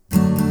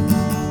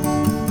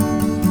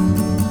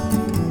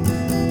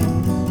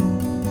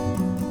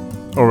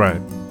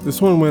Alright,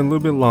 this one went a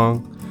little bit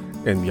long,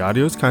 and the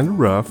audio is kind of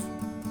rough,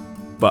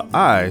 but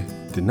I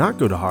did not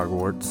go to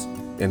Hogwarts,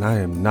 and I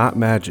am not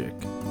magic.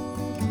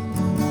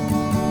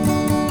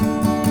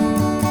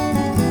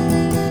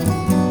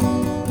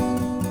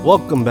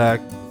 Welcome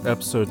back,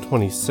 episode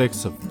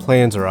 26 of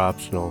Plans Are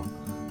Optional.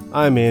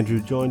 I'm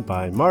Andrew, joined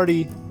by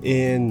Marty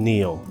and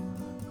Neil,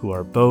 who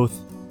are both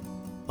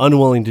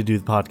unwilling to do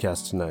the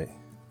podcast tonight.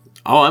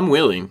 Oh, I'm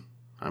willing.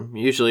 I'm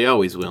usually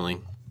always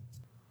willing.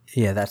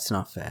 Yeah, that's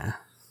not fair.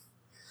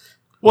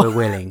 What? We're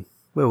willing.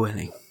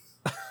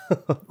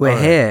 We're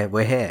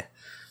here.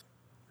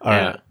 All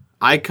right.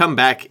 I come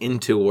back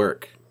into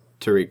work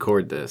to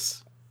record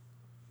this.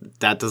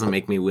 That doesn't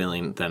make me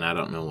willing, then I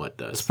don't know what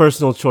It's does. a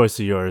personal choice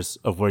of yours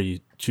of where you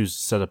choose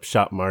to set up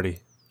shop, Marty.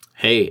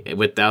 Hey,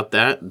 without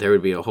that, there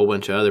would be a whole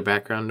bunch of other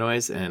background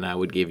noise, and I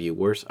would give you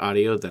worse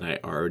audio than I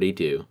already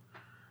do.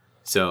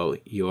 So,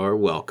 you're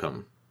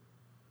welcome.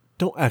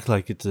 Don't act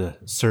like it's a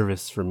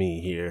service for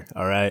me here,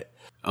 all right?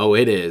 Oh,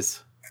 it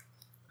is.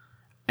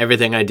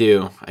 Everything I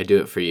do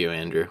it for you,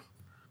 Andrew.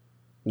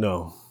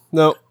 No,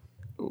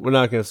 we're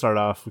not going to start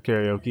off with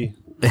karaoke.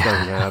 It's not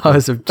gonna I happen.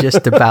 was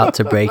just about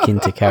to break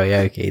into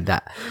karaoke.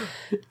 That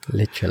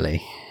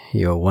literally,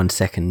 you're 1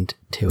 second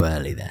too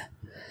early there.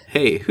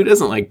 Hey, who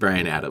doesn't like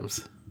Bryan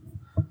Adams?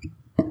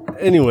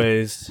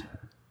 Anyways,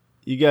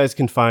 you guys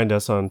can find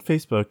us on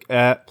Facebook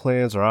at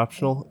Plans Are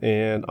Optional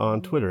and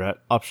on Twitter at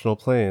Optional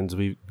Plans.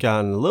 We've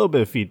gotten a little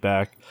bit of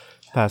feedback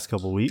past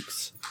couple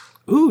weeks.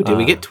 Ooh, did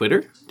we get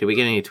Twitter? Did we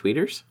get any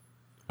tweeters?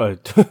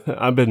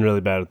 I've been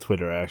really bad at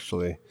Twitter,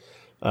 actually.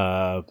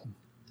 But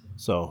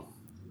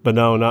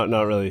no,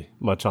 not really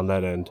much on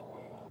that end,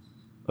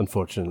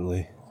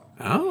 unfortunately.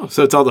 Oh,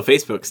 so it's all the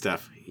Facebook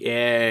stuff.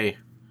 Yay.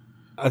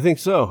 I think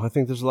so. I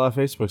think there's a lot of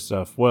Facebook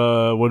stuff.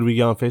 What do we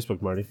get on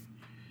Facebook, Marty?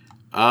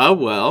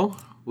 Well,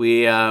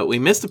 we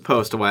missed a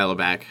post a while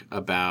back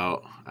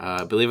about,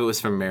 I believe it was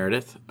from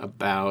Meredith,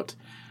 about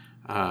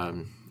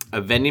a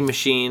vending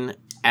machine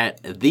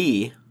at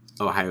the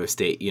Ohio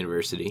State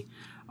University.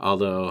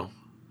 Although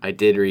I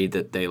did read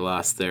that they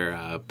lost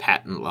their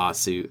patent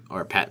lawsuit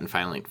or patent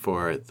filing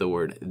for the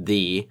word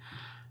 "the,"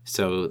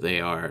 so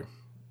they are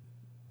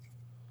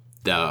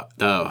the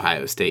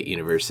Ohio State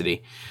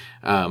University.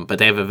 But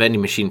they have a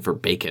vending machine for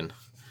bacon.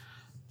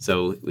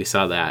 So we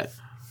saw that.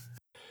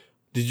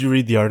 Did you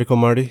read the article,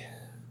 Marty?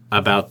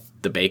 About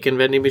the bacon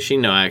vending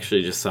machine? No, I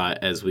actually just saw it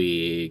as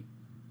we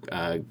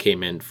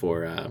came in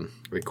for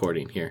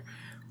recording here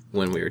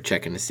when we were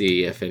checking to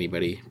see if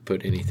anybody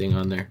put anything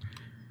on there.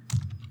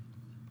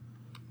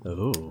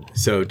 Oh.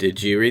 So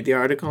did you read the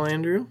article,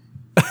 Andrew?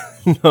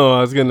 No, I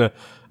was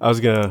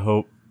gonna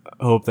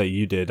hope that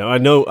you did. I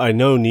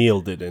know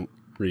Neil didn't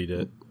read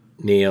it.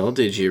 Neil,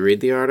 did you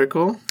read the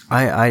article?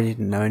 I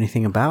didn't know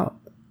anything about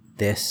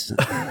this.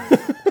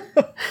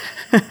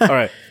 All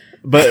right,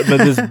 but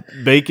this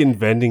bacon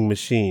vending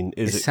machine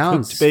It is it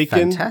sounds cooked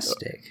bacon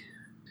fantastic.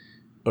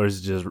 or is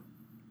it just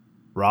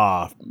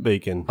raw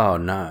bacon? Oh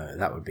no,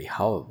 that would be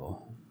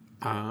horrible.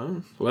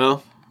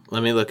 Well,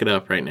 let me look it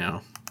up right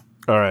now.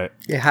 All right,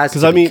 It has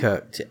 'Cause to I be mean-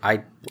 cooked.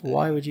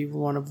 Why would you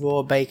want a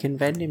raw bacon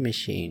vending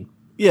machine?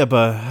 yeah,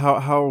 but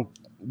how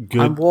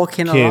good? I'm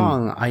walking can-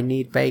 along. I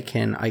need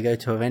bacon. I go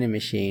to a vending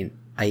machine.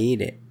 I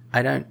eat it.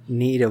 I don't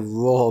need a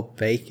raw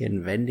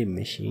bacon vending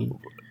machine.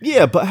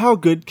 Yeah, but how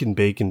good can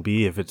bacon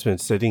be if it's been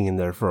sitting in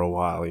there for a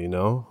while? You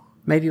know.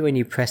 Maybe when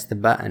you press the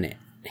button, it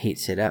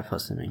heats it up or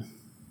something.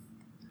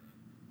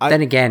 I-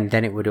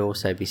 Then it would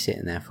also be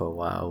sitting there for a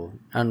while,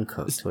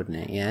 uncooked, wouldn't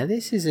it? Yeah,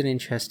 this is an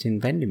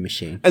interesting vending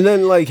machine. And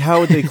then, like,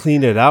 how would they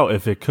clean it out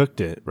if it cooked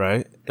it?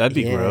 Right? That'd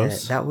be Yeah,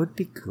 gross. that would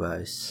be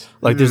gross.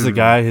 Like, there's a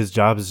guy. His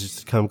job is just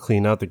to come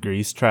clean out the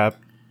grease trap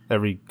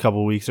every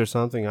couple weeks or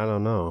something. I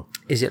don't know.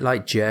 Is it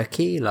like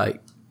jerky,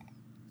 like,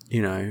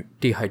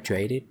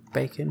 dehydrated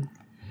bacon?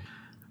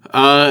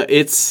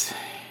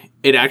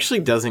 It actually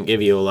doesn't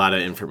give you a lot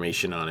of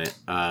information on it.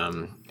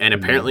 And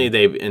apparently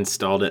they've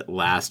installed it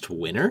last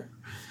winter.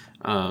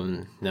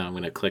 Now I'm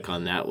going to click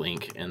on that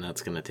link, and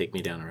that's going to take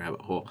me down a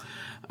rabbit hole.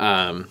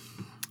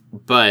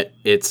 But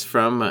it's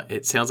from,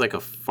 it sounds like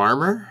a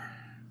farmer.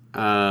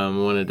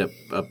 Wanted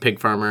a pig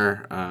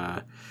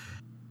farmer.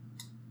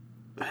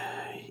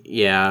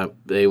 Yeah,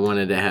 they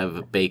wanted to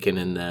have bacon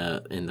in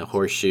the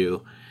horseshoe.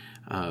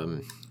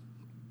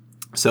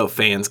 So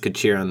fans could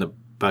cheer on the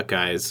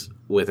Buckeyes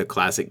with a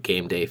classic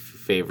game day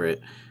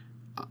favorite.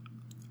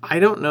 I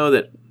don't know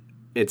that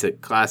it's a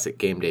classic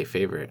game day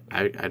favorite.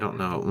 I don't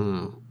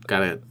know.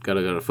 Gotta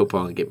go to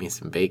football and get me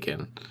some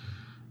bacon.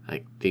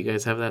 Like, do you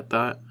guys have that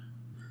thought?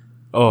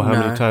 Oh, how No.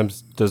 many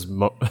times does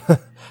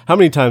how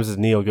many times does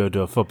Neil go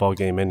to a football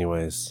game,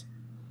 anyways?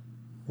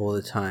 All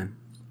the time.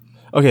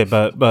 Okay,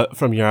 but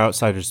from your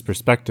outsider's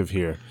perspective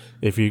here,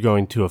 if you're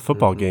going to a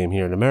football game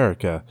here in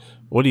America,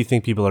 what do you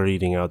think people are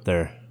eating out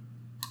there?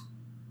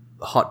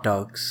 Hot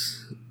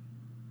dogs,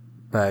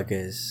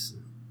 burgers,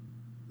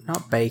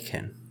 not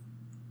bacon.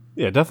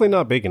 Yeah, definitely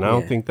not bacon. I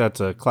don't Yeah. think that's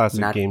a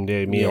classic game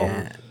day meal.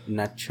 Yeah,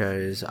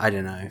 nachos. I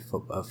don't know,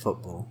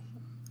 football.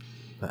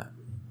 But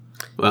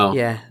Well,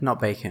 yeah, not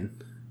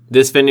bacon.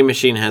 This vending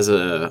machine has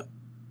a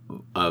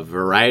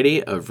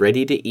variety of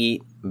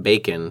ready-to-eat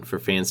bacon for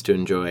fans to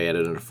enjoy at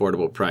an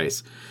affordable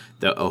price,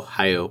 the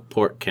Ohio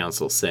Pork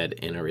Council said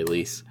in a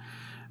release.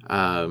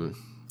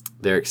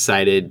 They're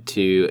excited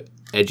to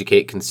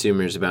educate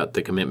consumers about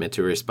the commitment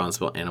to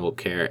responsible animal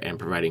care and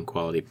providing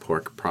quality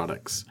pork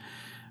products.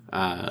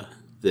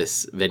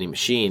 This vending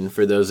machine,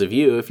 for those of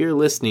you, if you're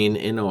listening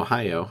in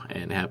Ohio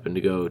and happen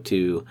to go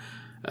to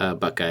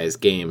Buckeyes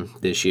game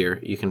this year,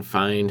 you can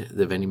find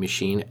the vending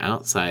machine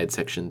outside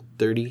section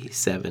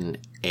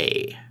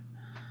 37A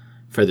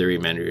for the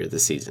remainder of the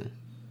season.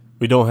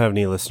 We don't have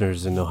any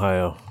listeners in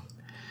Ohio.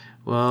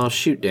 Well,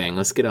 shoot dang,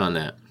 let's get on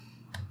that.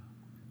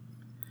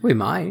 We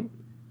might.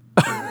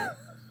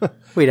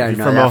 We don't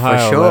know from that Ohio,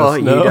 for let sure.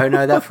 us know. You don't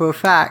know that for a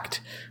fact.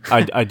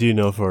 I do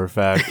know for a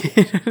fact.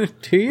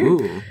 Do you?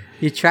 Ooh.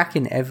 You're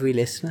tracking every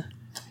listener?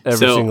 Every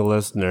So- single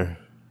listener.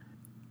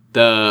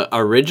 The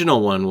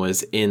original one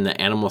was in the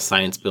Animal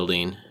Science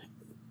Building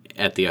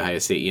at the Ohio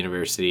State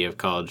University of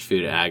College,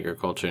 Food,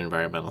 Agriculture, and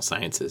Environmental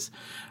Sciences.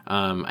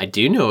 I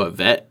do know a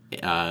vet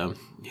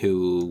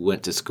who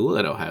went to school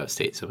at Ohio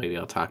State, so maybe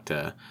I'll talk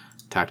to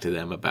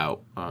them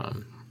about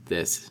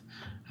this.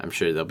 I'm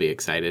sure they'll be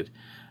excited.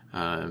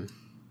 The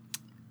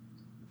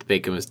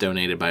bacon was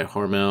donated by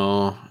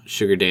Hormel,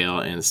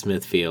 Sugardale, and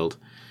Smithfield,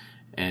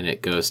 and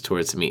it goes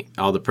towards the meat.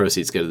 All the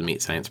proceeds go to the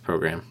meat science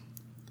program.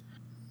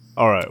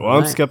 All right. Well,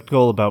 I'm Right.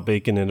 skeptical about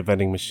bacon in a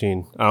vending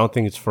machine. I don't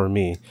think it's for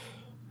me.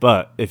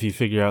 But if you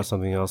figure out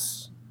something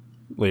else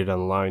later down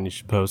the line, you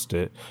should post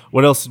it.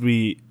 What else did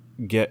we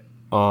get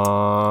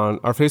on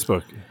our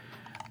Facebook?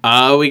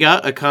 We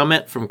got a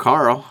comment from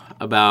Carl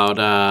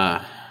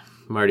about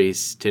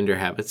Marty's Tinder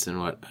habits and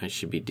what I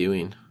should be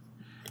doing.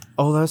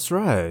 Oh, that's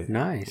right.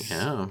 Nice.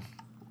 Yeah.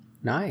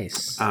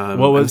 Nice.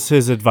 What was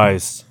his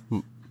advice?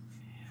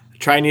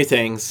 Try new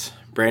things,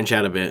 branch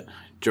out a bit,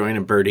 join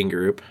a birding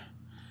group.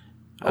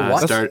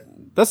 what?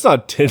 That's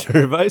not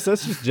Tinder advice.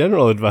 That's just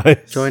general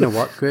advice. Join a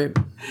what group?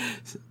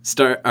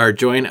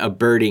 Join a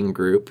birding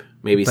group.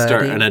 Maybe start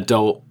Birding? an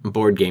adult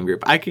board game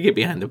group. I could get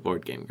behind the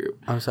board game group.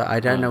 I'm sorry, I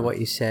don't know what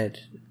you said.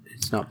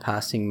 It's not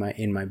passing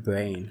in my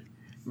brain.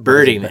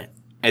 Birding,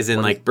 as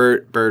in like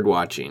bird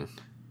watching.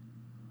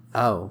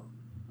 Oh.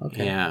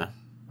 Okay. Yeah.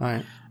 All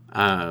right.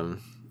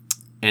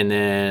 And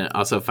then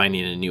also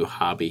finding a new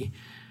hobby.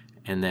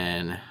 And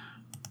then,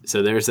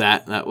 so there's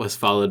that. That was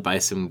followed by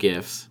some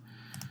gifts.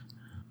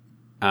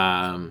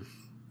 And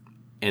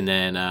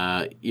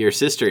then your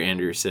sister,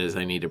 Andrew, says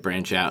I need to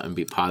branch out and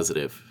be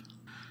positive.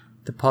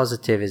 The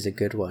positive is a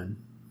good one.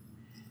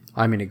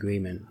 I'm in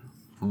agreement.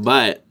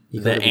 But You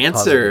the gotta be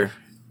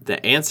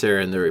answer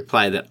and the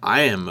reply that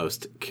I am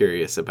most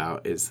curious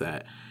about is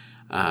that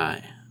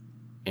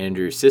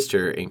Andrew's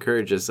sister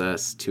encourages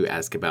us to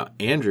ask about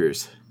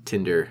Andrew's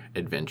Tinder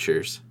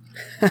adventures.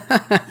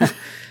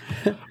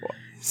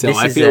 So This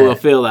I is feel a we'll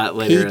feel that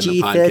later in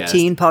the podcast.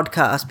 PG-13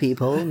 podcast,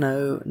 people.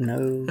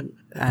 No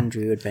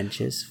Andrew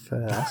adventures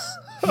for us.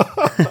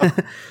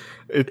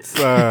 It's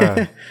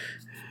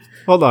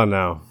hold on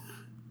now.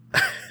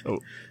 Oh,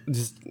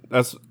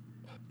 that's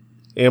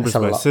Amber's That's a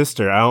my lot.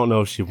 sister. I don't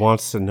know if she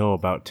wants to know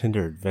about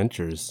Tinder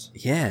adventures.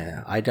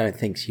 Yeah, I don't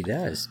think she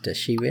does. Does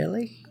she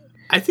really?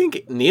 I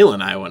think Neil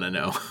and I want to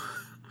know.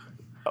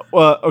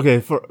 Well, okay,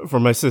 for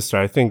my sister,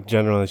 I think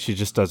generally she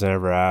just doesn't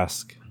ever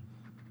ask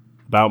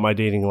about my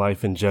dating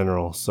life in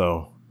general,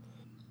 so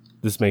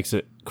this makes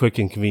it quick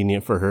and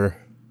convenient for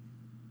her.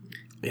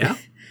 Yeah.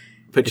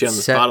 Put you on the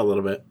It's spot a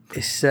little bit.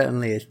 It's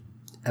certainly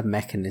a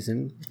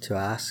mechanism to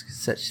ask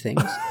such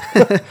things.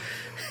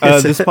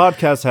 This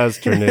podcast has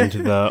turned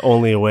into the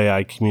only way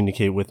I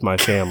communicate with my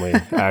family,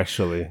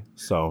 actually.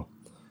 So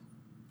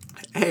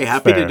Hey,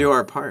 happy Fair. to do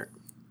our part.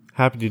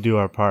 happy to do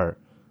our part.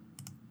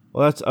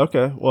 Well, that's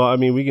okay. Well, I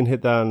mean, we can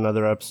hit that on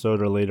another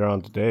episode or later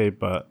on today,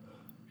 but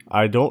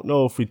I don't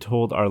know if we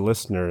told our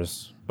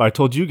listeners, but I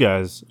told you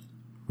guys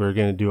we were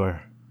going to do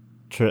our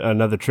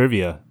another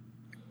trivia.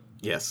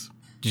 Yes.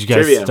 Did you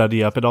guys Trivia.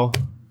 study up at all?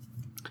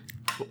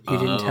 You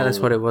didn't tell us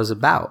what it was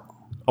about.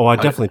 Oh, I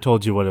definitely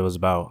told you what it was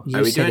about. You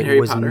Are we said doing it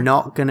Harry was Potter?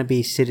 not going to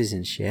be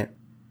citizenship.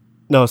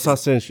 No, it's not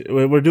cinch.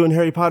 We're doing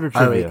Harry Potter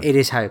Oh, trivia. it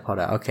is Harry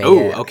Potter. Okay. Oh,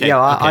 yeah. okay,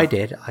 Yeah, okay. I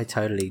did. I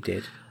totally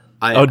did.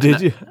 Oh, did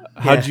you?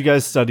 How did you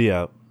guys study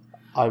up?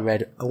 I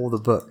read all the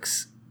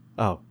books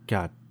Oh,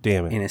 god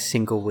damn it. in a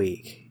single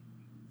week.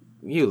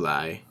 You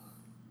lie.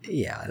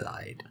 Yeah, I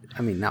lied.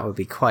 I mean, that would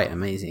be quite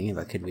amazing if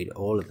I could read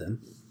all of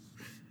them.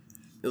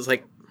 It was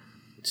like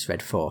Just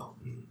read 4.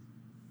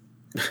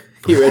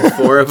 he read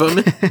 4 of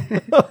them.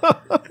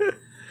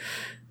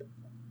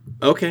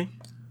 Okay.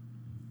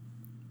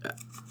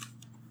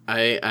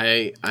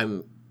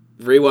 I'm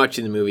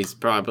rewatching the movies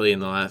probably in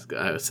the last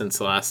since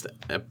the last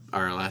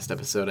our last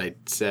episode. I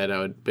said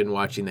I had been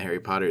watching the Harry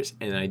Potters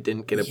and I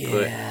didn't get to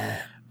put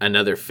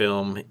another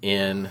film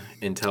in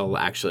until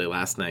actually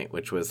last night,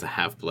 which was The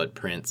Half-Blood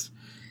Prince,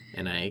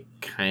 and I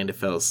kind of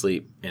fell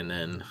asleep, and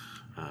then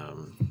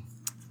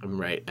I'm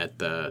right at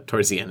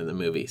towards the end of the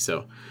movie,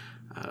 so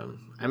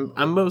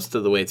I'm most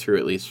of the way through,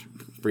 at least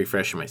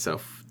refreshing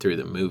myself through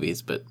the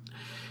movies, but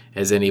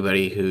as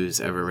anybody who's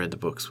ever read the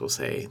books will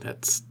say,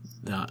 that's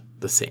not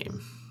the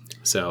same.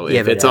 So Yeah,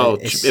 if but, it's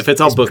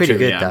all book pretty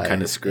trivia, good, I'm though.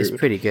 kind of screwed. It's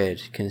pretty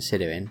good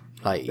considering,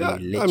 like, you Yeah, I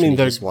literally mean,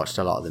 they're- just watched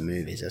a lot of the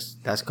movies.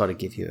 That's got to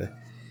give you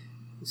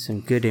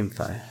some good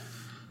info.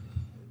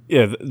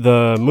 Yeah,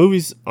 the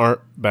movies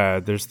aren't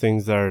bad. There's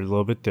things that are a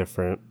little bit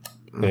different,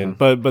 and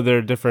but they're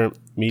a different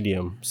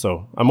medium.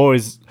 So I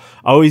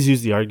always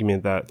use the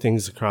argument that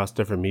things across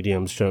different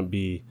mediums shouldn't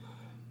be,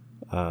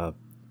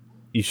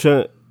 you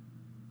shouldn't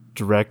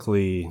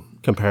directly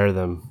compare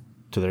them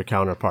to their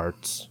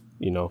counterparts.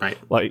 You know,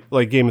 Right.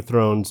 like Game of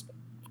Thrones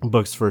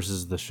books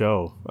versus the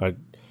show. I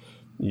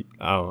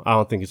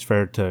don't think it's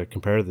fair to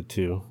compare the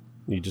two.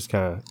 You just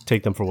kind of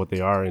take them for what they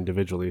are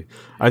individually.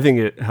 I think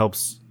it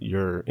helps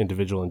your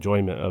individual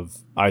enjoyment of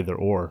either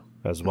or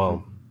as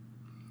well.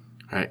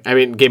 Right. I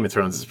mean, Game of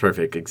Thrones is a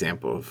perfect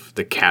example of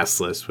the cast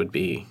list would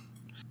be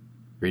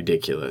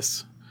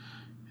ridiculous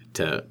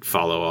to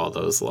follow all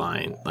those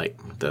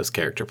those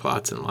character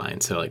plots and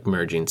lines. So like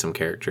merging some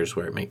characters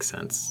where it makes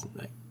sense.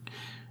 Like,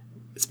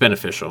 it's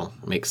beneficial,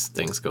 makes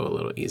things go a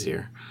little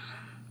easier.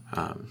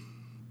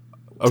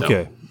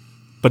 Okay.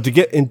 But to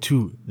get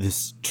into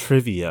this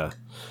trivia,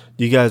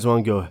 do you guys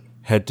want to go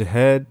head to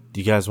head?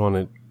 Do you guys want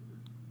to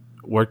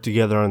work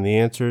together on the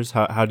answers?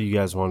 How do you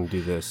guys want to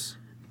do this?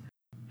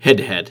 Head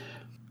to head.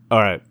 All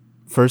right.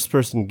 First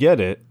person get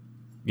it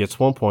gets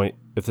 1 point.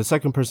 If the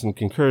second person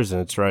concurs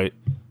and it's right,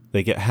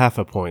 they get half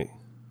a point.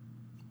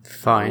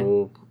 Fine,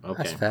 Oh,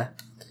 okay. that's fair.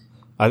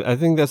 I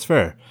think that's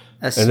fair.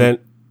 That's And some- then,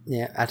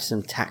 yeah, add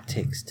some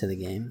tactics to the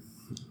game.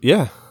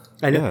 yeah.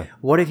 And Yeah.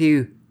 what if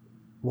you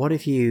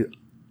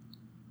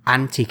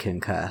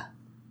anti-concur?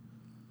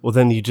 Well,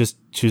 then you just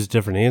choose a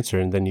different answer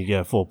and then you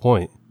get a full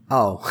point.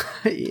 Oh,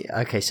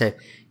 yeah, okay. So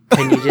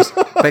can you just?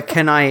 But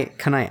can I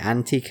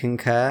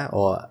anti-concur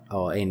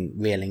or in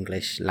real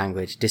English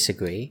language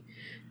disagree,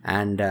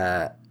 and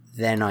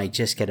then I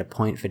just get a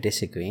point for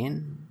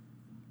disagreeing?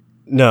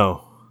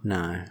 No.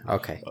 No.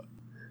 Okay.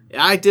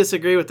 I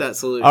disagree with that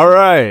solution. All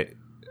right.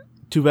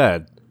 Too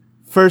bad.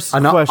 First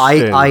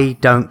question. I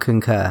don't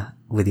concur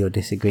with your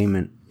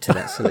disagreement to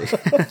that solution.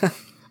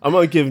 I'm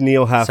going to give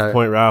Neil half a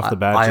point right off the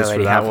bat I just for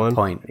already that have one. a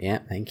point. Yeah,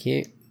 thank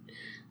you.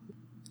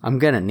 I'm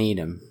gonna need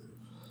him,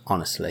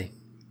 honestly.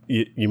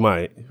 You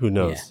might. Who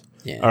knows?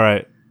 Yeah. All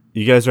right.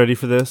 You guys ready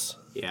for this?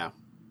 Yeah.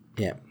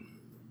 Yeah.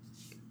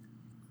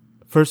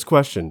 First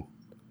question.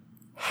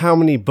 How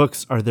many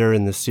books are there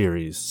in the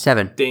series?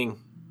 7. Ding.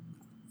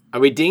 Are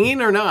we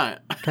dinging or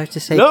not? Do I have to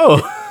say? No.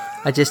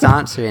 I just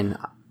answering.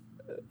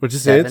 We're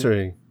just 7.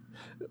 answering.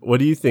 What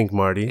do you think,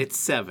 Marty? It's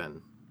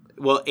 7.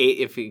 Well, 8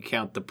 if you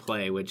count the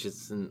play, which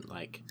isn't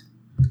like.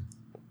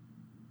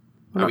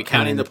 Are we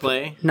counting the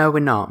play? No, we're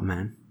not,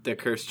 man. The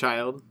Cursed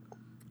Child?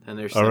 Then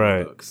there's All 7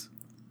 right. books.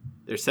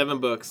 There's 7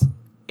 books,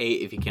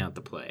 8 if you count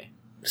the play.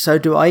 So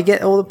do I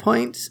get all the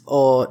points,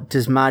 or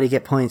does Marty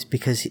get points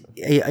because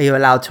are you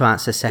allowed to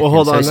answer second? Well,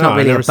 hold so on it's now. not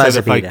really I a never said buzzer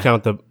if I beater.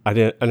 count the. I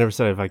never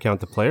said if I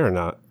count the play or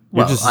not.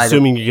 You're Well, just I don't-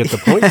 assuming you get the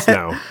points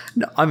now.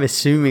 No, I'm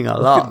assuming a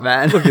lot,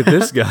 man. Look at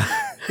this guy.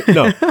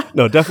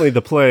 No, definitely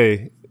the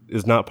play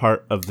is not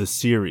part of the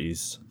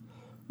series.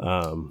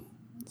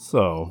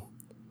 So,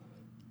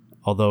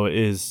 although it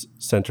is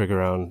centric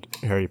around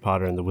Harry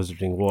Potter and the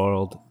Wizarding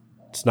World,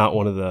 it's not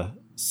one of the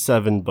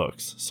 7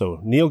 books. So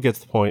Neil gets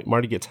the point.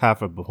 Marty gets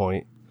half of a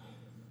point.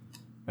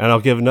 And I'll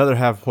give another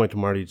half a point to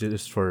Marty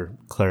just for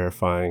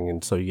clarifying,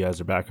 and so you guys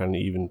are back on an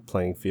even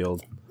playing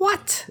field.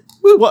 What?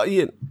 Well,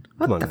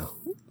 come on now.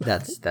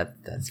 That's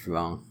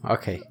wrong.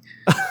 Okay,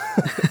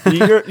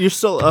 You're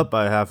still up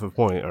by half a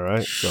point, all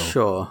right? So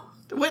sure.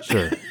 What?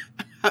 sure.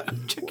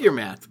 Check your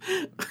math.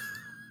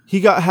 He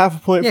got half a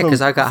point Yeah, from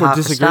 'cause I got for half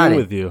for disagreeing starting.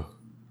 with you.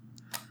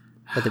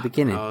 At the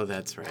beginning, Oh,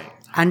 that's right.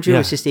 Andrew yeah.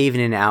 was just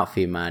evening it out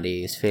for you,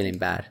 Marty. He's feeling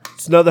bad.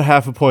 It's another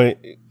half a point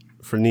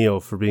for Neil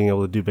for being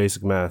able to do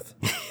basic math.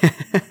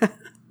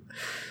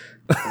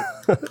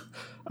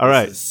 All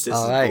right. This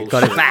All is right, bullshit.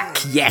 got it back.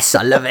 Yes,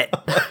 I love it.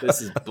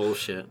 This is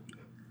bullshit.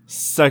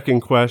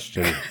 Second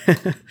question.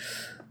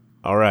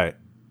 All right.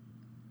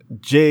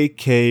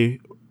 J.K.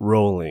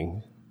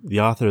 Rowling, the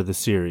author of the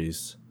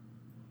series.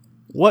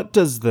 What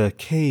does the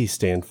K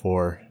stand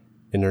for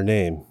in her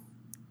name?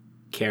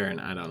 Karen,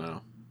 I don't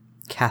know.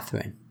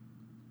 Catherine.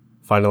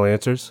 Final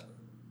answers?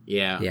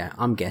 Yeah. Yeah,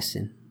 I'm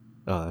guessing.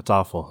 Oh, that's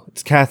awful.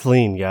 It's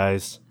Kathleen,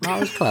 guys. I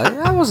was close.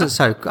 I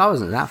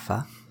wasn't that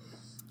far.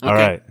 All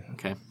right.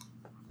 Okay.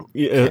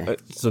 Yeah,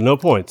 so no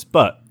points,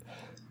 but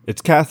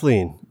it's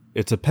Kathleen.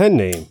 It's a pen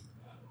name.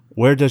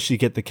 Where does she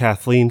get the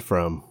Kathleen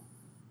from?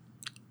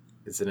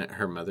 Isn't it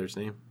her mother's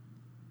name?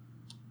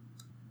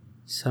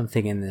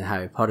 Something in the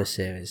Harry Potter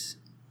series.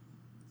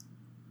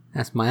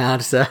 That's my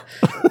answer.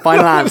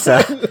 Final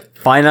answer.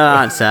 Final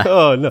answer.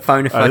 Oh no!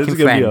 Phone a All right, this fucking is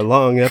gonna be friend. a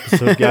long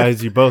episode,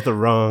 guys. You both are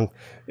wrong.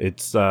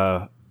 It's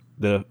the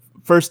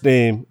first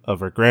name of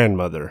her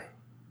grandmother.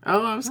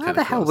 Oh, I was How kind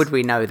the of hell would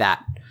we know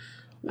that?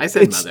 I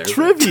said It's mother.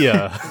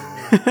 trivia.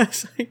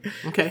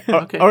 Okay.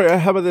 Okay. All right.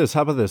 How about this?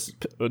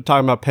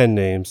 Talking about pen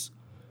names.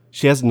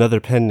 She has another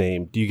pen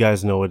name. Do you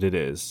guys know what it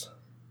is?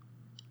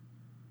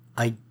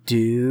 I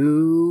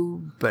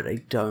do, but I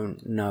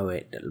don't know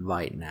it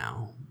right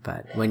now.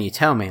 But when you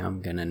tell me,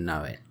 I'm gonna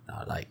know it.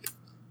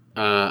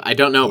 I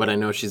don't know, but I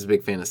know she's a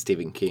big fan of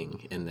Stephen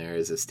King, and there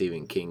is a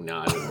Stephen King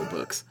nod in the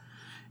books.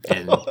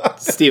 And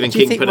Stephen Do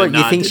you King think, put a what, you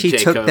nod think to she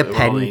J.K. took the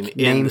pen Rowling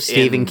name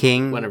Stephen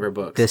King, one of her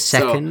books. the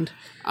second?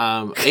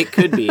 So, it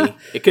could be.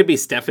 It could be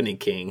Stephanie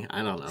King.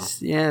 I don't know.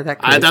 Yeah,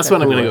 that's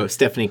what I'm going to go with.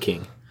 Stephanie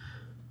King.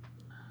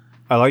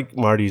 I like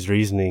Marty's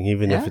reasoning,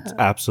 even if it's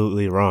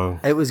absolutely wrong.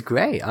 It was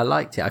great. I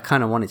liked it. I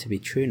kind of want it to be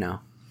true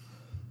now.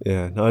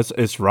 Yeah, no,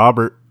 it's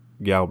Robert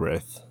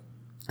Galbraith.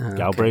 Okay.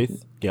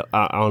 Galbraith?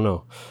 I don't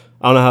know.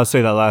 I don't know how to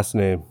say that last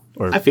name.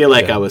 I feel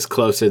like I was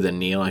closer than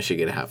Neil. I should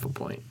get a half a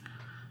point.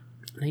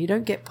 No, you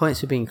don't get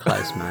points for being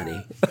close, Marty.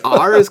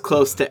 R is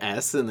close to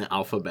S in the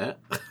alphabet.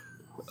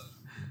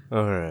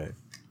 All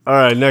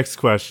right, next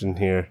question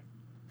here.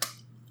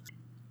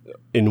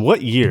 In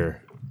what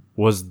year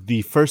was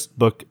the first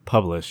book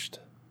published?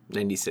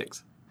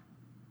 96.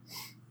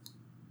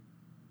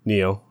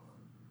 Neil?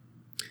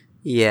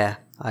 Yeah,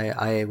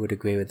 I would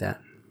agree with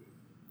that.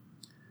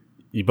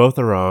 You both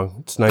are wrong.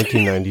 It's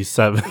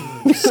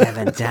 1997.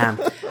 7, damn.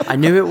 I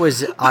knew it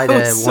was either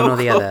was so one or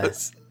the other.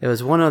 close. It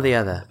was one or the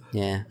other.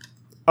 Yeah.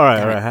 All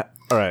right.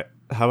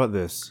 How about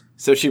this?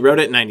 So she wrote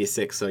it in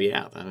 96, so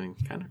yeah, I mean,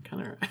 kind of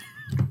right.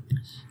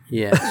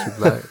 Yeah, she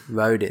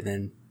wrote it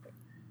then.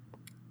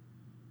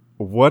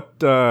 What?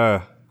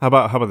 How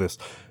about this?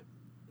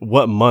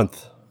 What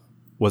month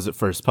was it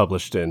first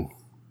published in?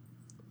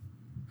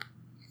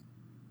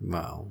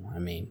 Well, I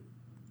mean,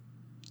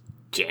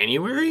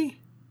 January?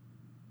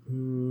 I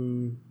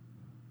don't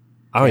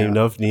even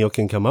know if Neil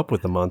can come up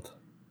with a month.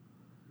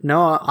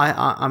 no,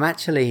 I'm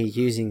actually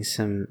using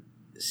some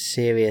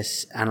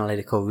serious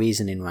analytical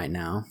reasoning right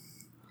now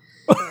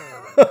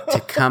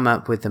to come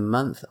up with the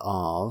month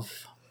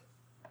of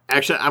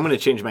Actually, I'm going to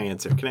change my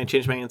answer. Can I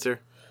change my answer?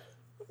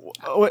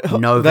 Oh, wait,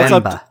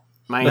 November.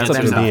 My That's up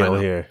answer's to not Neil final.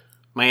 here.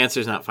 My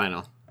answer's not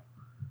final.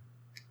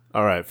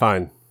 All right,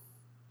 fine.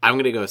 I'm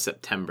going to go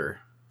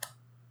September.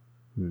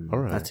 All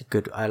right. That's a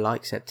good. I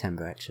like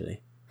September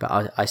actually,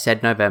 but I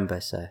said November,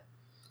 so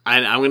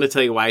And I'm going to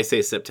tell you why I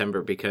say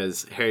September,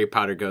 because Harry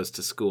Potter goes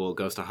to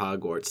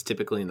Hogwarts,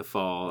 typically in the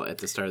fall at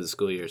the start of the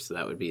school year, so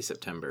that would be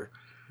September.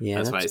 yeah,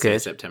 That's why I that's say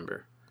good.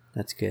 September.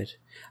 That's good.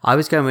 I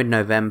was going with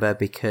November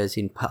because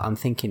I'm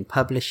thinking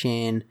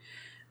publishing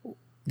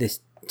this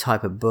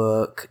type of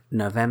book.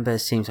 November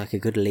seems like a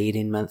good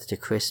lead-in month to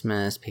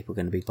Christmas. People are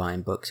going to be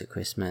buying books at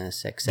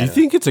Christmas, Do etc. you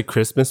think it's a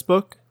Christmas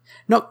book?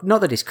 Not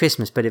that it's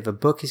Christmas, but if a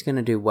book is going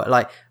to do what,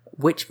 like,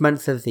 which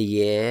month of the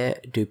year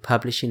do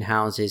publishing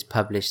houses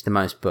publish the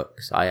most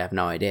books? I have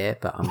no idea,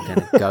 but I'm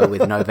going to go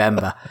with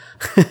November.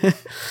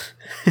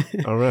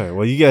 All right.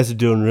 Well, you guys are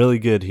doing really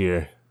good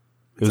here.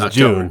 It was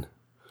October.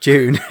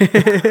 June.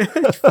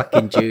 It's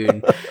fucking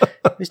June.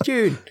 It's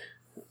June.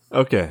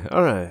 Okay.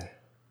 All right.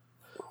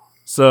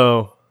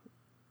 So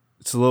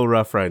it's a little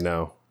rough right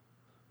now.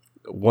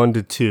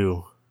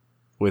 1-2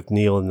 with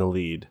Neil in the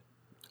lead.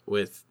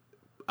 With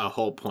a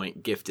whole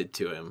point gifted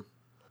to him.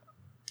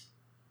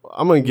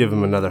 I'm going to give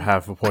him another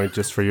half a point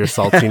just for your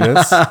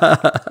saltiness.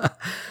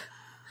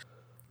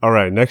 All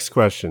right, next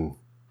question.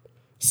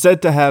 Said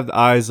to have the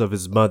eyes of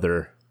his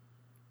mother,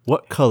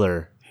 what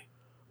color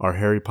are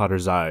Harry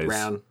Potter's eyes?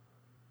 Brown.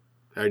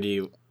 Or do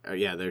you...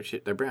 yeah,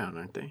 they're brown,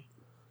 aren't they?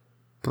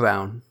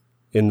 Brown.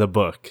 In the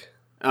book.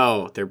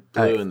 Oh, they're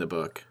blue in the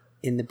book.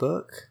 In the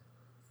book,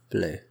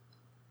 blue.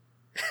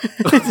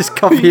 Just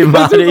copy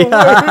Marty.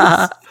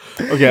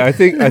 Okay, I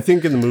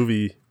think in the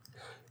movie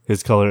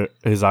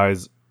his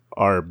eyes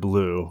are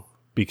blue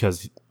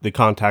because the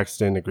contacts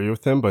didn't agree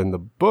with him, but in the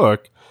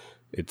book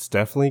it's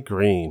definitely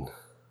green.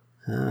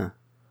 Huh.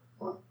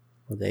 Well,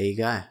 there you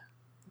go.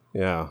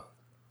 Yeah.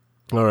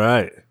 All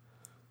right.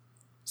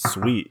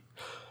 Sweet.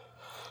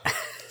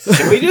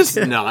 Can we just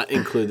not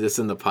include this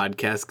in the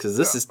podcast? Because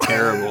this is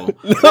terrible.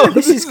 No,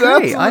 This is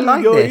great. I absolutely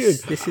like going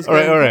this. in. This is all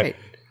right. going All right. great.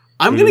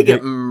 I'm going to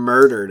get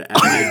murdered at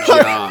my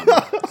job.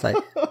 It's like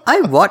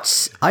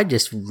I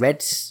just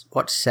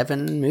watched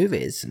 7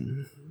 movies.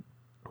 And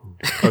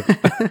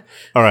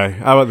All right.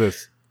 How about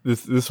this?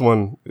 This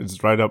one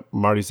is right up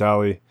Marty's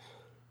alley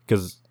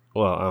because,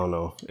 well, I don't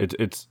know.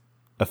 It's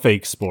a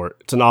fake sport.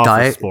 It's an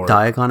awful sport.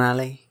 Diagon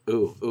Alley.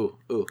 Ooh.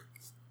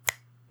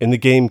 In the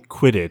game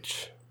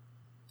Quidditch,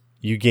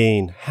 you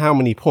gain how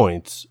many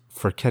points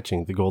for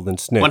catching the golden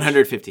snitch?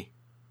 150.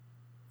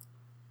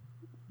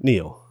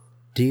 Neil.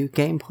 Do you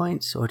gain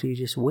points or do you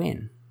just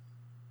win?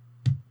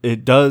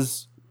 It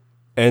does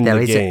end There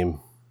the is a- game.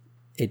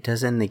 It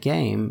does end the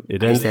game.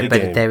 It ends the game.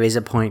 But there is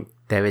a point.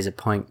 There is a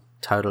point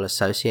total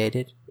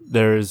associated.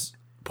 There's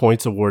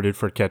points awarded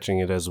for catching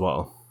it as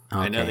well.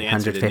 Okay, I know the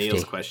answer to 150.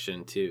 Neil's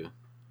question, too.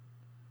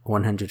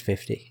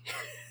 150.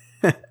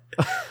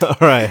 All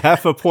right,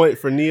 half a point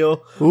for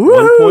Neil, Woo!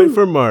 1 point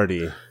for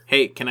Marty.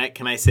 Hey, can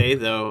I say,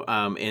 though,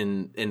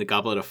 in the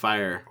Goblet of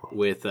Fire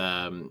with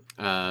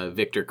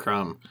Victor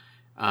Crumb,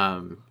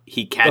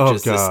 he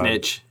catches the God.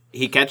 snitch.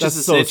 He catches That's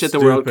the so snitch at the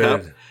World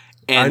stupid. Cup,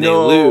 and I they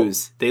know.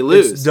 lose. They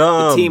lose.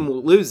 dumb. The team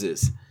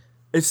loses.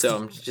 It's So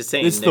I'm just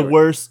saying. it's they the were-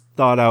 worst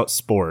thought out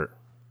sport.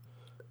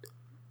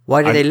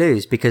 Why did they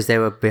lose? Because they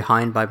were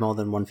behind by more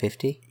than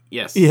 150?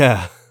 Yes.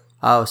 Yeah,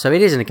 Oh, so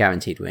it isn't a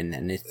guaranteed win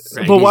then. It's,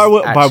 Right. but it why is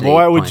would actually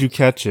why would you points.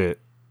 catch it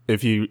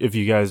if you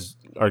guys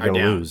are Are going to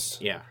down. lose?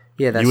 Yeah.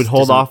 Yeah, You would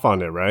hold doesn't- off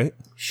on it, right?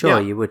 Sure, Yeah,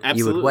 you would. You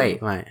absolutely. would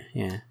wait, right?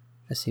 Yeah,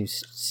 that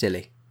seems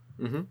silly.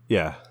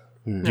 Yeah.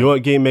 Do you know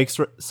what game makes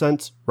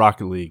sense?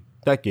 Rocket League.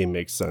 That game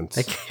makes sense.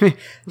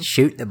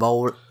 Shoot the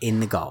ball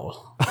in the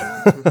goal.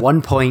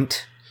 1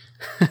 point.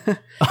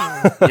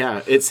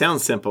 Yeah. It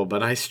sounds simple,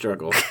 but I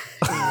struggle.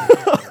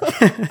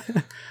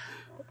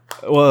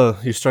 Well,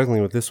 you're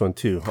struggling with this one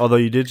too. Although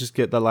you did just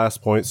get that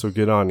last point, so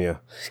good on you.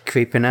 It's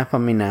creeping up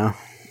on me now.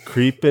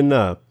 Creeping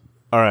up.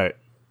 All right.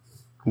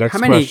 Next How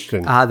many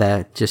question. are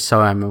there? Just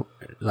so I'm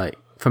like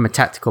from a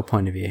tactical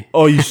point of view.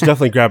 Oh, you should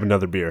definitely grab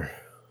another beer.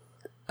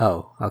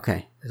 Oh,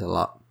 okay. There's a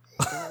lot.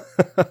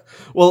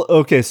 Well,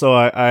 okay, so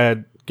I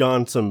had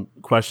gone some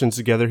questions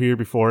together here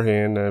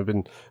beforehand, and I've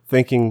been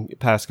thinking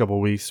past couple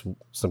of weeks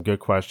some good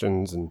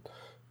questions, and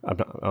I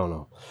don't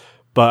know.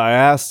 But I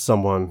asked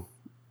someone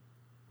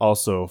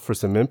also for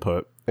some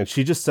input, and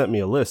she just sent me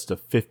a list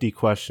of 50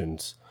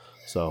 questions.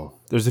 So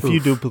there's a few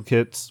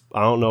duplicates.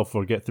 I don't know if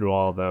we'll get through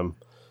all of them.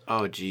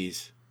 Oh,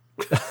 geez.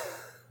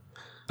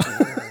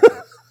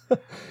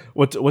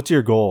 What's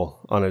your goal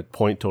on a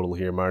point total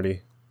here,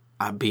 Marty?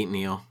 I beat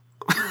Neil.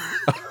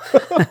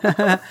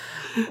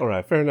 All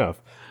right, fair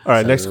enough. All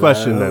right, next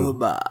question then.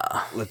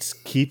 Oba. Let's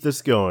keep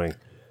this going.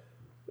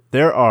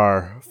 There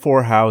are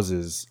 4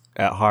 houses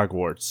at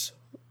Hogwarts.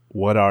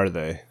 What are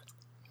they?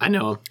 I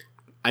know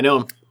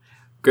him.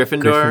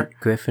 Gryffindor,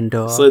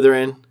 Gryffindor,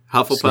 Slytherin,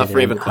 Hufflepuff,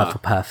 Slytherin,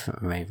 Ravenclaw.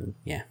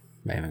 Hufflepuff,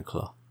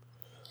 Ravenclaw.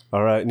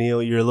 All right,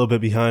 Neil, you're a little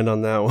bit behind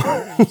on that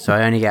one. So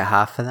I only get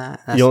half of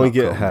that. That's you only not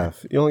get cool, man.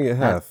 half. You only get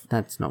half.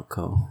 That's not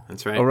cool.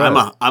 That's right. All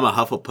right. I'm a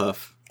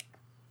Hufflepuff.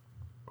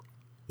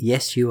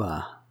 Yes, you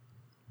are.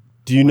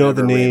 Do you know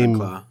the Whatever, name?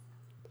 Ravenclaw.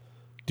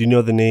 Do you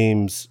know the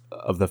names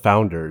of the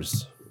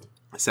founders?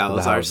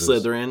 Salazar houses.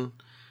 Slytherin,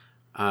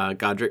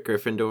 Godric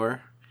Gryffindor,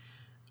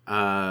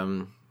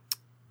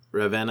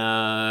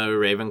 Ravenna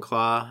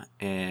Ravenclaw,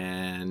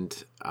 and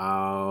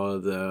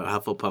the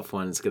Hufflepuff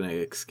one is going to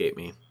escape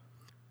me.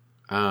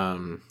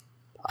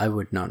 I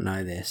would not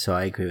know this, so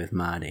I agree with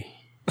Marty.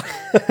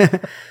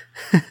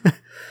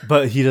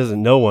 But he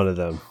doesn't know one of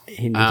them.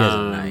 He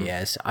doesn't know.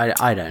 Yes,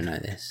 I don't know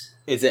this.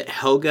 Is it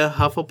Helga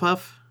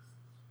Hufflepuff?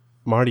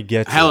 Marty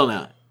gets it.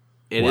 Helena.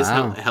 It is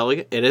Wow.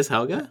 Helga. It is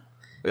Helga.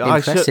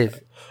 Impressive.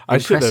 I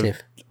should Impressive.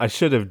 have. I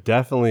should have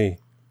definitely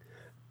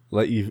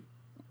let you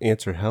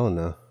answer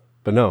Helena.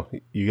 But no,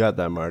 you got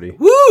that, Marty.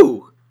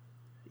 Woo!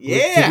 Did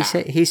Yeah. he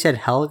say he said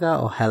Helga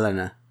or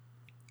Helena?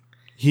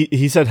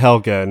 He said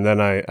Helga, and then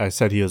I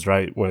said he was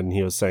right when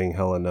he was saying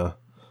Helena.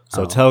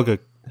 So it's Helga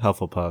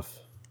Hufflepuff.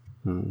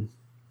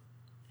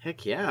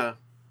 Heck yeah.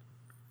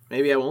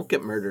 Maybe I won't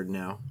get murdered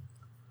now.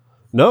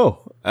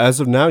 No, as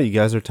of now, you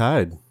guys are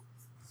tied.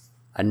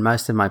 And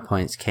most of my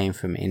points came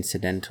from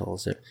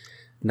incidentals.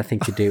 Nothing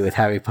to do with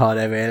Harry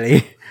Potter,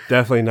 really.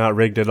 Definitely not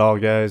rigged at all,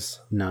 guys.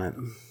 No.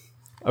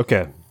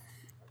 Okay.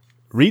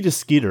 Rita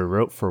Skeeter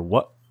wrote for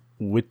what?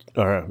 Which?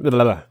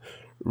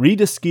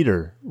 Rita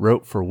Skeeter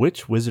wrote for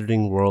which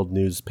Wizarding World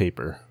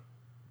newspaper?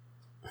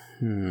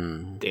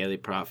 Daily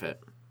Prophet.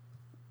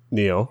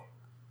 Neil.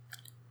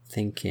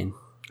 Thinking.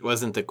 It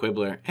wasn't the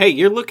Quibbler. Hey,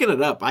 you're looking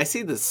it up. I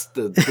see the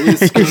blue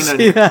screen on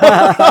your...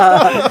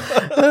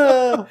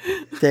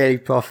 Daily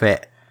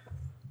Prophet.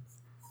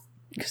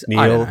 'Cause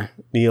I don't know.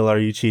 Neil, are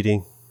you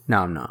cheating? No,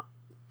 I'm not.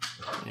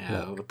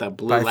 Yeah, with that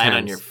blue Both light hands.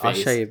 on your face. I'll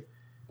show you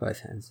both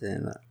hands.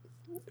 Then look.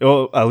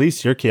 Well, at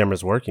least your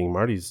camera's working.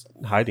 Marty's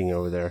hiding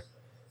over there.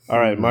 All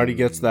right, Marty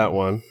gets that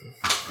one.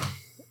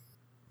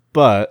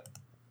 But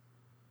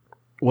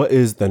what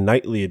is the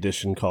nightly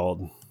edition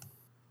called?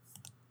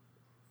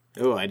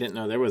 Oh, I didn't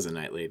know there was a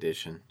nightly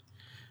edition.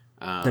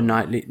 The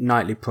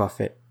nightly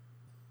Prophet.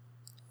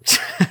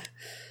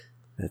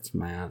 That's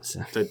my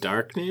answer. The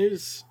Dark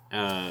News?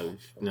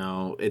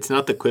 No, it's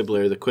not the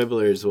Quibbler. The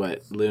Quibbler is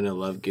what Luna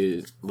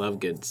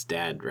Lovegood's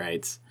dad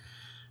writes.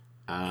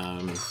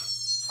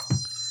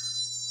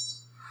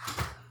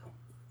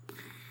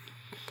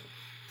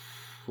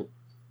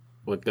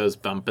 What goes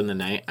bump in the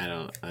night? I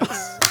don't.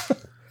 That's,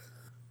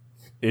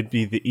 It'd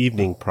be the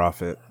Evening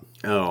Prophet.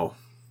 oh,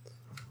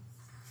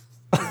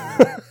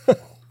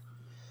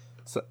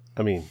 So,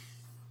 I mean,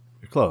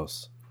 you're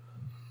close.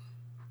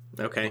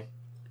 okay.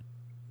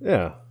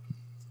 Yeah.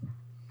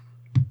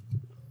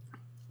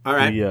 All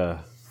right.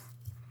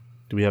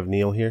 Do we have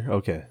Neil here?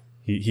 Okay.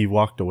 He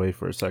walked away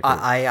for a second.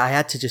 I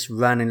had to just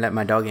run and let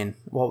my dog in.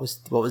 What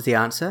was the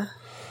answer?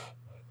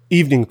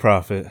 Evening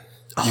Prophet.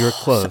 You were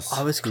close. So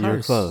I was close. You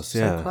were close,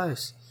 yeah. So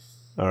close.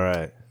 All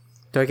right.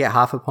 Do I get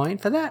half a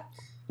point for that?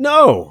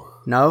 No.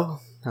 No.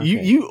 Okay.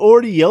 You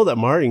already yelled at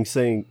Marty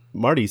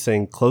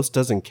saying close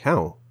doesn't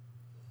count.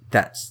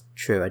 That's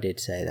true. I did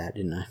say that,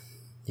 didn't I?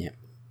 Yeah.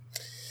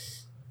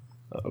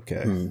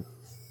 Okay.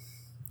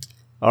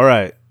 All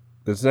right.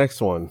 This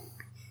next one.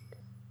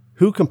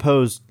 Who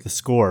composed the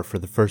score for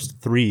the first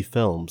 3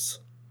 films?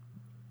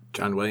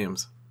 John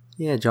Williams.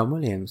 Yeah, John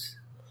Williams.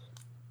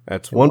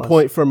 That's 1 was.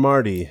 point for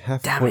Marty,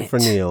 half a Damn point it. for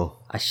Neil.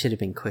 I should have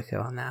been quicker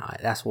on that.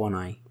 That's one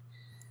I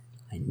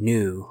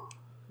knew,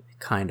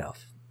 kind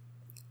of.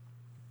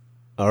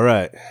 All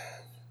right.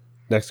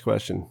 Next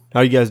question.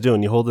 How you guys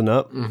doing? You holding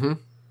up? Mm-hmm.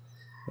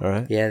 All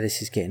right. Yeah,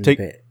 this is getting Take-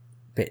 a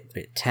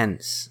bit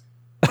tense.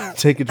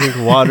 Take a drink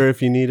of water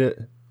if you need it.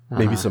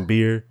 Maybe some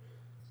beer.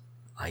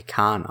 I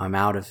can't. I'm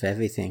out of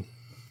everything.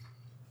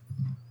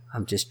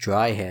 I'm just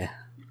dry here.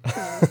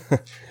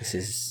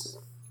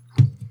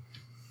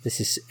 This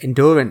is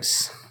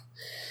endurance.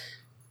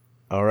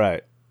 All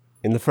right.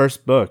 In the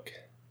first book,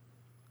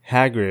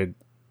 Hagrid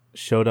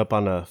showed up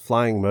on a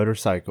flying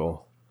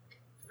motorcycle.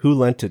 Who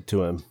lent it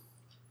to him?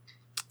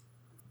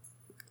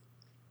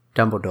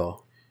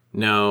 Dumbledore.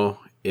 No,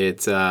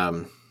 it's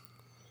That's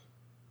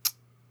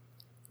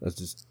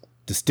just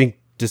distinct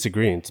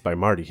disagreements by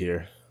Marty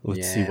here.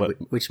 Let's see what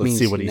which let's means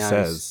see what he he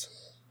knows.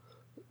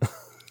 says.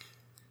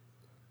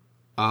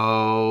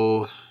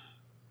 oh,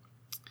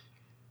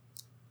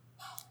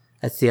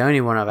 That's the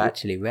only one I've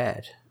actually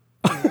read.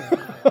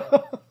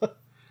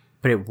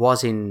 But it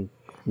was in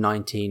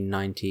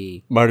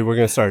 1990. Marty, we're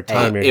gonna start a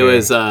timer it here.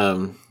 was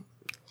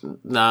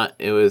not.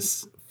 It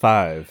was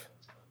 5,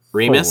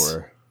 Remus.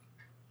 4,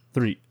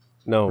 3.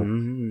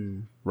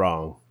 No,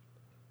 wrong.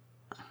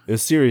 It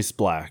was Sirius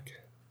Black.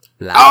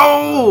 Black.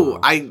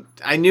 Oh,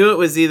 I knew it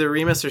was either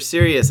Remus or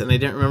Sirius, and I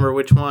didn't remember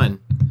which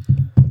one.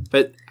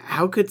 But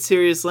how could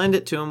Sirius lend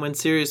it to him when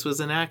Sirius was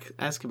in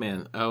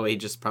Azkaban? Oh, he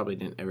just probably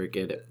didn't ever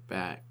give it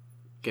back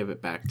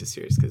to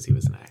Sirius because he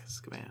was in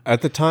Azkaban.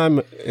 At the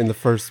time in the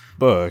first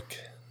book,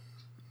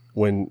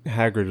 when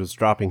Hagrid was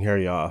dropping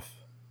Harry off,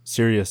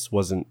 Sirius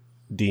wasn't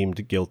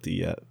deemed guilty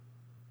yet.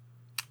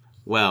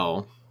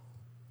 Well,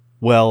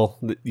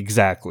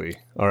 exactly.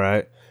 All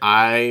right.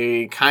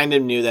 I kind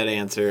of knew that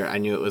answer. I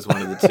knew it was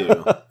one of the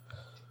two.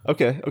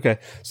 Okay.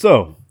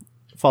 So,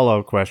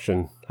 follow-up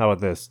question. How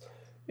about this?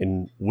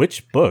 In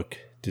which book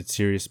did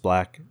Sirius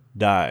Black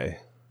die?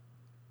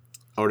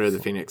 Order of the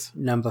Phoenix.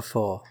 Number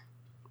 4.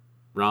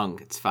 Wrong.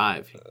 It's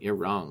 5. You're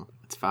wrong.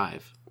 It's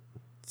 5.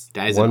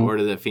 Dies one- in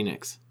Order of the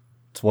Phoenix.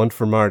 It's 1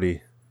 for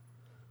Marty.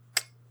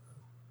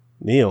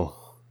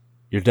 Neil,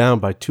 you're down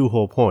by 2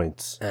 whole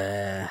points.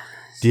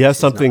 Do you have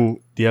something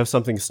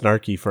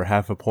snarky for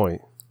half a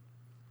point?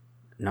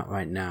 Not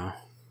right now.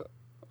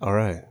 All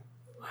right.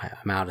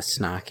 I'm out of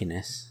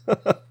snarkiness.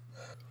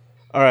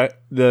 All right.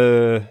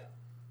 The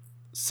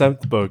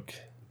 7th book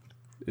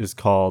is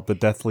called The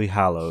Deathly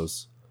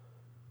Hallows.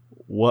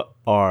 What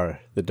are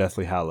the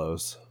Deathly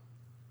Hallows?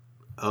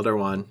 Elder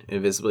Wand,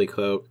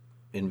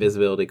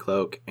 Invisibility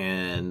Cloak,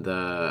 and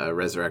the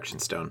Resurrection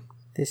Stone.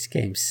 This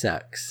game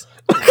sucks.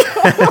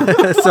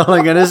 That's all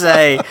I'm gonna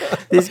say.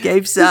 This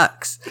game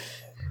sucks.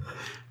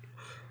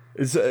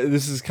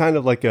 This is kind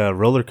of like a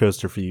roller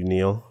coaster for you,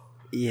 Neil.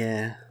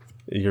 Yeah,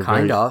 You're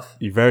kind of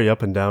You're very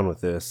up and down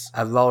with this.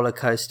 a roller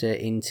coaster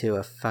into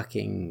a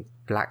fucking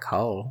black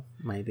hole,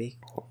 maybe.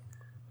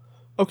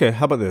 Okay,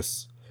 how about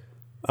this?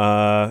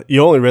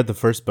 You only read the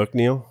first book,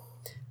 Neil?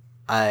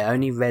 I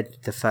only read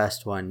the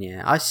first one.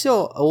 Yeah, I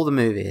saw all the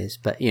movies,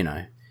 but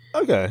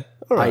Okay,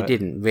 all right. I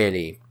didn't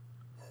really.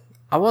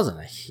 I wasn't.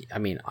 I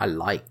mean, I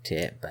liked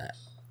it, but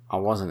I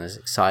wasn't as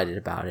excited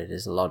about it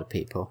as a lot of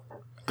people.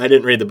 I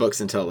didn't read the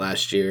books until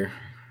last year.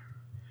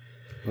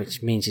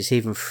 Which means it's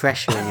even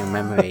fresher in your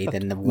memory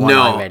than the one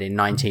No. I read in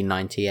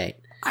 1998.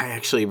 I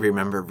actually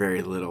remember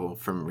very little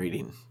from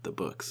reading the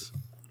books.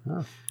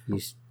 Oh,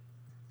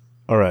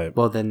 All right.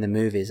 well, then the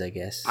movies, I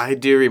guess. I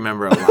do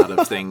remember a lot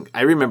of things.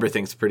 I remember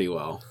things pretty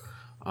well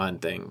on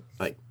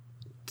like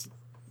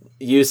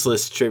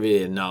useless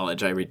trivia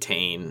knowledge I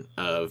retain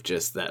of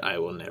just that I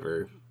will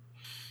never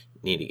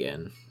need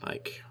again.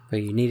 Like,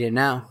 But you need it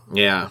now.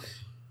 yeah.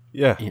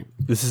 Yeah,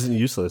 this isn't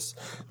useless.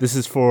 This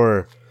is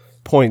for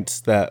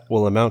points that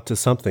will amount to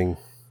something,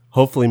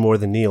 hopefully more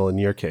than Neil in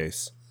your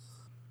case.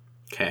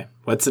 Okay.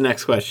 What's the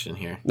next question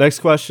here? Next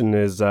question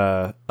is,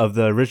 of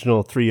the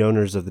original 3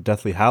 owners of the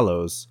Deathly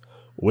Hallows,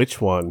 which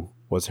one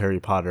was Harry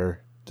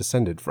Potter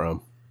descended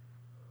from?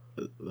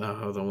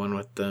 Oh, the one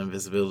with the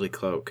invisibility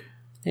cloak.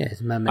 Yeah,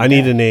 it's Mum and I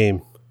need Dad. a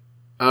name.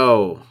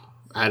 Oh,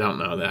 I don't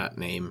know that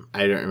name.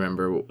 I don't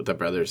remember the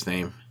brother's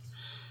name.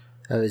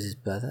 Oh, it was his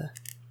brother?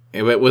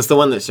 It was the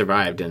one that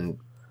survived and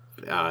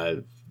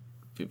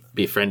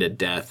befriended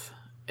death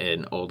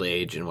in old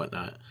age and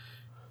whatnot.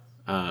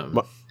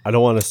 I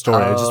don't want a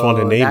story. I just want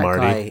a Oh, name, that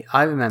Marty. guy.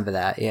 I remember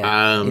that,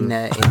 yeah. In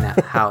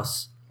that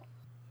house.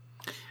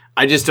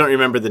 I just don't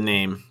remember the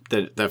name,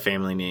 the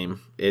family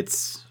name.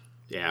 It's,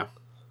 yeah.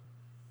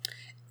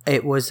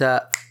 It was,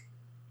 I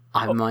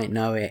might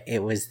know it.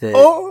 It was the...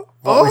 Oh,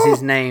 What was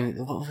his name?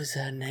 What was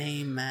her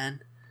name,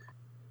 man?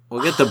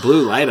 We'll get the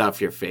blue light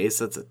off your face.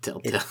 That's a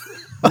telltale.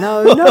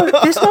 No,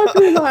 there's no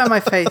blue light on my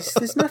face.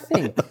 There's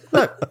nothing.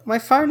 Look, my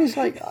phone is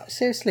like,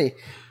 seriously.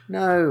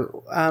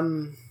 No,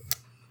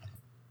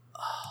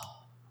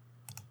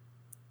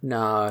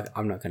 no,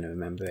 I'm not going to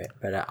remember it.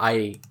 But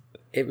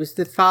it was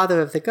the father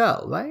of the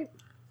girl, right?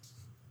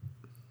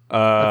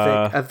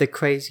 Of the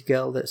crazy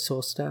girl that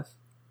saw stuff.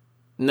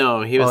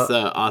 No, he was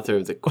the author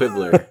of the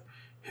Quibbler,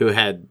 who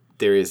had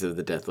theories of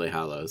the Deathly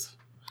Hallows.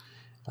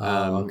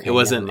 Okay, it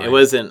wasn't. never It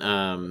wasn't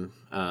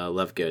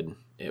Lovegood.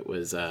 It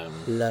was.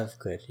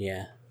 Lovegood,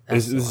 yeah.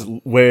 This is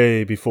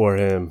way before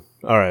him.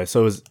 All right,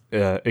 so it was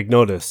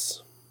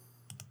Ignotus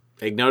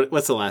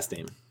What's the last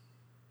name?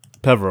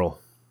 Peveril.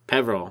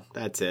 Peveril.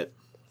 That's it.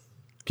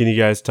 Can you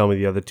guys tell me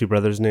the other two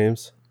brothers'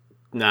 names?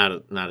 Not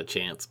a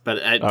chance. But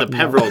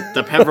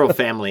the Peveril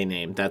family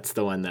name. That's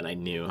the one that I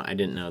knew. I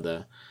didn't know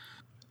the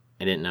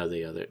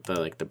other,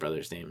 the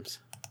brothers' names.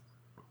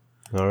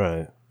 All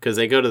right. Because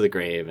they go to the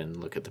grave and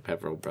look at the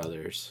Peveril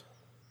brothers,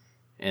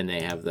 and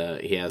he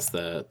has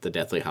the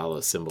Deathly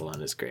Hallows symbol on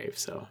his grave.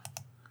 So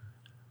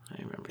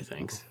I remember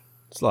things.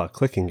 There's a lot of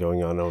clicking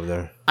going on over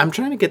there. I'm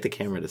trying to get the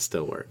camera to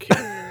still work.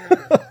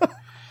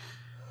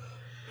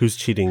 Who's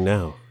cheating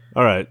now?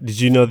 All right. Did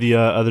you know the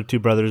other two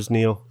brothers,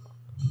 Neil?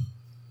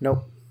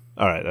 Nope.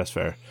 All right, that's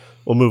fair.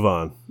 We'll move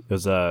on. It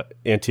was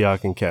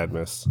Antioch and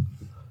Cadmus.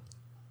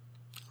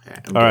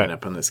 I'm going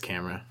up on this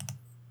camera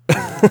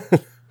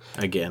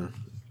again,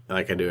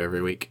 like I do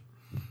every week.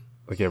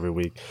 Like every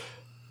week.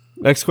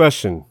 Next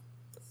question.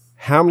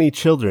 How many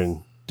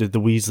children did the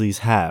Weasleys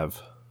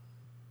have?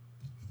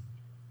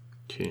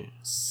 Okay.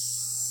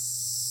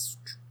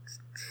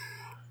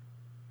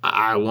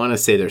 I want to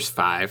say there's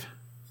 5.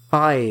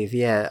 5,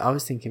 yeah. I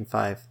was thinking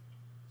 5.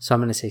 So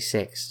I'm going to say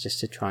 6, just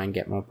to try and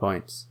get more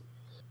points.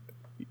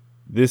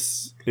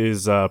 This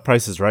is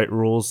Price is Right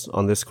rules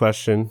on this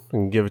question. I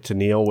can give it to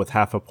Neil with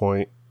half a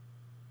point.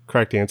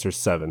 Correct answer is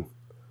 7.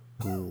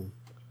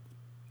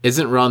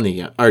 Isn't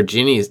Ron or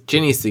Ginny's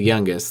the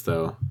youngest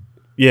though?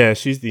 Yeah,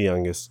 she's the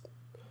youngest.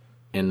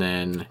 And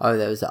then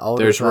there was the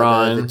older there's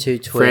brother, Ron, the 2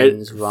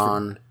 twins,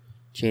 Ron,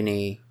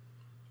 Ginny,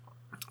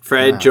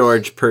 Fred,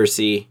 George,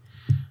 Percy,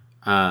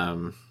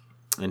 and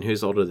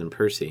who's older than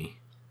Percy?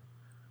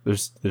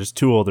 There's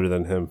 2 older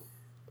than him.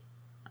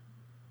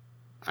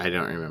 I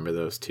don't remember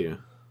those 2.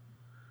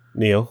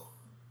 Neil?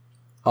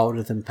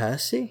 Older than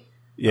Percy?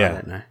 Yeah. I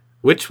don't know.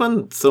 Which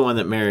one's the one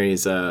that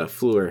marries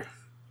Fleur?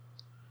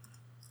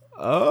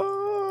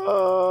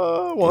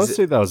 I want to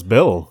say that was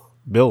Bill.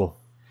 Bill.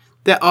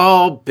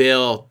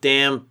 Bill.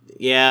 Damn.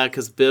 Yeah,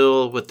 because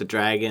Bill with the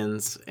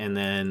dragons, and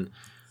then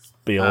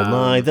Bill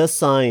Nye, the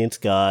science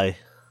guy.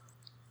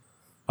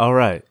 All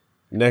right.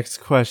 Next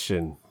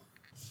question.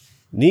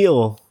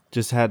 Neil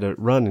just had to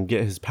run and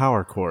get his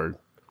power cord.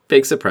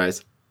 Big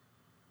surprise.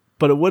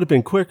 But it would have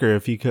been quicker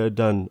if he could have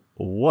done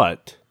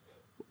what?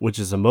 Which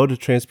is a mode of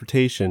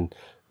transportation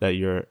that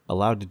you're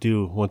allowed to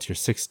do once you're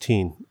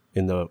 16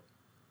 in the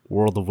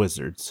world of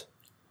wizards.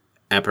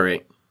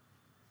 Apparate.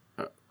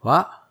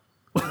 What?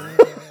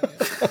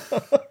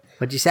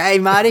 What'd you say,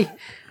 Marty?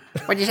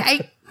 What'd you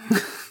say?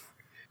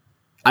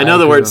 I know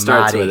the agree word with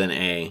starts Marty. with an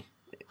A.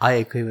 I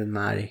agree with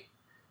Marty.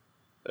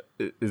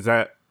 Is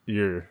that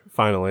your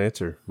final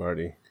answer,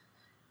 Marty?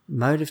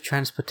 Mode of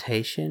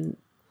transportation?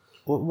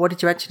 What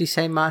did you actually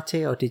say,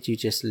 Marty? Or did you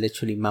just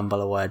literally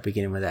mumble a word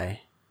beginning with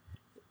A?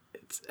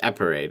 It's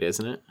apparate,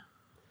 isn't it?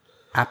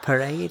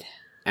 Apparate?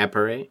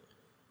 Apparate.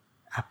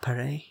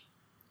 Apparate?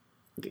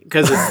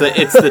 Because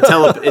it's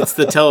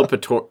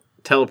the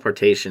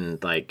teleportation,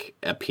 like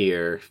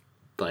appear,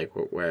 like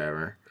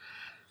wherever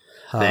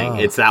thing.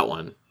 It's that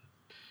one.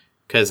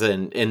 Because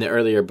in the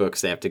earlier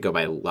books, they have to go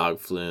by log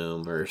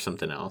flume or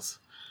something else.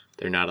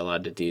 They're not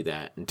allowed to do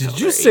that until Did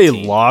you they're say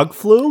 18. log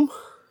flume?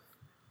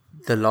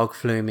 The log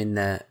flume in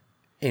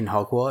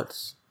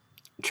Hogwarts?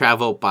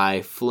 Travel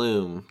by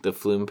flume, the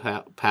flume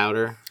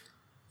powder.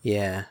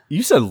 Yeah.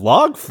 You said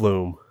log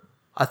flume.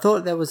 I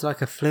thought there was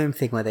like a flume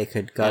thing where they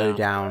could go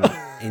down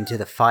into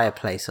the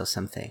fireplace or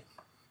something.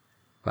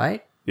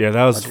 Right? Yeah,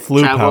 that was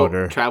flu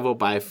powder. Travel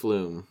by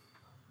flume.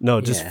 No,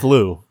 just Yeah.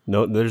 flu.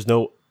 No, there's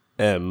no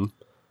M.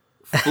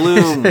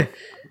 Flume.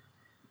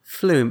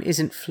 Flume.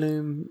 Isn't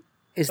flume...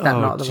 Is that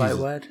not the right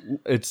word?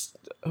 It's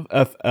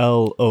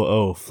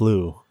FLOO,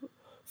 flu.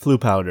 Flu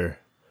powder.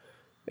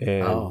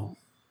 And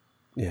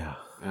yeah.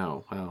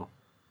 Oh, wow.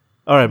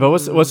 All right, but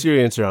what's your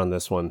answer on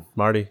this one,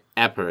 Marty?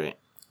 Apparate.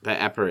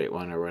 The apparate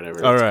one or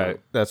whatever. All it's right, called.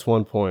 that's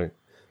 1 point.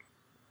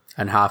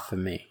 And half for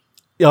me.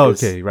 Oh,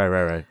 okay,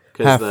 right.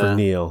 'cause Half for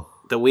Neil.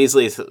 The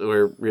Weasleys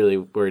were really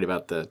worried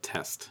about the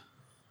test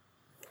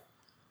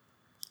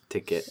to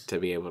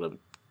be able to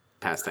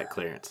pass that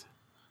clearance.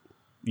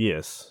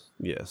 Yes.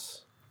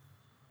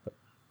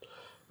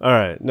 All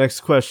right,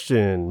 next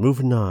question.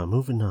 Moving on.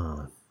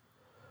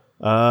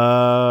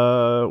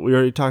 We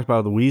already talked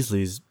about the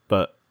Weasleys,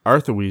 but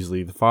Arthur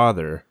Weasley, the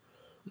father,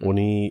 when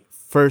he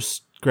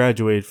first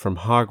graduated from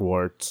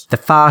Hogwarts, The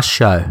Fast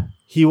Show.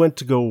 he went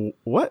to go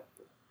what?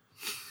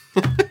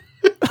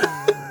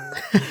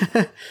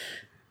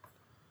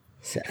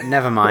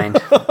 Never mind.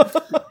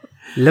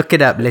 Look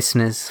it up,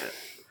 listeners.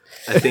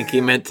 I think he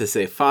meant to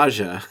say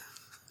Faja.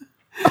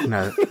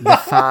 No, The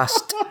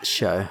Fast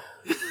Show.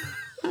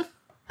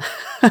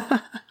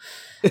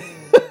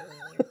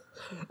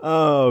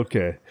 Oh,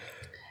 okay.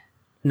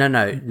 No.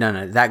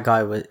 That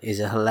guy is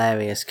a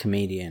hilarious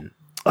comedian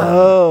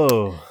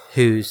Oh,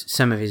 whose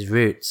some of his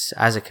roots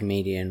as a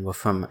comedian were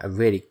from a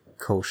really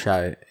cool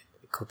show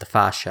called The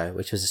Fast Show,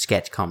 which was a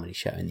sketch comedy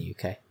show in the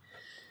UK.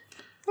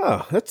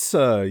 Oh, that's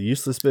a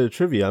useless bit of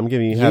trivia. I'm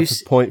giving you half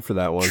a point for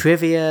that one.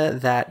 Trivia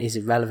that is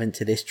irrelevant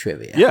to this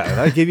trivia.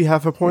 Yeah, I gave you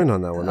half a point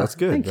on that one. That's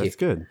good. Thank That's you.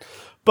 good.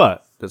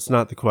 But that's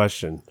not the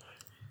question.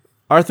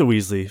 Arthur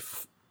Weasley,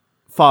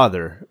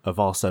 father of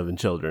all 7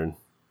 children,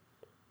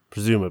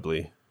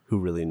 presumably, who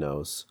really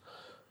knows?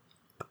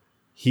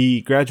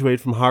 He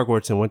graduated from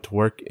Hogwarts and went to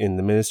work in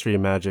the Ministry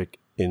of Magic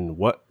in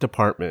what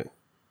department?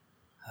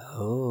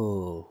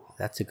 Oh,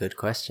 that's a good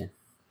question.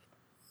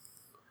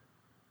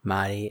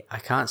 Marty, I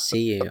can't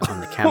see you on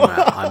the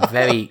camera. I'm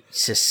very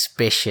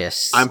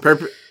suspicious. I'm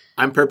purposely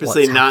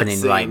What's not happening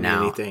saying right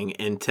now? anything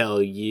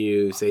until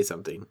you say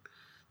something.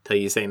 Until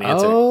you say an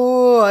answer.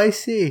 Oh, I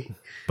see.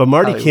 But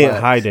Marty How it can't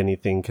works. hide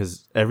anything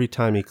because every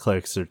time he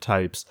clicks or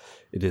types,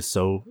 it is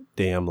so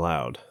damn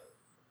loud.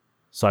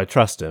 So I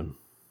trust him.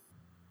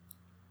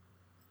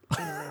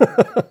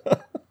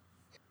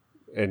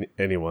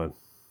 Anyone?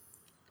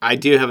 I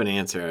do have an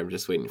answer. I'm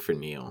just waiting for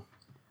Neil.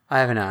 I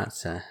have an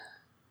answer.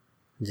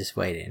 I'm just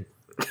waiting.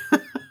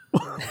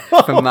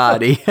 For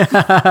Marty.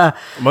 I'm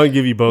going to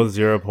give you both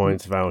 0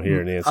 points if I don't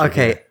hear an answer.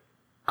 Okay.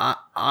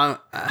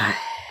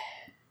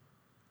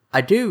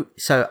 I do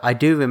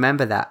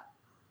remember that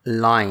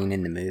line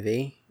in the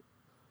movie.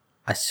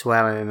 I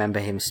swear I remember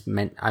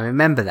I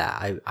remember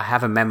that. I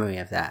have a memory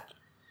of that.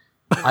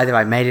 Either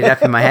I made it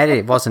up in my head,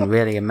 it wasn't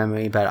really a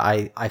memory, but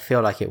I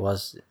feel like it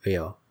was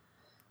real.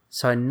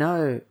 So I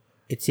know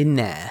it's in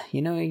there.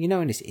 You know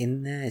when it's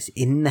in there, it's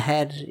in the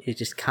head. You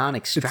just can't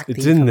extract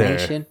It's the in there.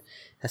 information.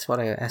 That's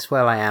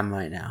where I am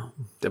right now.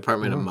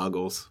 Department of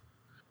Muggles.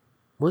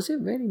 Was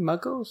it really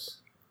Muggles?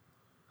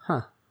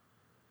 Huh.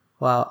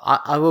 Well,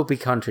 I will be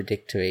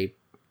contradictory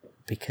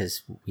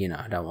because,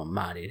 I don't want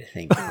Marty to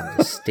think I'm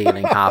just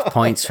stealing half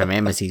points from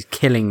him as he's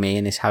killing me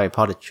in this Harry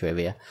Potter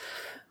trivia.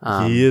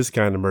 He is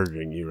kind of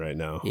murdering you right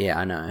now. Yeah,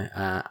 I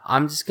know.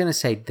 I'm just going to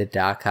say the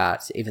dark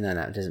arts, even though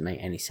that doesn't make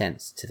any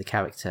sense to the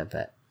character,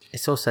 but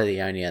it's also the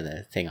only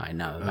other thing I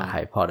know about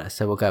Harry Potter,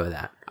 so we'll go with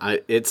that.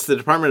 It's the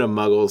Department of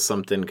Muggles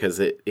something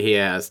because he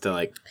has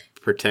to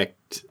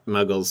protect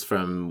Muggles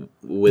from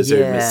wizard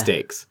Yeah.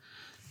 mistakes.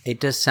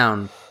 It does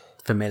sound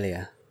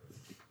familiar.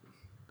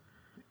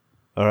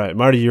 All right,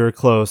 Marty, you were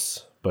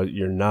close, but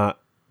you're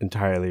not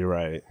entirely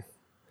right.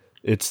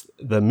 It's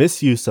the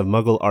misuse of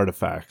Muggle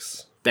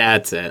artifacts.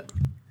 That's it.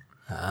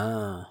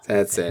 Oh.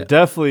 That's it.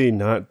 Definitely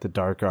not the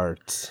dark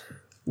arts,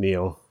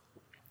 Neil.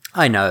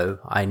 I know.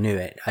 I knew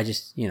it. I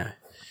just,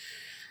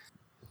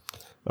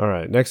 All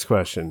right, next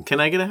question. Can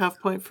I get a half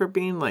point for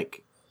being No.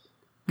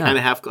 kind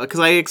of half? Because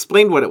I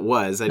explained what it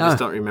was. I No. just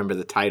don't remember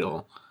the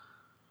title.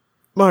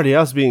 Marty,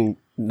 I was being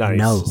nice,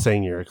 No.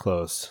 saying you were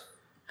close.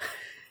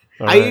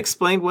 All I right.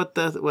 explained what.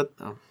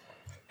 Oh.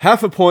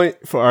 Half a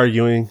point for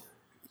arguing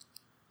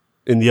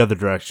in the other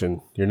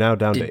direction. You're now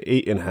down to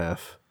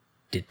 8.5.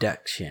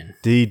 Deduction.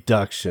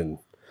 Deduction.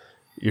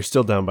 You're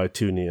still down by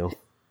 2, Neil.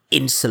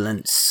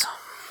 Insolence.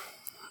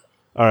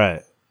 All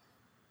right.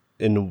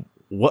 In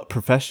what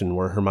profession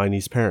were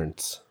Hermione's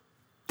parents?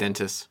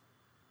 Dentist.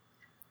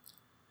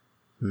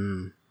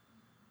 I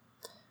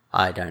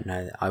don't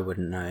know. I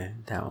wouldn't know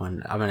that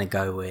one. I'm going to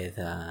go with,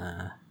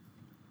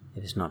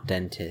 if it's not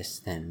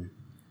dentist, then...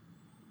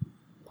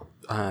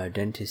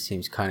 dentist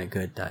seems kind of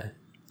good, though.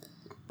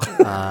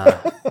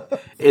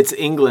 It's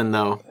England,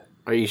 though.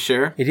 Are you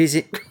sure? It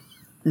is...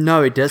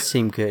 No, it does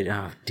seem good.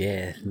 Oh,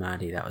 dear,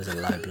 Marty, that was a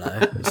low blow.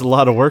 It's a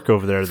lot of work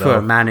over there, For a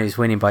though. man who's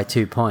winning by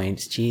 2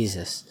 points,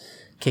 Jesus.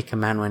 Kick a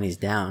man when he's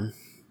down.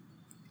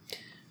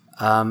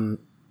 I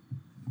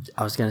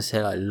was going to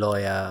say,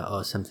 lawyer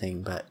or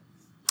something, but...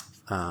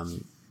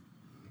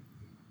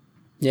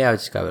 yeah, I'll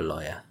just go with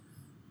lawyer.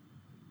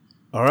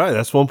 All right,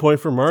 that's 1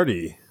 point for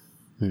Marty.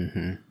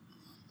 Yeah,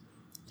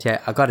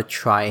 I got to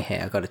try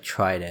here. I got to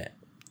try to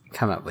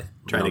come up with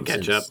Trying to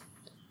catch up. nonsense.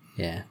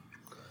 Yeah.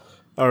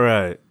 All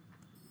right.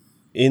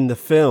 In the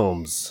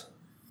films,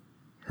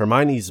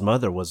 Hermione's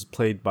mother was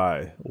played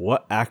by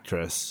what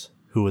actress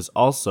who was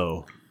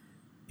also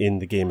in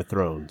the Game of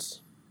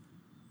Thrones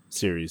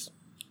series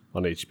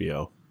on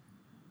HBO?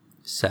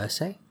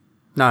 Cersei?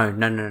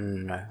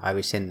 No. I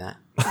was in that.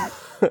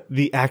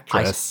 The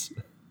actress.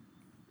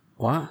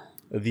 What?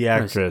 The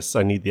actress.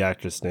 I need the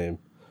actress name.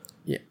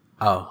 Yeah.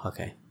 Oh,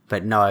 okay.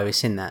 But no, I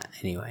was in that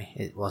anyway.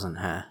 It wasn't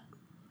her.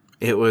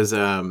 It was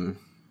Um.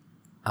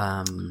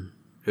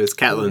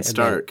 Catelyn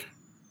Stark,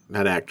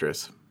 that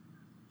actress.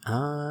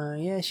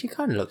 Yeah, she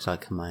kind of looks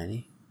like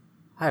Hermione.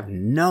 I have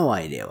no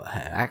idea what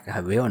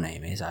her real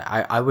name is.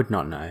 I would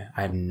not know.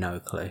 I have no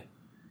clue.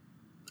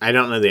 I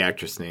don't know the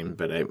actress name,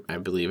 but I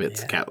believe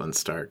it's Catelyn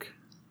Stark.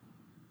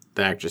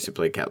 The actress who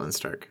played Catelyn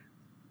Stark.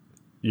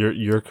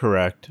 You're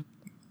correct,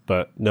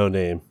 but no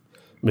name.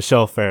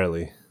 Michelle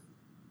Fairley.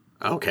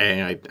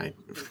 Okay, I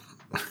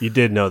You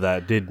did know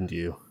that, didn't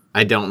you?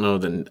 I don't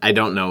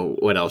know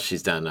what else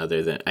she's done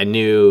other than I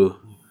knew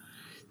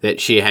that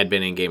she had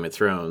been in Game of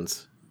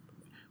Thrones,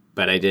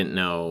 but I didn't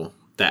know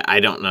that. I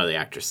don't know the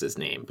actress's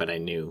name, but I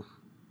knew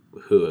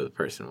who the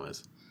person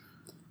was.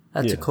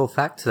 That's a Yeah. cool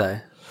fact, though.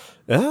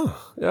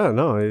 Yeah,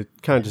 no, it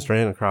kind of just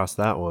ran across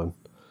that one.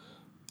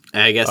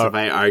 I guess if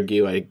I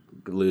argue, I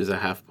lose a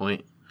half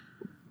point.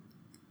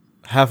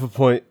 Half a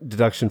point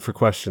deduction for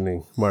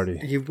questioning, Marty.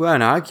 You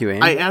weren't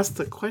arguing. I asked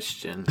the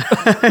question.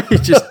 You're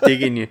just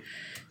digging you.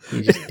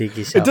 You just dig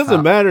yourself. It doesn't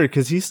up. matter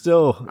because he's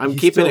still. I'm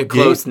he's keeping still it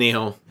close,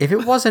 Neil. If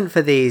it wasn't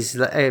for this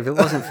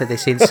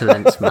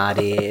insolence,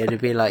 Marty,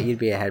 it'd be like you'd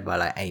be ahead by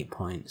like 8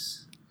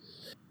 points.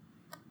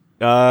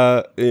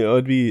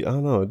 It'd be. I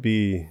don't know. It'd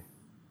be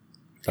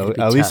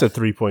at least a tough.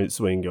 3-point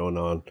swing going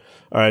on.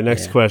 All right,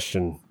 next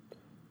question.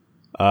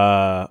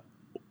 What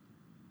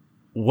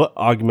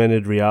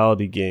augmented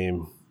reality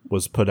game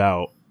was put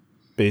out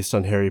based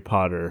on Harry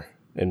Potter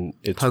and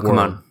its Pokemon.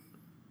 world?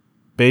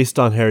 Based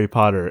on Harry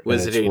Potter and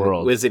its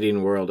world.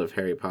 Wizarding World of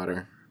Harry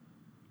Potter.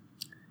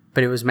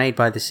 But it was made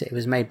by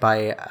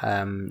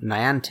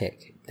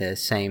Niantic.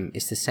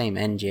 It's the same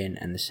engine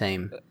and the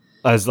same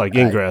As like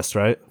Ingress,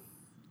 right?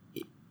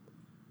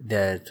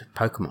 the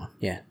Pokemon.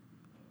 Yeah,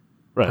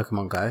 Right.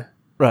 Pokemon Go.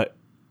 Right.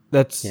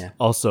 That's Yeah.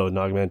 also an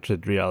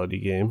augmented reality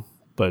game,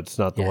 but it's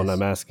not the one Yes.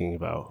 I'm asking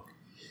about.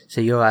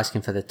 So you're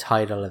asking for the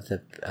title of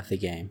the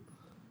game.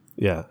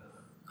 Yeah.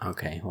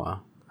 Okay,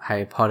 well,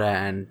 Harry Potter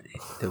and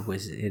the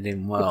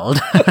Wizarding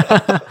World.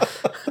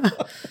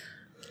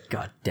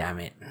 God damn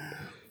it.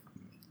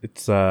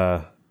 It's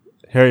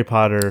Harry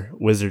Potter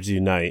Wizards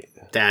Unite.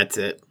 That's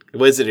it.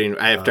 Wizarding.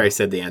 After I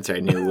said the answer, I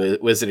knew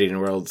Wizarding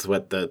World's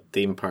what the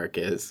theme park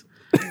is.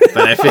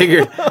 But I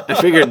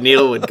figured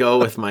Neil would go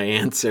with my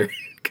answer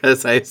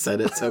because I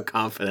said it so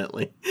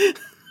confidently.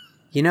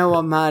 You know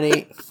what,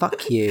 Marty?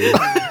 Fuck you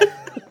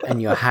and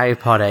your Harry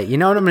Potter. You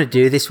know what I'm going to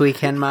do this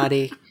weekend,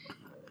 Marty?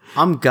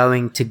 I'm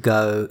going to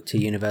go to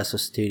Universal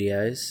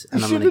Studios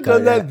and You I'm should going to have go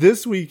done there, that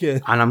this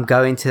weekend. and I'm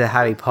going to the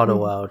Harry Potter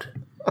world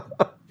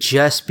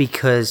just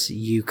because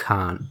you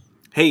can't.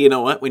 Hey, you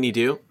know what? When you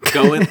do,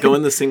 go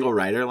in the single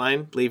rider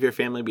line. Leave your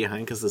family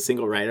behind because the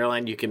single rider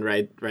line you can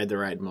ride the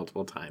ride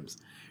multiple times,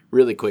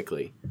 really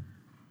quickly.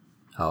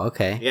 Oh,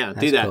 okay. Yeah, That's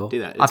do that. cool. Do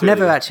that. It's I've really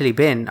never good. actually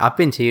been. I've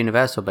been to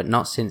Universal, but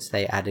not since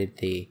they added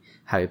the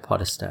Harry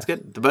Potter stuff. It's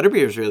good. The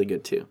butterbeer is really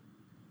good too.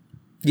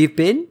 You've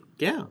been?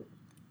 Yeah,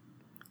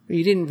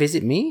 You didn't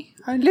visit me?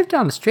 I live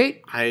down the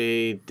street.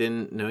 I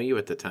didn't know you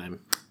at the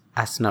time.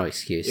 That's no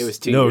excuse. It was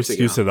 2 No years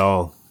excuse ago. at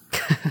all.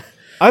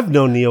 I've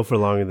known Neil for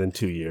longer than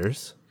 2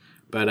 years.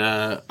 But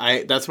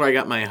that's where I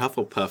got my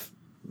Hufflepuff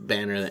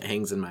banner that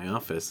hangs in my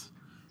office.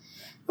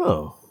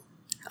 Oh.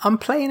 I'm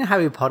playing a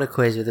Harry Potter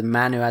quiz with a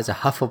man who has a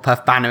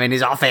Hufflepuff banner in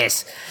his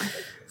office.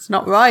 It's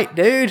not right,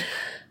 dude.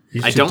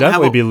 You I should don't have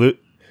definitely a- be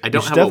I you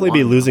don't should have definitely a be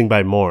wand, losing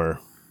by more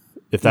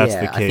if that's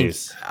Yeah, the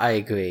case. I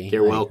agree.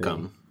 You're I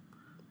welcome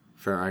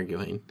for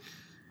arguing.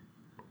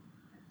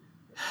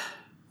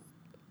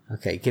 agree.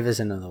 Okay, give us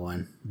another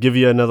one. Give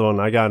you another one.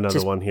 I got another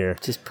Just- one here.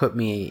 Just put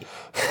me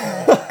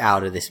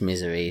out of this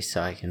misery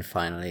so I can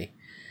finally...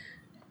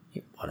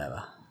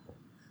 Whatever.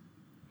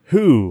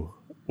 Who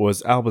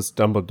was Albus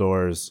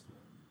Dumbledore's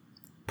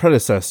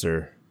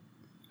predecessor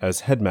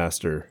as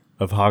headmaster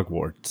of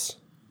Hogwarts?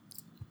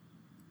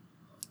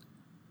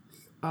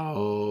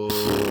 Oh,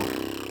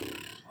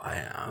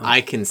 Wow.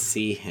 I can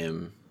see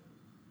him.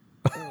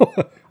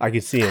 I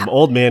can see him.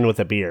 Old man with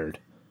a beard.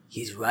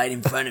 He's right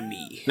in front of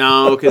me.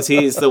 No, because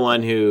he's the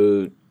one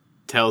who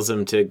tells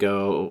him to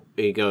go.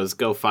 He goes,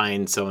 go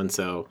find so and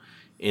so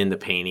in the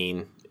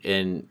painting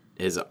in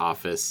his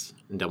office,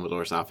 in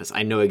Dumbledore's office.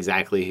 I know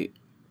exactly.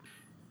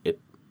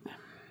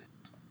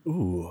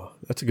 Ooh,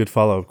 that's a good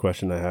follow-up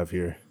question I have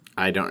here.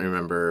 I don't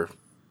remember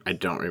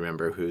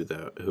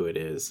who it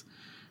is.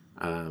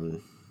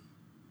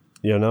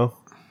 You know?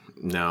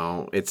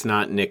 No, it's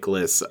not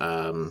Nicholas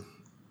Pavel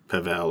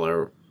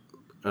or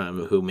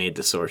who made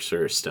the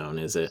Sorcerer's Stone,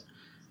 is it?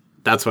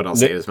 That's what I'll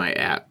say as my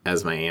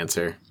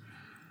answer.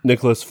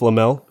 Nicholas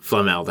Flamel?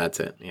 Flamel,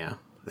 that's it. Yeah,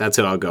 that's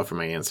who I'll go for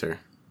my answer.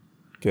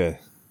 Okay.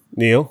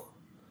 Neil?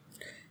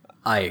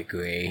 I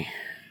agree.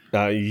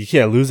 You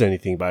can't lose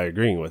anything by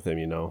agreeing with him,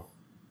 you know.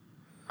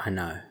 I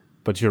know.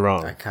 But you're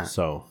wrong. I can't.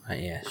 So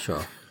Yeah,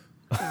 sure.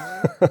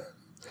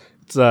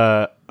 it's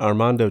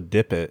Armando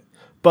Dippet.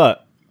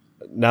 But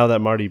now that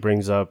Marty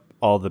brings up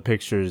all the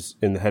pictures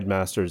in the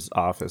headmaster's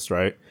office,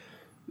 right?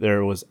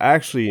 There was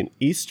actually an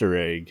Easter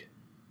egg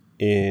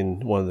in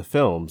one of the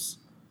films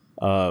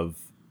of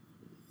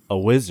a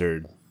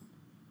wizard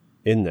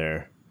in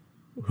there.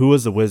 Who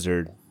was the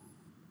wizard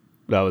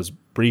that was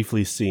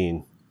briefly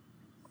seen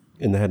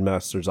in the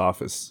headmaster's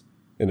office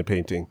in a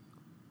painting?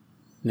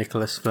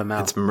 Nicholas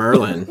Flamel. It's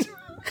Merlin.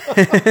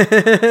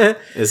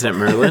 Isn't it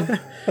Merlin?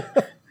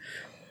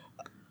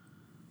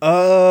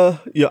 Yeah,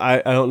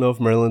 I don't know if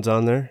Merlin's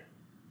on there,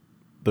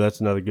 but that's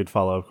another good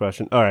follow-up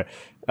question. All right.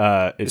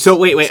 So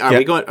wait, are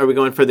we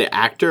going for the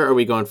actor or are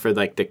we going for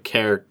like the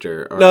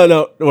character? Or...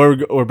 No,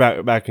 we're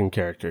back in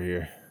character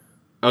here.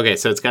 Okay,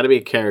 so it's got to be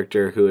a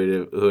character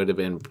who would have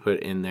been put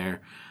in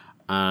there.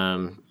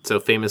 So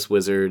famous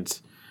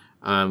wizards,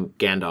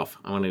 Gandalf.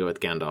 I want to go with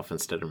Gandalf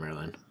instead of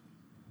Merlin.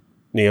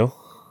 Neil?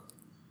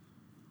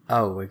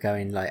 Oh, we're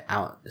going like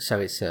out. So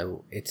it's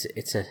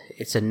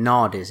a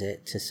nod, is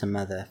it, to some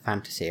other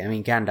fantasy? I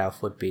mean,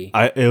 Gandalf would be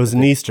It was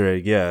an Easter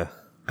egg, yeah.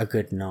 a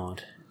good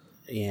nod.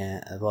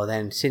 Yeah. Well,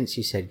 then, since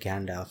you said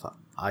Gandalf,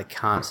 I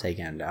can't say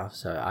Gandalf,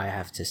 so I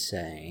have to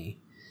say,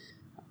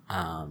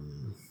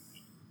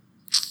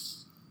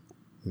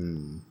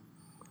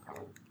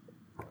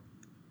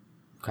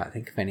 Can't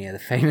think of any other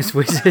famous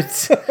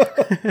wizards.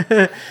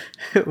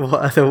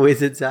 What other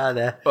wizards are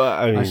there? Well,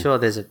 I mean, I'm sure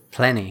there's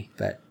plenty,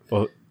 but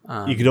well,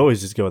 you could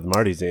always just go with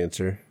Marty's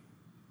answer.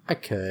 I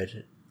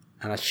could,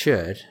 and I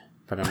should,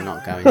 but I'm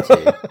not going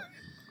to.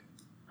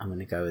 I'm going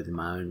to go with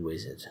my own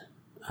wizard.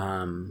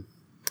 I'm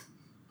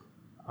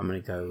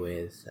going to go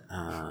with.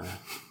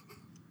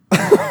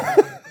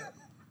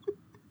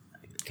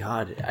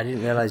 God, I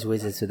didn't realize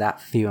wizards were that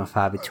few and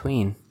far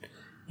between.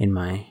 In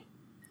my,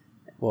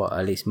 well,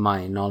 at least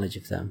my knowledge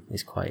of them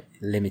is quite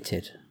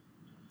limited.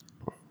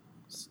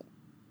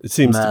 It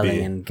seems Merlin to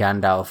be. and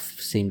Gandalf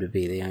seem to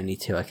be the only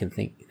two I can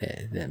think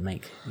that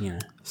make, you know.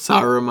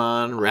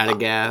 Saruman,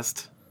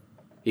 Radagast.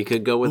 You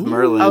could go with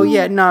Merlin. Oh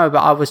yeah, no, but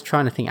I was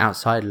trying to think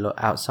outside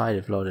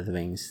of Lord of the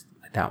Rings,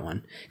 that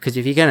one. Because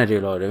if you're gonna do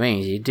Lord of the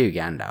Rings, you do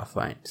Gandalf,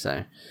 right?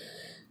 So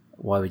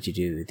why would you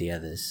do the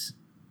others?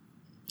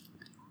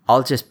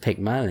 I'll just pick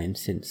Merlin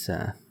since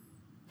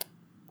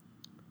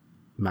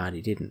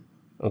Marty didn't.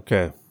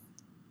 Okay.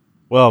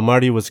 Well,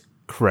 Marty was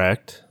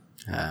correct,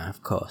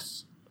 Of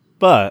course.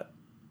 but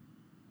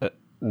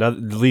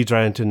leads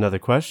right into another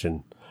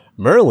question.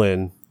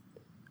 Merlin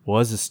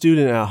was a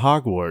student at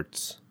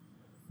Hogwarts.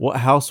 What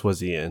house was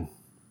he in?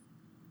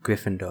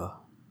 Gryffindor.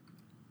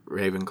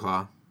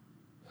 Ravenclaw.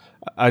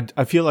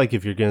 I feel like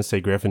if you're going to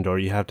say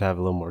Gryffindor, you have to have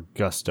a little more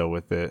gusto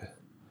with it.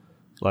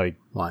 Like,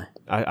 Why?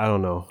 I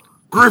don't know.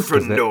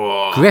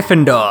 Gryffindor.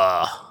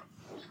 Gryffindor!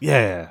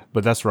 Yeah,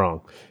 but that's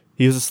wrong.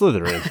 He was a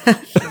Slytherin.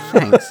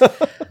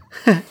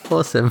 Thanks.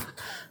 Awesome.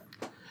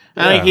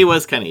 I think he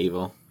was kind of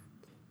evil.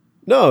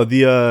 No,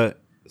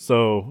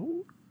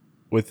 so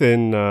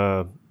within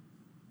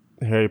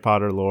Harry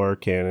Potter lore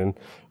canon,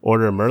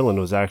 Order of Merlin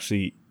was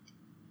actually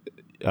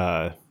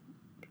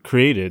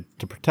created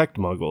to protect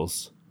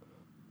Muggles.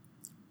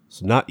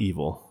 So not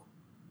evil.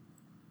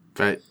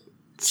 But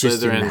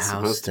Just in the Slytherin's house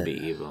supposed to that- be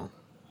evil.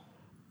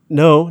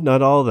 No,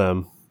 not all of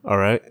them. All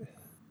right.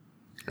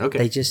 Okay.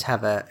 They just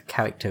have a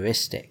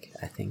characteristic,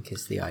 I think,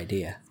 is the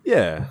idea.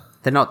 Yeah.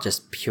 They're not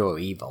just pure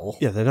evil.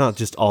 Yeah, they're not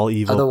just all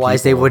evil.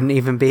 Otherwise, they people. wouldn't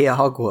even be at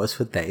Hogwarts,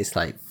 would they? It's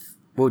like,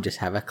 we'll just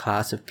have a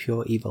class of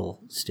pure evil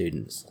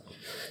students.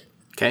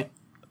 Okay.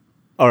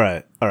 All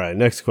right.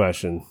 Next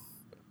question.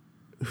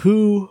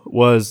 Who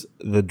was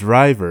the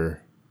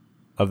driver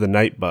of the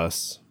night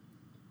bus?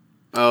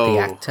 Oh, The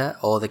actor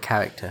or the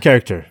character?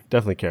 Character.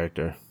 Definitely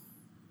character.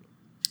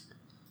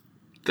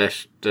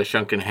 the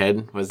shrunken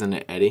head, wasn't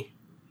it Eddie?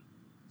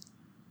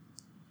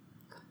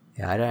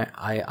 Yeah,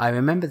 I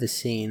remember the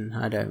scene.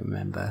 I don't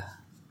remember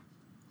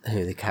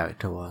who the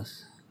character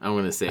was. I'm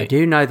gonna say I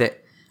do know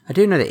that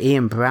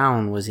Ian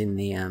Brown was in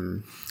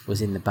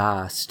the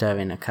bar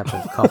stirring a cup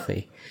of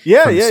coffee.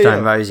 Yeah, from yeah,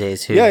 Stone yeah.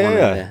 Roses,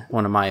 who's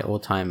one of my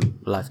all-time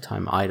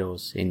lifetime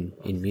idols in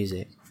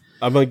music.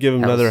 I'm going to give him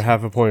That another was-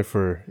 half a point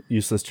for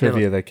useless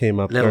trivia that came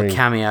up Little during...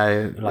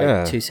 cameo, like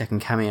Yeah. 2-second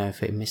cameo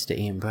for Mr.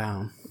 Ian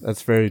Brown.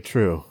 That's very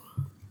true.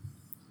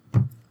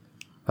 But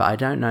I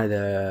don't know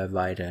the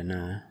writer,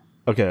 no.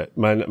 Okay,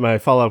 my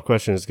follow-up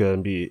question is going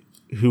to be,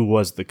 who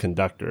was the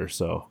conductor?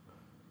 So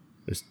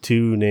there's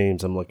two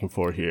names I'm looking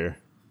for here.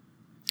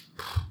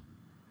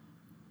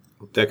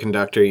 the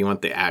conductor. You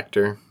want the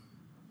actor?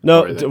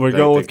 No, Or we're the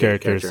going with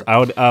character. characters.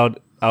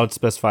 I would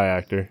specify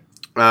actor.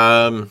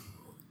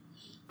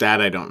 That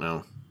I don't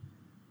know.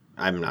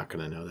 I'm not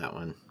gonna know that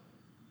one.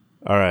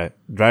 All right.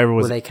 Driver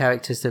was... Were they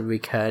characters that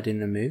recurred in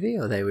the movie,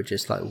 or they were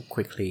just like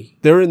quickly...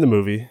 They were in the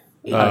movie.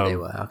 Oh, they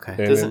were, okay.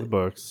 And Does in it- the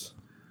books.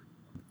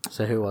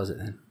 So who was it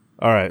then?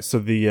 All right. So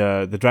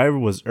the driver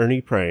was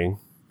Ernie Prang,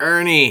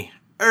 Ernie,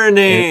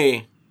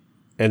 and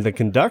the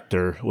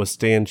conductor was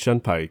Stan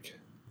Shunpike.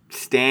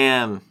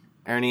 Stan,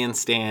 Ernie and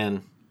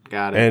Stan.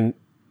 Got it. And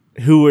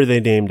who were they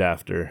named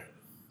after?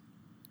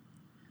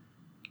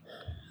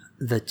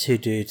 The two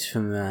dudes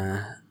from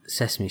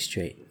Sesame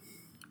Street.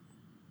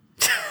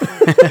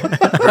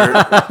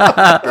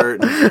 Bert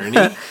and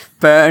Ernie.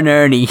 Bert and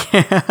Ernie.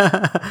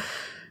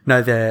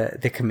 No,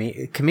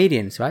 the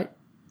comedians, right?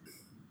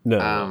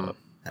 No.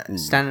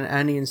 Stan and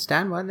Ernie and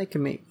Stan, weren't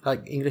they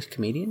like English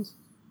comedians?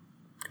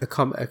 A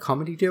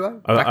comedy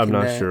duo? I'm in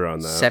not the sure on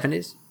that.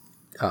 70s?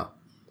 Oh.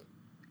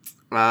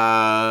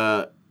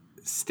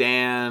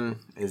 Stan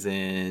is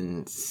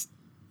in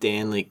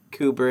Stanley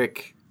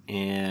Kubrick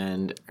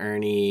and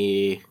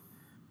Ernie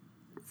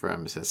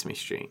from Sesame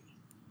Street.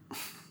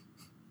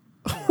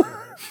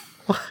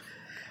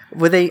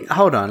 Were they...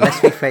 Hold on, let's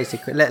rephrase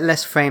it.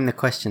 Let's frame the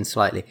question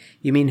slightly.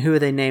 You mean who are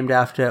they named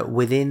after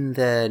within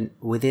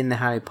the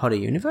Harry Potter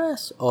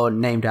universe? Or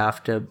named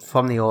after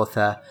from the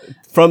author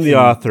From the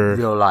author.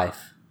 real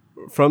life?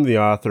 From the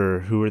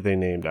author, who were they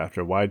named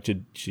after? Why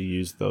did she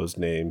use those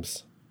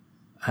names?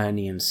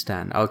 Ernie and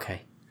Stan.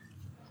 Okay.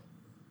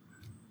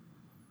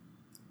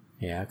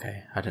 Yeah,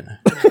 okay. I don't know.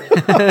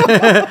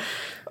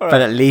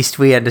 But at least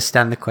we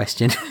understand the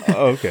question.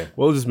 Oh, okay,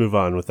 we'll just move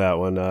on with that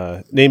one.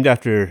 Named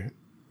after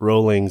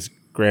Rowling's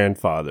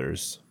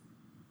grandfathers.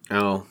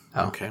 Oh,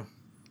 okay.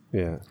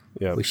 Yeah,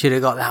 yeah, We should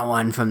have got that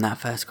one from that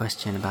first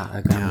question about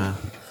her grandma.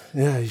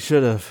 yeah. You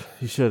should have.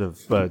 You should have.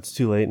 But it's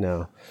too late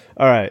now.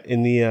 All right.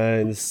 In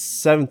the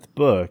seventh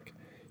book,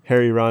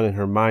 Harry, Ron, and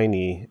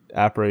Hermione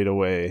apparate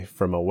away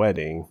from a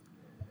wedding.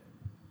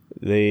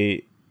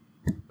 They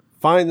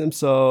find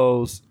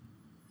themselves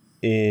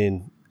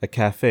in a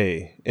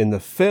cafe. In the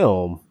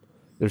film,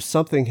 there's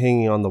something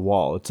hanging on the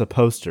wall. It's a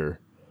poster.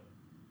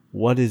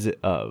 What is it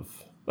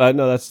of?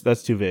 No,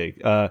 that's too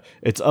vague.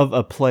 It's of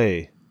a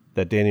play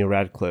that Daniel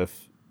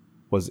Radcliffe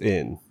was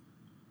in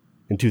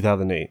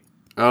 2008.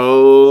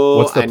 Oh,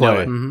 What's the I know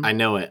play? it. I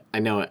know it. I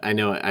know it. I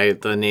know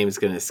it. The name is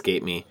going to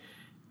escape me,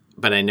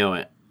 but I know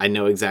it. I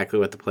know exactly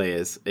what the play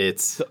is.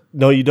 It's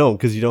No, you don't,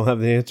 because you don't have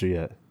the answer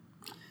yet.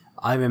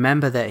 I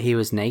remember that he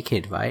was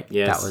naked, right?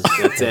 Yes, that was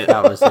that's it.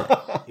 That was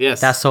it.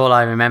 yes. That's all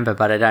I remember,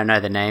 but I don't know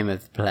the name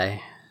of the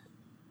play.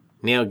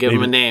 Neil. Give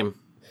him a name.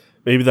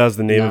 Maybe that was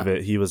the name No. of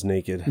it. He was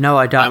naked. No,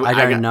 I don't. I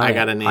don't know. I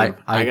got a name.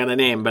 I got a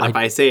name, but if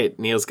I say it,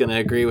 Neil's going to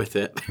agree with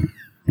it.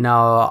 No,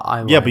 I.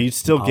 Yeah, won't. but you'd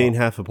still gain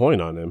half a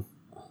point on him.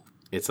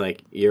 It's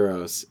like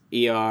Eros.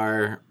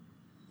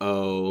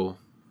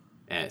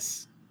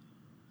 E-R-O-S.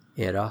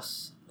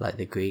 Eros, like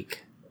the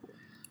Greek.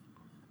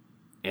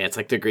 Yeah, it's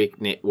like the Greek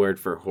word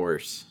for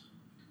horse.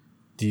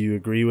 Do you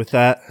agree with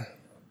that?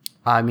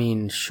 I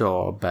mean,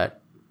 sure,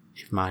 but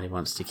if Marty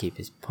wants to keep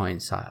his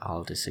points,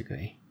 I'll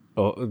disagree.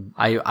 Oh,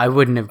 I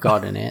wouldn't have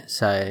gotten it,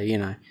 so you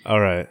know. all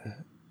right.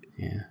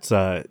 Yeah. It's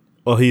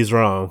well, he's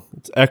wrong.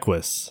 It's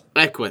Equus.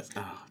 Equus.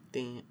 Oh,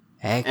 damn.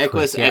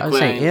 Equus. Yeah, I was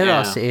saying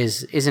Eros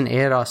isn't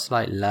Eros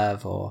like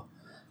love or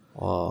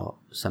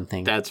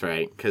something. That's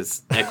right,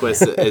 because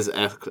Equus is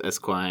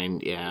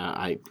equine. Yeah,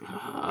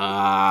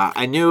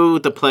 I knew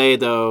the play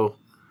though.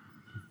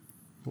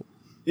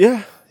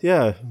 Yeah,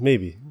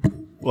 maybe.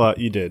 Well,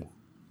 you did.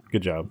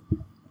 Good job.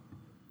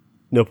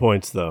 No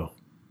points though.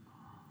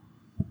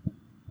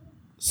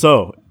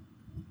 So,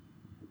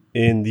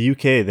 in the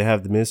UK, they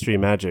have the Ministry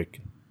of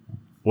Magic.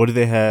 What do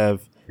they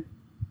have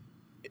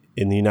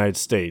in the United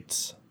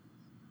States?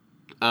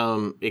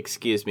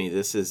 Excuse me,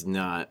 this is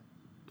not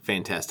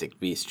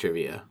Fantastic Beast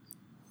trivia.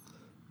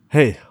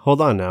 Hey,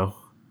 hold on now.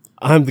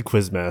 I'm the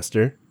quiz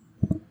master.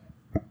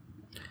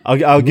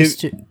 I'll give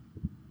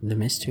the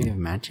mystery of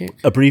magic.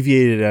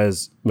 abbreviated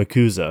as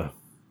MACUSA.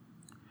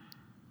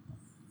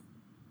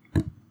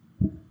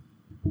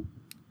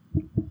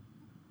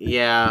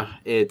 Yeah,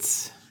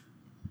 it's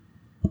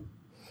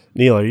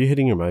Neil, are you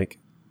hitting your mic?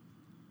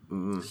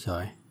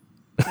 Sorry.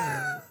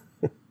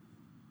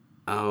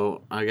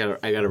 oh, I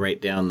gotta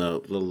write down the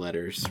little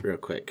letters real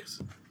quick.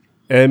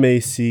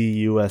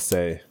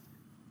 MACUSA.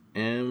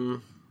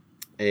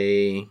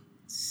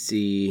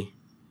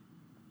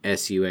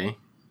 MACSUA.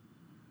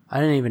 I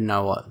don't even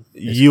know what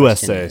this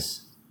USA. question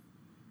is.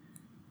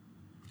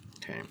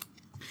 Okay.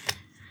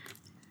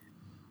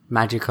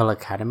 Magical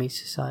Academy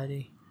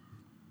Society?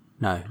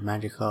 No,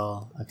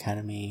 Magical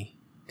Academy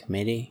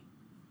Committee?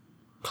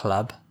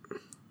 Club?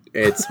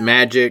 It's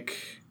magical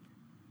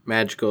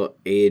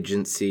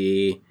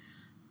agency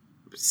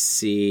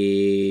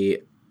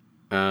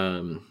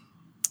of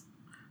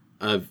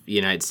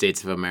United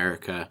States of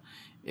America.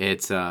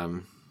 It's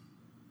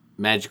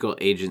magical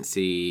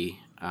agency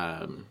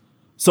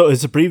So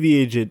it's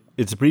abbreviated.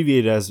 It's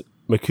abbreviated as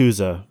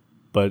MACUSA,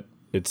 but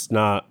it's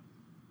not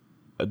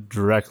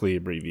directly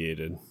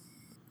abbreviated.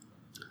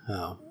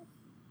 Oh.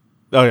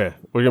 Okay,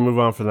 we're gonna move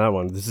on from that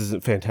one. This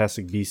isn't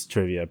Fantastic Beasts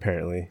trivia,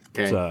 apparently.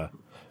 Okay. It's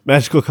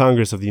Magical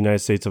Congress of the United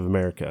States of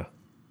America.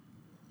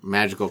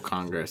 Magical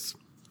Congress.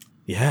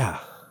 Yeah.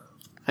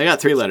 I got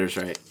 3 letters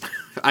right.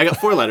 I got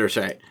 4 letters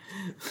right.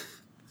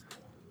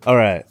 All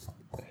right.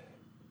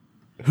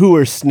 Who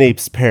are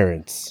Snape's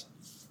parents?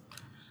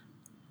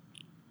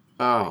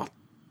 Oh,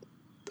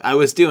 I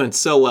was doing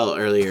so well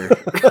earlier.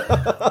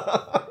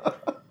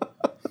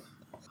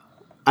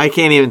 I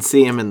can't even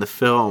see him in the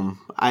film.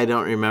 I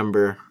don't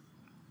remember.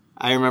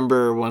 I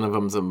remember one of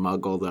them's a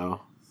muggle,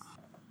 though.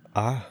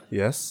 Ah,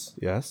 yes.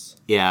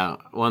 Yeah,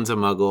 one's a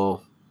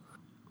muggle.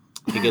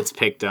 He gets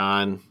picked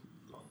on.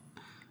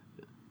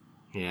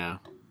 Yeah.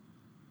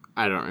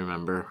 I don't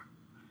remember.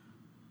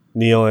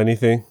 Neil,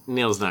 anything?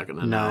 Neil's not going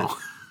to No. know.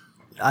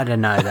 I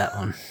don't know that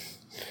one.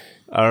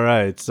 All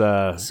right. It's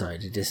Sorry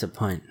to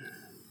disappoint.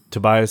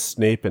 Tobias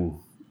Snape and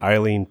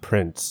Eileen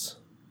Prince,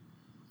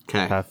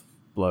 Okay.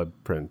 Half-Blood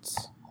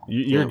Prince.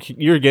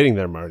 You're getting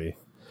there, Marty.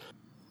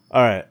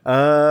 All right.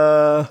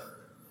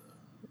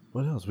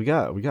 What else? We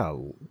got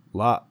a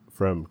lot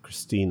from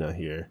Christina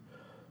here.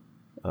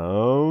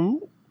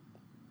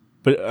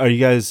 But are you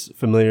guys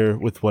familiar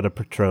with what a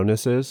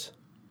Patronus is?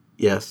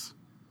 Yes.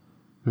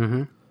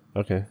 Mm-hmm.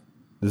 Okay.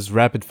 This is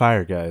rapid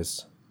fire,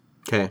 guys.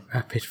 Okay.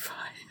 Rapid fire.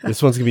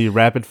 This one's gonna be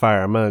rapid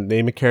fire. I'm gonna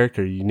name a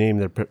character. You name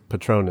their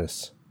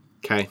Patronus.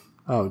 Okay.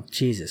 Oh,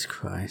 Jesus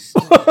Christ.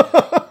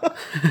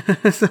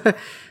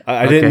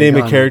 I didn't name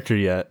go a on. character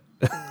yet.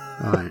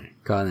 Alright.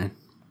 Go on then.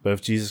 But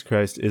if Jesus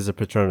Christ is a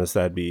Patronus,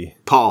 that'd be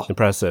Paul.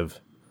 impressive.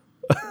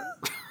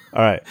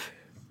 All right.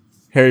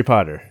 Harry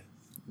Potter.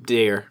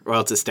 Deer.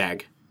 Well, it's a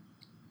stag.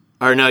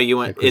 Or no, you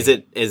want... Agree. Is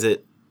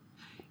it...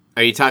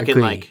 Are you talking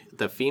Agree. like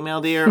the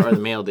female deer or the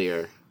male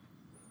deer?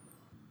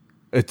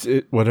 It's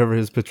whatever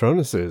his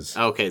Patronus is.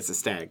 Okay, it's a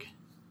stag.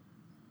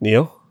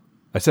 Neil?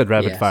 I said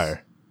rapid Yes.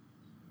 fire.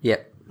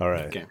 Yep. All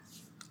right. Okay.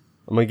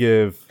 I'm going to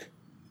give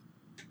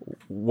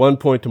 1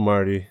 point to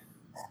Marty,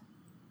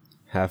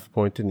 half a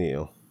point to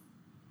Neil.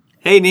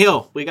 Hey,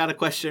 Neil, we got a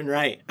question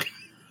right.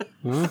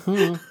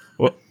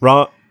 Well,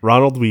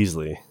 Ronald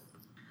Weasley.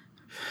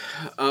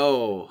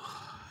 Oh,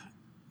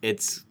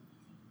 it's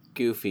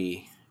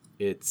Goofy.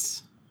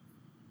 It's...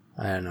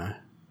 I don't know.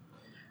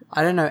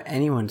 I don't know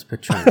anyone's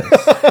Patronus.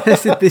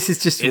 This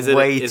is just Is it,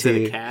 way is too...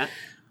 it a cat?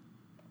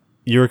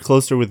 You were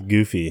closer with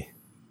Goofy.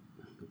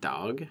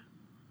 Dog?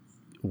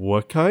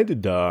 What kind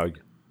of dog?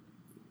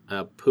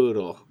 A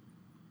poodle.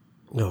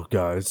 Oh,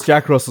 God. It's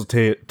Jack Russell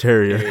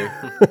Terrier.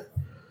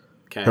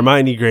 Okay.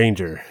 Hermione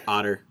Granger.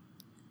 Otter.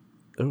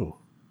 Oh,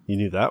 you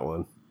knew that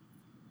one.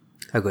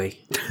 Agree.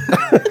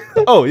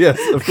 Oh, yes,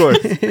 of course.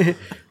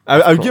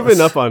 I've course.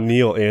 given up on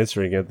Neil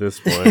answering at this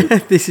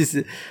point. This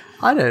is...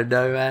 I don't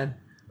know, man.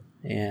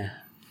 Yeah.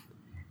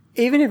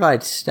 Even if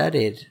I'd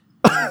studied...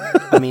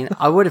 I mean,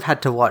 I would have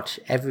had to watch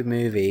every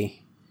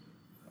movie.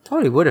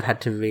 Probably would have had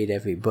to read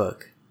every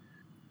book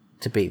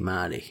to beat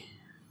Marty.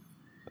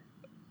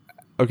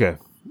 Okay.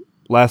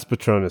 Last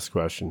Patronus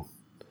question.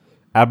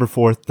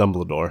 Aberforth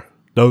Dumbledore.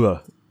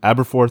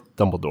 Aberforth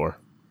Dumbledore.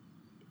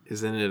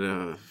 Isn't it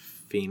a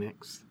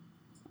phoenix?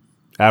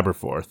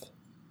 Aberforth.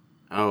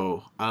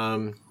 Oh,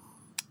 I'm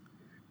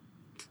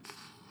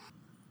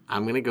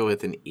gonna go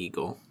with an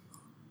eagle.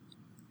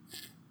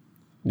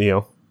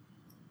 Neil.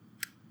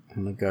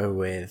 I'm going to go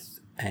with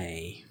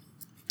a...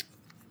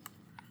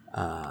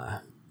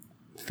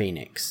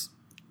 Phoenix.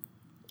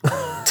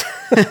 I'm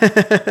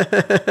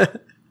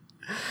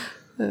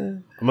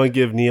going to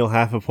give Neil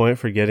half a point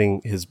for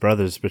getting his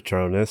brother's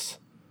Patronus.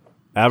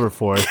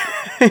 Aberforth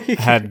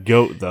had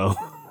goat, though.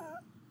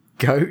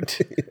 Goat?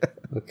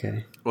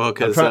 Okay. Well,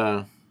 because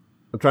I'm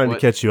trying to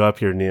What? catch you up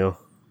here, Neil.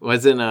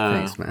 wasn't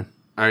Thanks, man.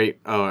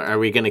 are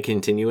we gonna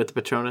continue with the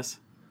Patronus?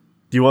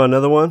 Do you want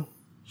another one?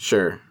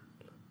 Sure.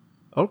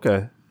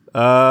 Okay.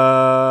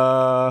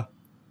 At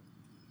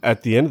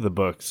the end of the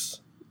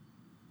books,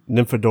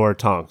 Nymphadora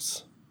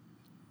Tonks.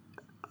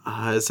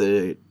 It's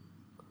a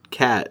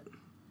cat.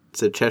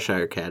 It's a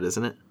Cheshire cat,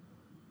 isn't it?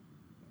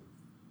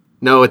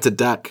 No, it's a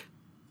duck.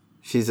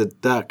 She's a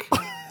duck.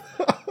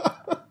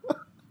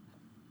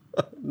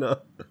 No.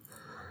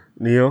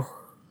 Neil?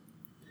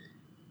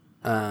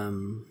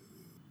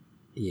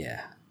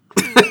 Yeah.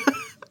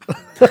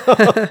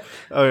 Okay.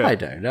 I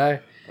don't know.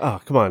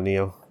 Oh, come on,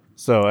 Neil.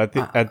 So at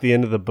the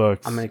end of the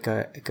books, I'm gonna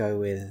go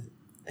with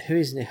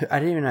I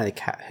don't even know the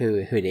cat who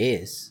it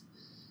is.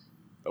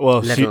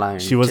 well, let alone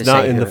she was to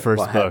not say in the who- first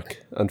what her book,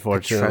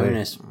 unfortunately.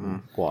 Patronus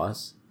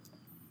was.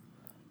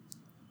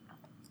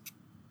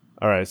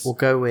 All right. We'll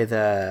go with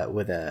a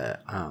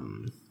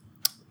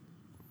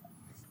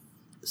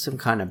some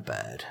kind of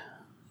bird,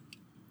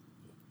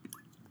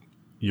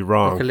 You're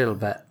wrong. like a little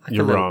bird, like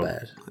You're a little wrong.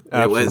 bird.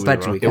 Absolutely was- wrong.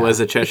 Budgerigar. It was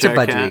a It's Cheshire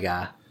cat?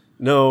 budgerigar.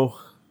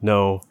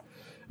 No.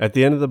 At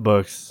the end of the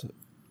books,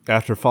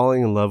 after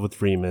falling in love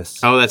with Remus,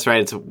 Oh, that's right.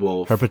 It's a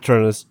wolf. her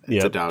Patronus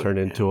a dog, turned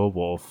yeah. into a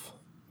wolf.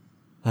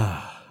 All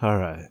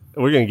right.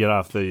 We're going to get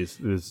off these.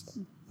 This is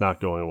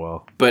not going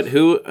well. But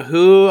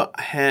who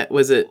had,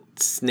 was it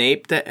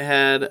Snape that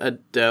had a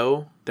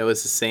doe that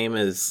was the same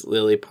as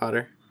Lily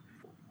Potter?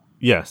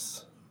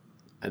 Yes.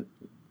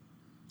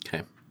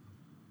 Okay.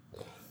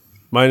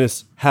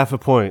 Minus half a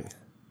point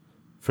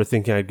for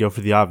thinking I'd go for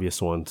the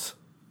obvious ones.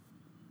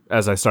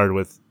 As I started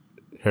with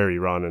Harry,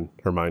 Ron, and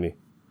Hermione.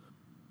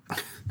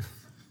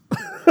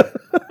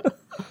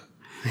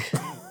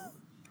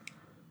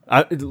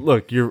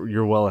 Look,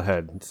 you're well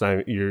ahead.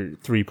 You're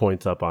 3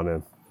 points up on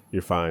him.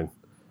 You're fine.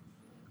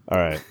 All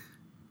right.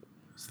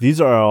 So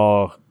these are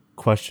all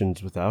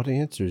questions without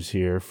answers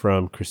here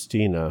from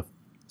Christina.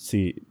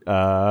 See,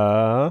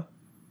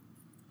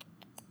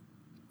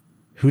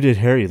 who did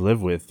Harry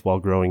live with while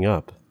growing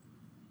up?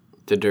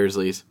 The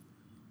Dursleys.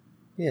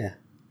 Yeah,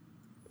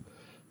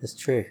 that's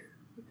true.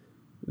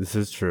 This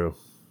is true.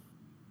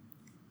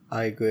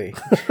 I agree.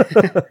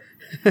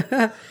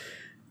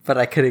 But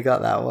I could have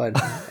got that one.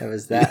 It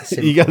was that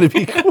simple. You got to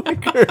be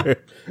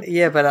quicker.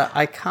 Yeah, but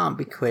I can't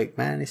be quick,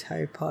 man. It's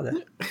Harry Potter.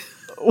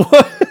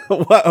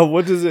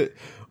 What does it?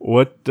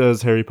 What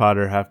does Harry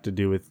Potter have to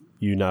do with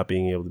you not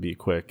being able to be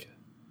quick?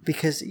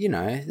 Because, you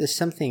know, there's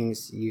some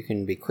things you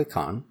can be quick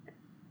on,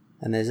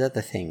 and there's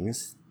other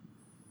things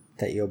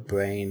that your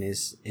brain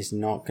is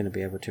not going to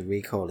be able to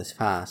recall as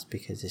fast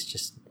because it's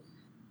just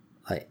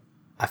like,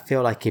 I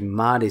feel like in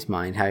Marty's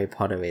mind, Harry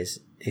Potter is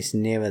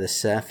nearer the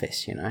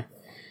surface, you know?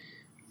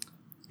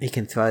 He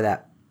can throw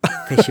that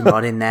fishing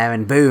rod in there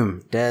and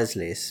boom,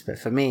 Dursleys. But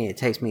for me, it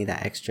takes me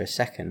that extra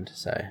second,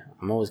 so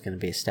I'm always going to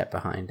be a step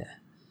behind it.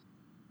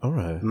 All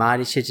right.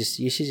 Marty,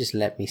 you should just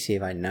let me see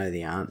if I know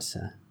the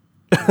answer.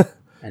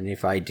 And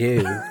if I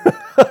do,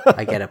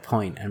 I get a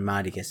point, and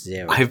Marty gets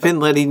 0. I've been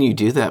letting you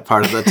do that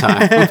part of the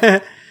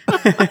time.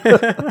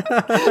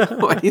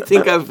 Why do you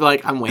think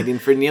I'm waiting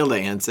for Neil to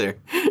answer?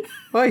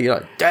 Well, you're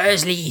like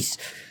Dursleys,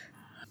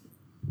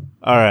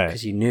 All right.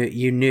 because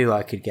you knew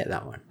I could get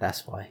that one.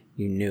 That's why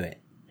you knew it.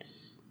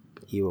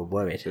 You were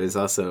worried. It was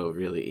also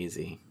really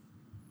easy.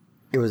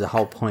 It was a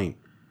whole point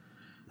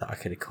that I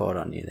could have caught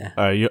on you there.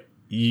 All right.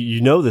 You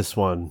know this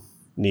one,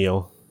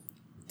 Neil.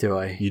 Do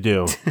I? You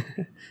do.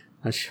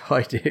 I'm sure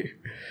I do.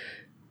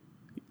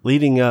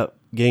 Leading up,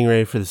 getting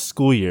ready for the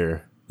school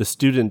year, the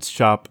students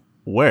shop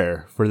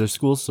where for their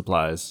school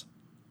supplies?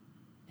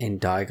 In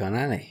Diagon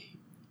Alley,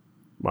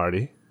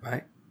 Marty.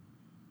 right?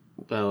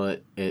 Well,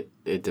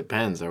 it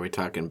depends. Are we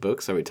talking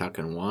books? Are we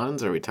talking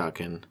wands? Are we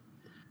talking...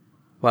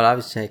 Well, I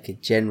would say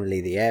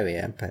generally the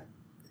area, but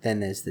then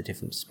there's the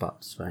different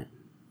spots, right?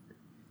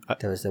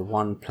 There was the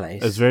one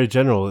place. It's very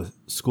general,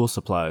 school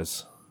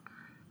supplies.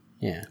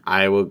 Yeah.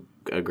 I will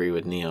agree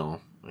with Neil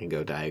and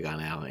go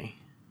Diagon Alley.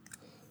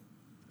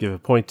 Give a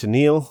point to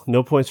Neil.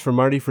 No points for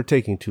Marty for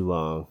taking too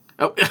long.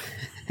 Oh,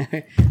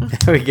 There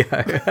we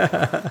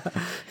go.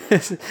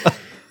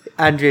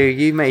 Andrew,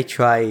 you may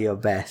try your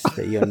best,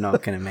 but you're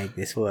not going to make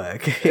this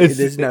work.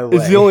 There's no way.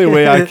 It's the only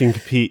way I can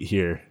compete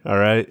here. All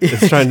right,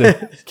 it's trying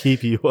to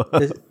keep you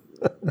up.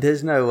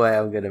 There's no way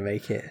I'm going to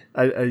make it.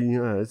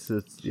 It's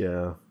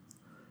yeah.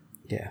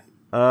 Yeah.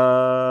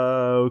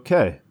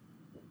 Okay.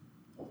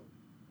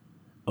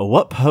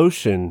 What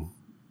potion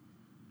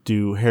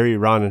do Harry,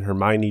 Ron, and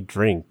Hermione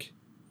drink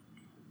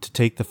to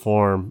take the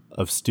form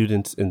of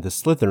students in the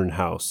Slytherin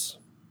house?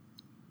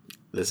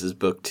 this is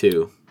book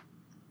 2.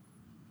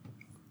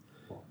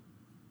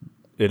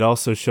 It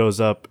also shows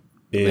up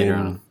Later in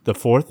on. the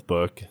 4th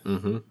book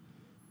Mm-hmm.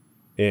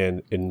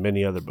 and in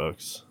many other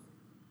books.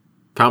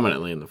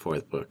 Prominently in the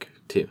 4th book,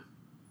 too.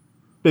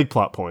 Big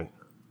plot point.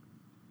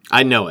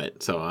 I know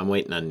it, so I'm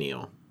waiting on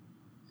Neil.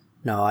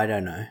 No, I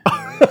don't know.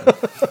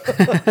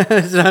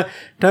 So,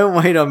 don't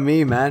wait on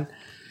me, man.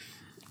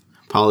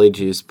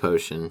 Polyjuice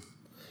potion.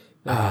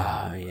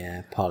 Oh,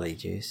 yeah.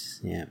 Polyjuice.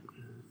 Yeah.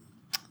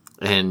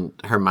 And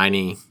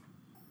Hermione...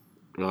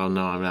 Well,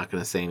 no, I'm not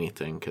going to say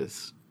anything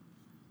because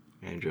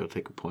Andrew will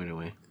take a point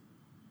away.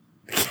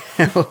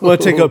 Well,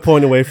 take a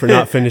point away for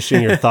not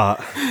finishing your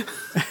thought.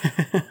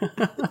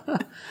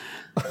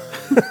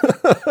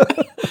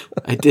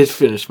 I did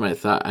finish my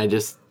thought. I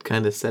just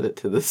kind of set it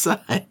to the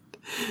side.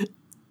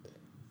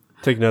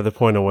 Take another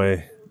point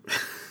away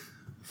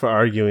for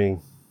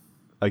arguing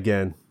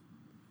again.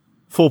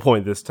 Full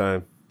point this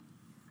time.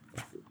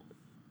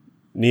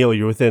 Neil,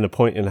 you're within a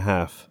point and a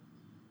half.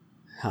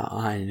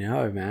 I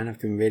know, man. I've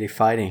been really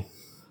fighting.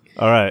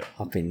 All right.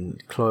 I've been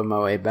clawing my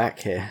way back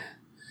here.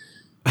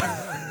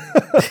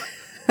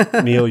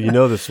 Neil, you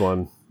know this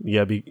one.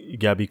 You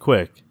gotta be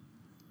quick.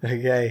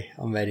 Okay,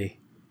 I'm ready.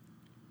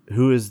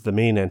 Who is the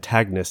main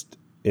antagonist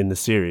in the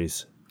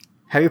series?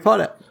 Harry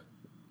Potter.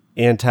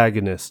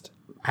 Antagonist.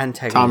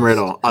 Antagonist. Tom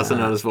Riddle, also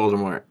known as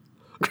Voldemort.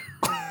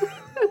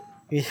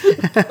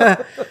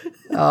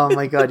 Oh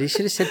my god, you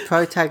should have said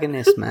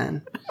protagonist,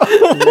 man.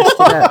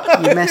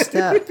 You messed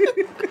it up.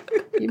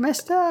 You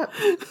messed up.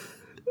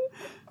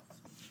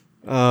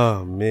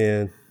 Oh,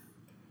 man.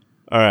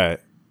 All right.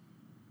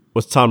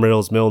 What's Tom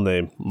Riddle's middle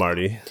name,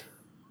 Marty?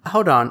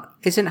 Hold on.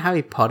 Isn't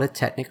Harry Potter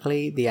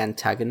technically the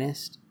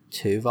antagonist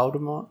to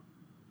Voldemort?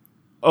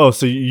 Oh,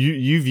 so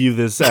you view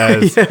this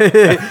as...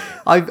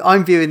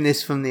 I'm viewing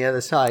this from the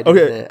other side. of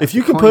Okay, the- if of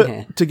you the can coin put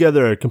here.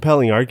 together a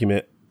compelling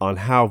argument on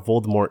how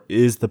Voldemort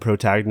is the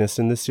protagonist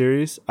in this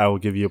series, I will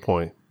give you a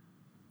point.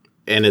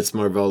 And it's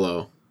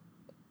Morvolo.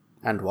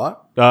 And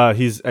what?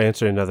 He's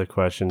answering another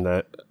question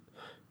that...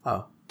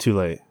 Oh. Too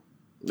late.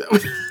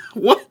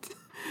 What?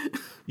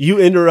 You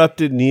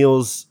interrupted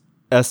Neil's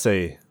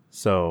essay,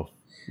 so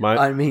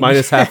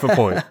minus half a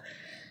point.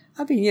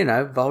 I mean, you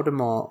know,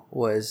 Voldemort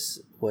was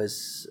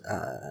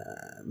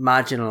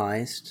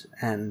marginalized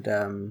and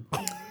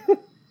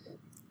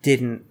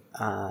didn't.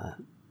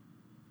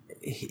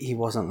 He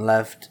wasn't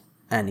loved,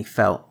 and he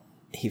felt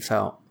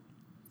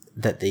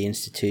that the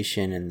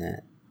institution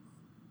and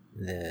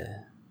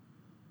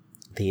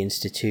the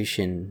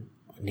institution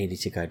needed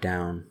to go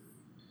down,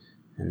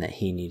 and that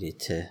he needed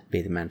to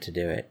be the man to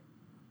do it.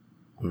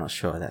 I'm not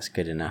sure that's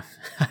good enough.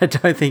 I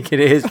don't think it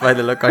is by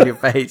the look on your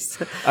face.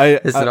 I'm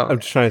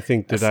just trying to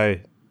think.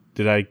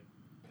 Did I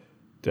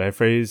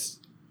phrase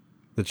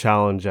the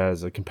challenge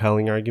as a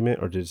compelling argument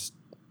or just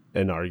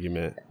an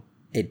argument?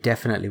 It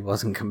definitely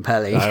wasn't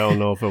compelling. I don't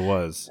know if it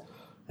was.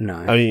 No.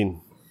 I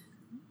mean,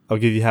 I'll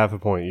give you half a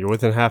point. You're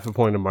within half a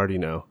point of Marty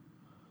now.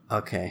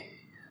 Okay.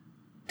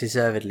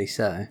 Deservedly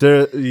so.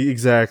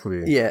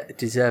 Exactly. Yeah,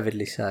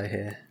 deservedly so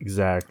here.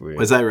 Exactly.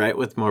 Was I right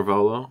with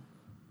Morvolo?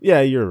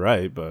 Yeah, you're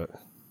right, but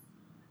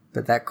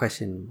But that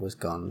question was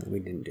gone. We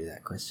didn't do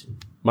that question.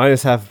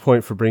 minus half a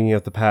point for bringing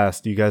up the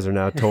past. You guys are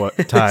now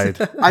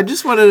tied. I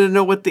just wanted to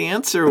know what the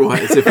answer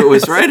was, if it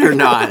was right or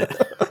not.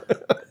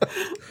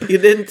 You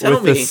didn't tell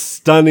With me. a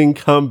stunning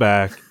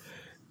comeback,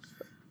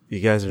 you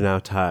guys are now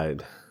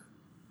tied.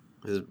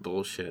 This is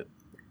bullshit.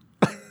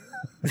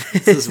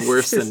 This is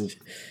worse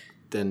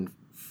than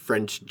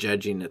French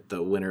judging at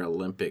the Winter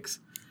Olympics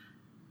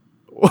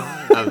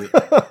of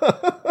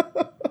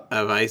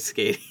ice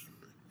skating.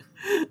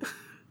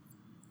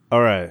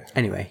 All right.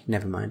 Anyway,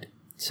 never mind.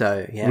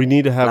 So yeah, We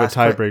need to have a last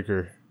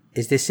tiebreaker.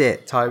 Is this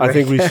it? Tiebreaker? I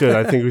think we should.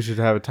 I think we should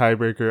have a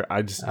tiebreaker.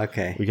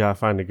 Okay. We gotta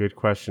find a good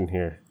question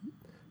here.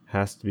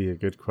 Has to be a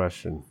good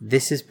question.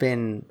 This has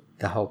been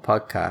the whole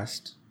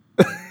podcast.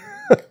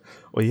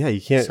 Well, yeah,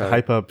 you can't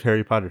hype up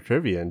Harry Potter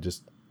trivia and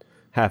just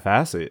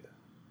half-ass it.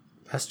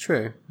 That's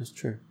true. That's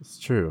true. It's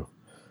true.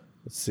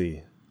 Let's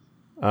see.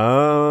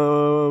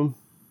 Last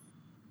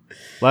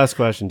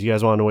question. Do you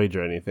guys want to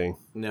wager anything?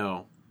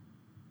 No.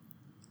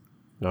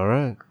 All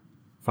right.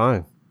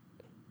 Fine.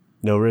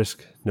 No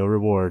risk, no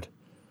reward.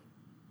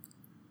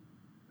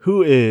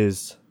 Who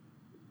is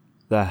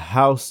the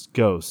house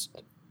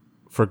ghost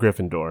for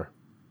Gryffindor?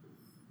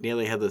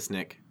 Nearly Headless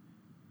Nick.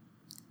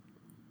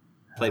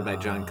 Played by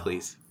John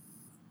Cleese.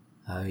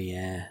 Oh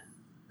yeah,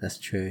 that's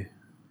true.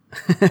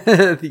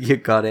 You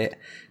got it.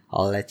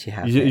 I'll let you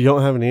have You it.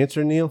 don't have an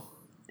answer, Neil?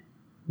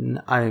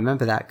 I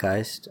remember that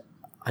ghost.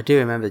 I do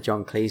remember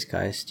John Cleese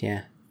ghost.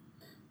 Yeah,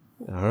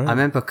 All right. I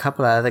remember a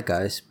couple of other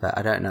ghosts, but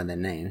I don't know their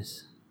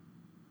names.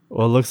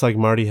 Well, it looks like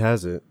Marty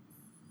has it.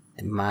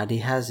 And Marty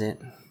has it.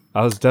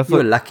 I was You were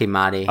definitely. lucky,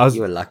 Marty.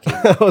 You were lucky.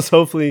 I was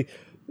hopefully,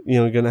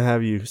 gonna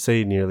have you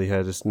say nearly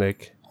Headless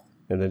Nick,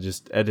 and then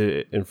just edit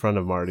it in front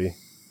of Marty.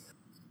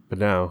 But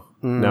now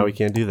we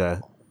can't do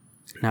that.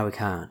 No, we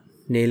can't.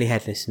 Nearly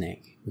Headless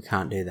Nick. We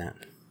can't do that.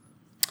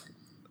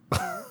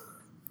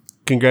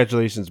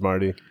 Congratulations,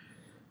 Marty.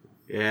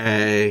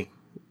 Yay.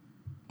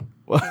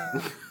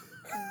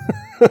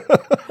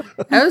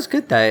 It was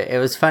good though. It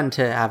was fun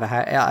to have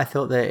I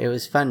thought that it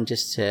was fun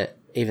just to,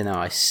 even though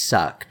I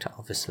sucked,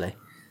 obviously,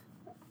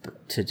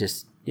 but to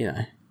just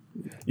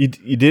You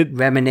did.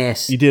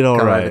 reminisce. You did all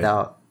go right.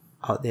 over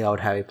the old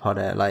Harry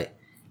Potter. Like,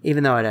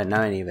 even though I don't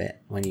know any of it,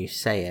 when you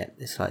say it,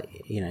 it's like,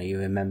 you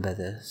remember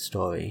the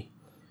story.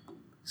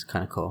 It's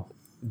kind of cool.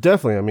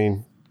 Definitely. I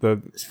mean,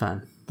 It's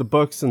fun. the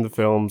books and the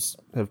films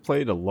have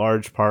played a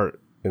large part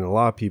in a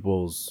lot of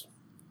people's,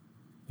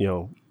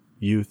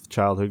 youth,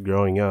 childhood,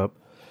 growing up,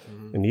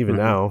 and even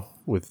now,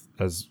 with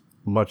as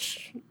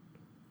much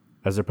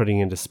as they're putting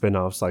into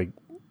spin-offs like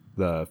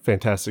the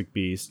Fantastic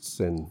Beasts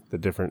and the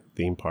different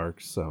theme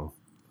parks. So,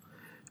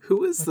 Who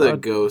was the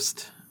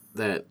ghost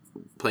that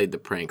played the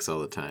pranks all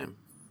the time?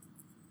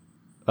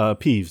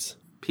 Peeves.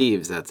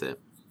 Peeves, that's it.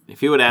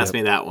 If you would ask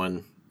me that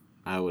one,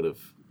 I would have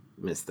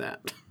missed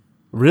that.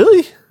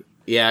 Really?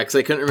 Yeah, because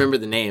I couldn't remember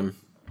the name.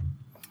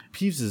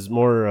 Peeves is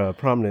more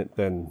prominent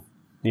than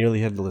Nearly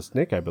Headless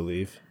Nick, I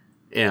believe.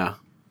 Yeah.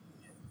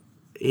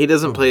 He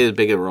doesn't play as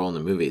big a role in the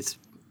movies.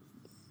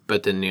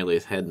 But then Nearly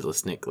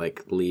Headless Nick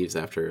leaves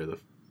after the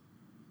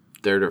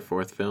third or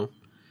fourth film.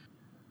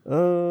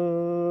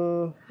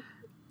 I'm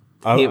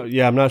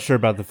not sure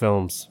about the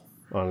films,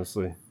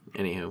 honestly.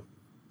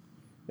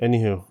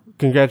 Anywho,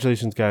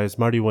 congratulations, guys.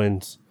 Marty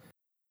wins.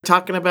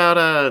 Talking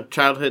about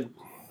childhood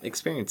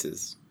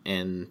experiences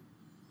and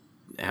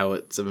how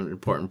it's an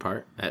important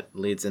part that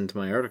leads into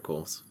my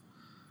articles.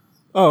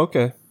 Oh,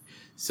 okay.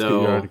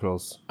 So, your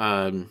articles.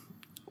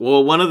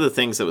 Well, one of the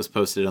things that was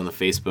posted on the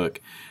Facebook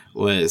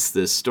was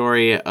the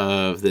story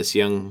of this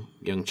young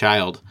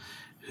child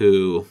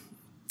who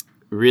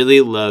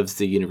really loves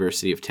the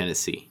University of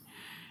Tennessee,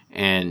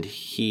 and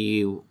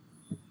he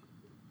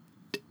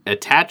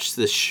attached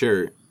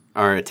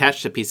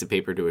a piece of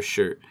paper to a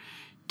shirt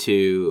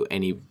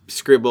and he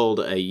scribbled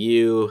a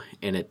U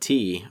and a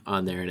T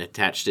on there and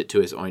attached it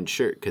to his orange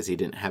shirt because he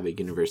didn't have a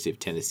University of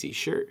Tennessee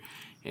shirt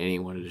and he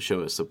wanted to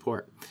show his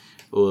support.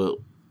 Well,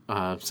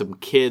 some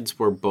kids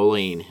were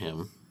bullying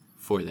him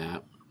for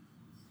that.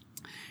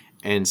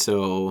 And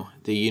so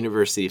the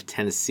University of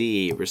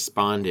Tennessee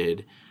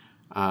responded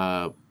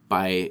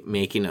by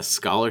making a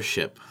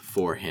scholarship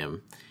for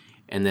him.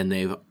 And then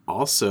they've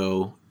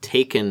also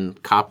taken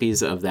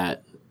copies of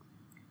that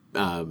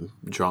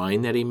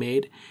drawing that he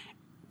made,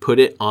 put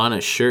it on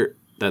a shirt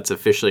that's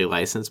officially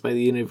licensed by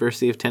the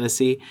University of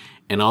Tennessee,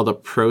 and all the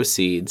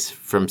proceeds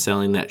from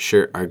selling that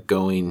shirt are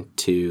going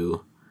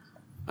to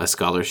a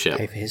scholarship.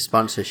 Pay for his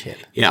sponsorship.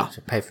 Yeah.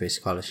 So pay for his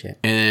scholarship.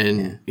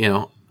 And,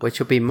 Which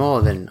will be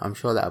more than, I'm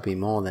sure that'll be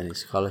more than his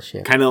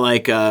scholarship. kind of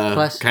like,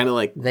 Plus,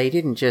 they they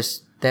didn't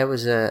just, there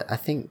was I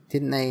think,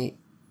 didn't they,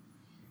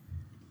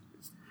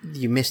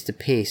 you missed a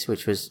piece,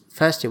 which was,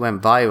 first it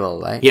went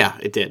viral, right? Yeah,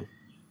 it did.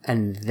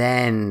 And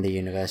then the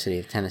University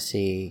of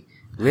Tennessee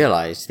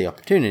realized the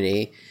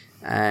opportunity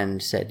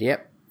and said,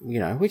 yep,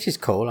 which is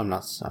cool. I'm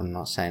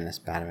not saying that's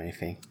bad or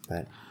anything,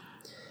 but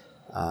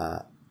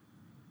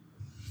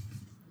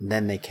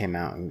then they came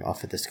out and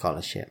offered the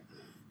scholarship.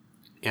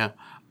 Yeah.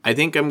 I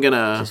think I'm going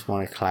to... Just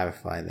want to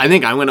clarify that. I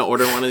think I'm going to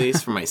order one of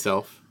these for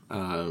myself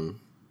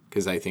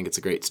because I think it's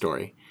a great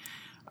story.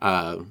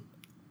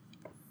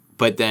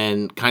 But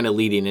then kind of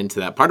leading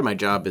into that, part of my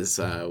job is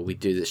we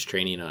do this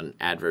training on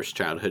adverse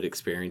childhood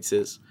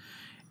experiences.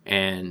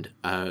 And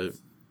do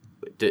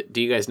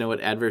you guys know what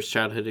adverse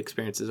childhood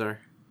experiences are?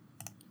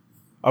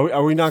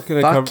 Are we not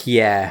going to cover? Fuck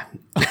yeah.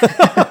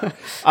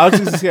 I was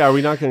going to say, are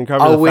we not going to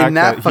cover I'll the win fact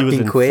that that he was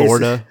fucking in quiz.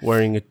 Florida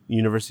wearing a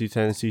University of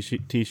Tennessee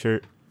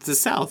t-shirt? It's the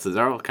South.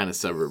 They're all kind of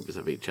suburbs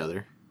of each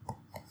other.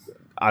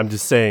 I'm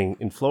just saying,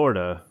 in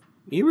Florida,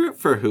 You root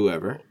for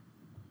whoever.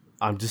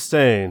 I'm just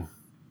saying,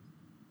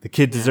 the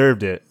kid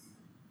deserved it.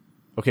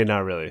 Okay,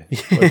 not really.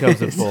 When it comes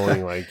to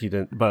bowling, like he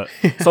didn't, but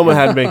someone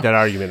had to make that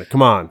argument.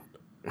 Come on.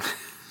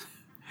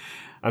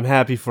 I'm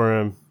happy for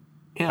him.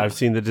 Yeah. I've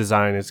seen the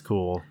design; it's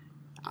cool.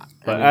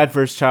 But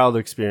adverse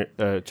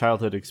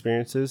childhood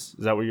experiences,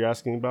 is that what you're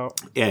asking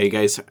about? Yeah, you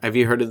guys, have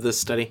you heard of this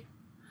study?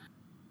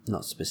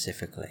 Not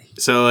specifically.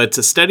 So it's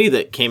a study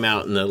that came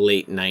out in the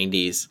late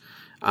 90s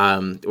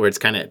where it's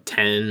kind of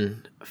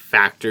 10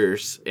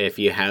 factors if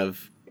you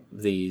have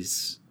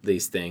these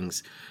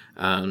things.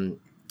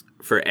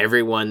 For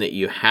everyone that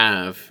you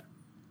have,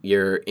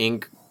 you're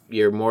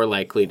more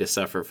likely to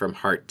suffer from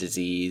heart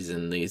disease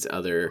and these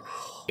other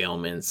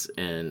ailments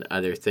and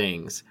other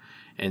things.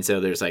 And so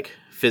there's like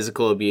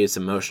physical abuse,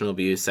 emotional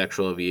abuse,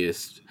 sexual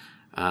abuse,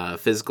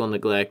 physical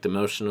neglect,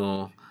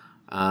 emotional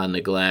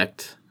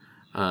neglect.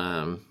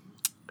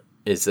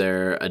 Is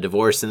there a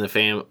divorce in the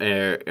family?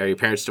 Are your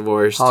parents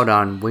divorced? Hold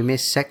on, we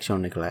missed sexual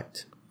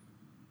neglect.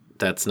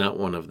 That's not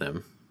one of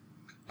them.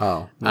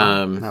 Oh,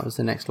 no, that was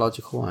the next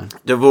logical one.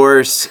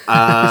 Divorce.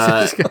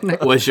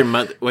 Was your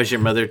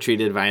mother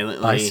treated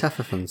violently? I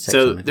suffer from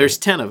sexual So neglect. there's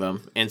 10 of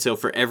them, and so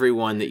for every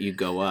one that you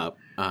go up,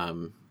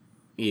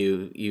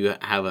 you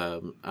have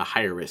a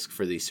higher risk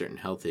for these certain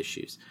health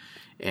issues,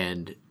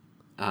 and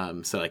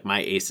so like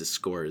my ACEs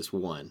score is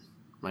 1.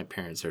 My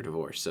parents are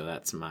divorced, so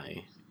that's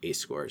my ACE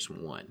score is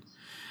 1.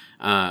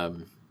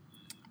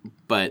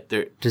 But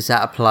there, Does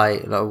that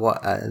apply? Like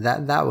what?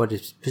 That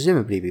would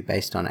presumably be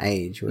based on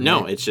age. Wouldn't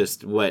no, it? it's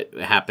just what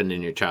happened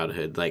in your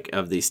childhood. Like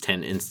of these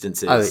 10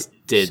 instances, Oh,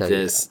 did so,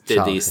 these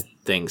childhood.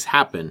 things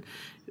happen?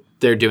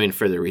 They're doing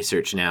further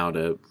research now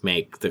to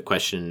make the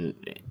question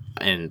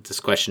and this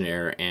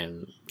questionnaire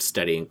and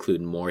study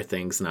include more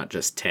things, not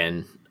just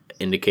 10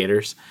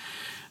 indicators.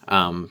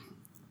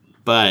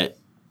 But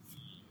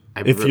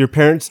If your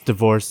parents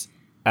divorce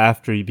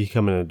after you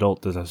become an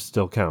adult, does that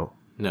still count?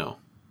 no,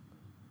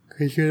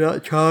 Because you're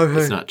not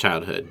childhood. it's not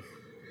childhood.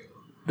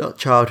 Not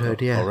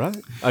childhood. Yeah. All right.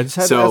 I just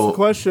had to ask So the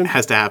question. it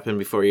has to happen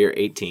before you're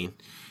 18,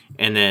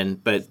 and then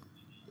but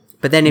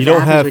But then if You it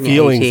don't happens have when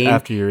you're feelings 18,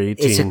 after you're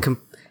 18.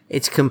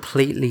 It's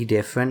completely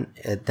different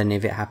than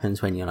if it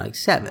happens when you're like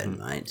 7,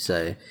 right?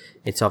 So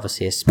it's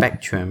obviously a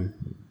spectrum,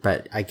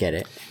 but I get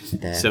it.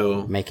 They're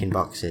So- making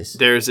boxes.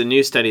 there's a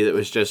new study that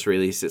was just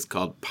released. It's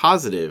called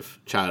Positive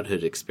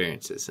Childhood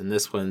Experiences, and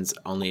this one's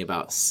only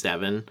about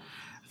 7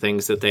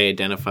 things that they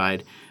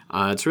identified.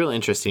 It's a real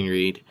interesting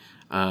read.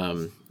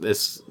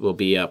 This will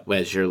be up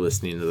as you're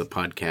listening to the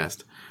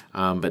podcast.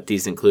 But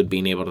these include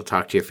being able to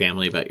talk to your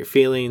family about your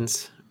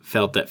feelings,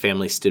 felt that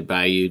family stood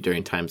by you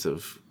during times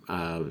of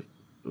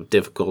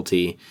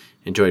difficulty,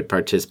 enjoyed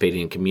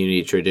participating in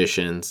community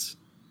traditions,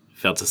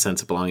 felt a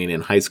sense of belonging in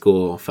high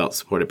school, felt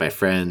supported by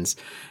friends,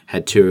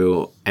 had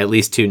at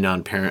least two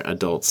non-parent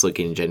adults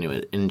looking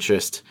genuine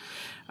interest,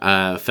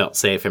 felt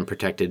safe and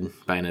protected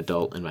by an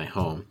adult in my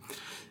home.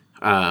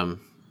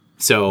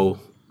 So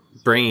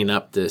bringing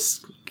up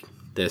this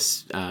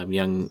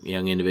young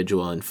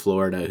individual in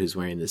Florida who's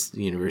wearing this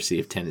University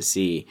of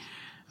Tennessee,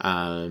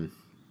 how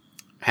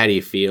do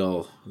you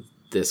feel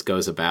this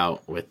goes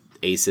about with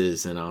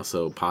ACEs and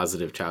also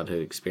positive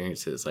childhood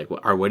experiences? Like,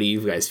 what do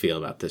you guys feel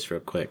about this real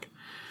quick?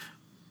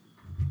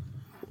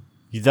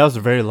 That was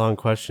a very long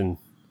question.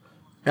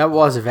 That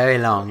was a very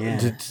long, yeah.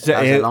 To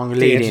That was a long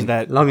lead answer in.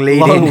 that Long lead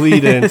long in.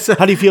 lead in.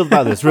 How do you feel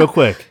about this? Real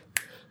quick.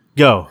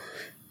 Go.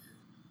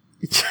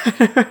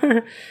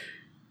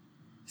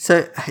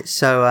 So,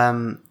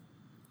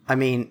 I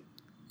mean,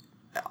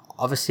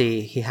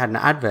 obviously he had an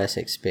adverse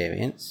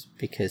experience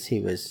because he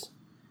was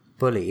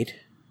bullied.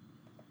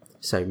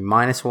 So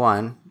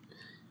 -1.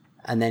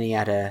 And then he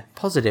had a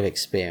positive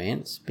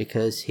experience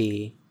because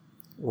he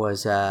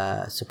was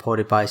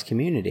supported by his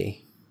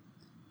community.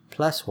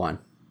 +1.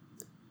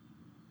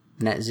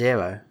 Net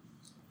 0.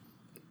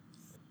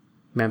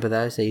 Remember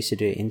those? They used to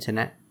do it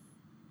internet.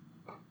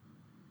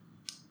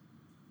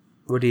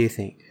 What do you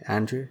think,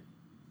 Andrew?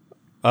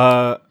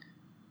 I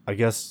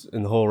guess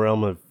in the whole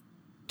realm of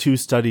 2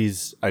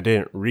 studies I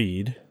didn't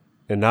read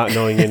and not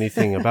knowing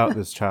anything about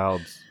this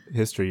child's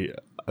history,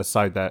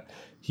 aside that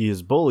he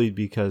is bullied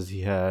because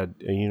he had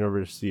a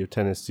University of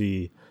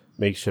Tennessee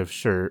makeshift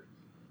shirt,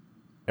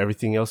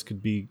 everything else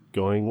could be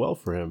going well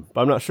for him.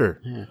 But I'm not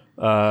sure.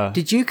 Yeah.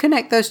 Did you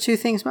connect those 2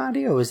 things,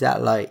 Maddie, or was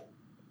that like...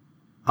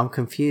 I'm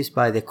confused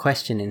by the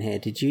question in here.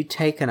 Did you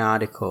take an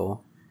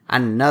article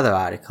and another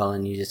article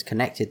and you just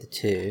connected the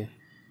 2?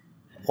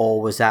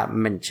 Or was that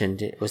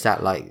mentioned? Was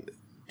that like...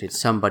 Did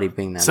somebody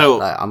bring that So, up?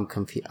 Like, I'm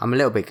confused. I'm a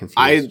little bit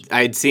confused.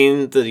 I'd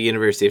seen the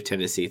University of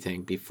Tennessee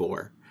thing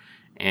before,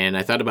 and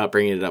I thought about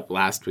bringing it up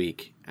last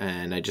week,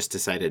 and I just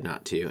decided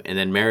not to. And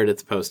then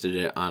Meredith posted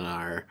it on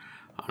our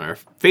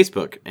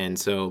Facebook, and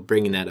so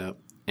bringing that up.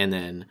 And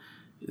then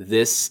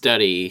this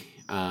study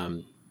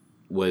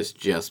was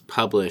just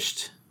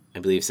published I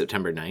believe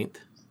September 9th.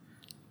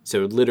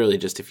 So literally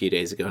just a few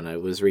days ago, and I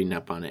was reading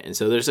up on it. And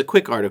so there's a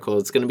quick article.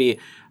 It's going to be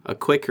a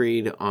quick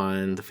read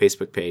on the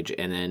Facebook page,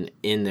 and then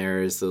in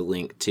there is the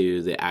link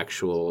to the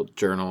actual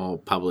journal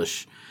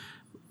publish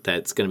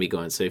that's going to be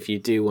going. So if you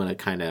do want to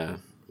kind of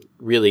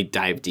really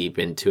dive deep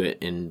into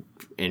it and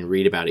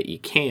read about it, you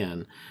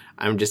can.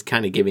 I'm just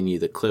kind of giving you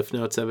the cliff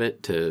notes of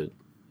it to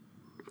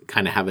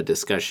kind of have a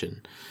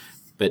discussion.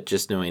 But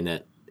just knowing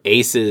that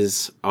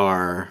ACEs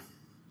are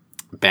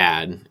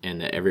bad, and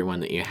that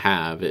everyone that you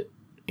have, it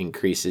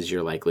increases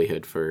your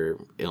likelihood for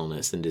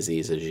illness and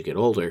disease as you get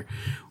older,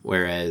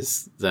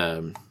 whereas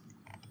the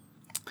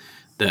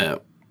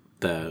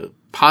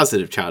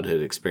positive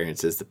childhood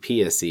experiences, the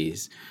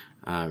PSEs,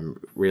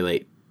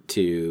 relate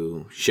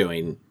to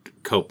showing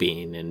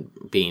coping and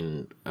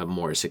being a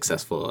more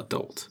successful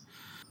adult.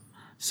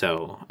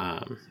 So,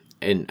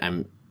 and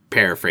I'm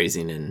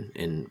paraphrasing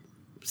in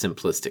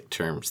simplistic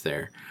terms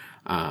there.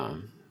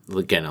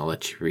 Again, I'll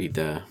let you read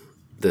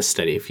the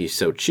study if you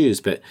so choose,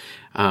 but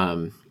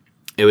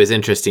it was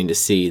interesting to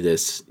see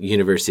this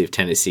University of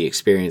Tennessee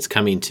experience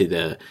coming to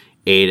the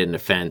aid and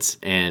defense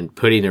and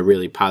putting a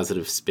really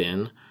positive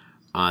spin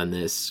on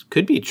this.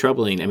 Could be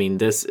troubling. I mean,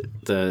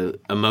 the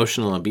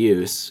emotional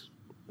abuse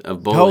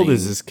of bullying. How old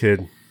is this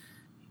kid?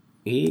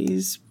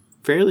 He's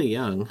fairly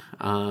young.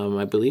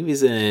 I believe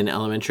he's in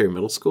elementary or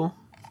middle school.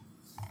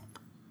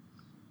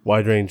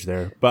 Wide range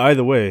there. But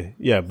either way,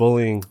 yeah,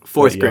 bullying.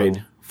 Fourth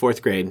grade,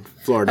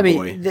 Florida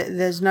boy.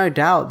 There's no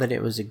doubt that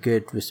it was a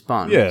good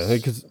response. Yeah,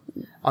 because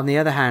on the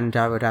other hand,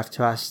 I would have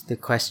to ask the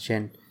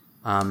question.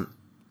 Got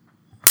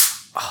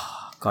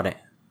it.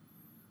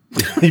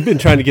 you've been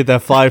trying to get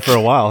that fly for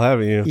a while,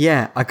 haven't you?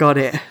 Yeah, I got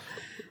it.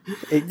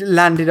 It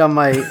landed on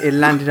my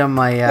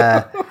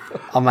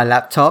on my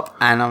laptop,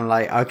 and I'm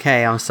like,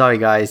 okay, I'm sorry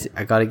guys,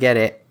 I gotta get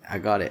it. I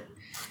got it.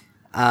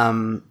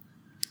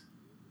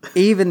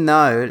 Even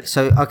though,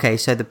 so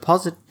the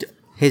positive,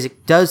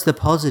 does the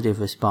positive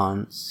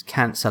response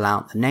cancel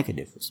out the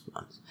negative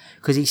response?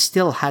 Because he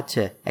still had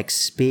to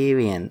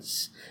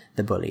experience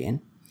the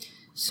bullying.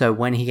 So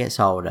when he gets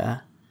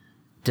older,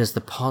 does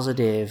the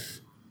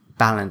positive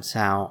balance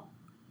out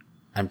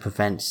and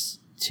prevents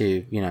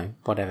to,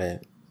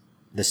 whatever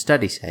the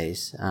study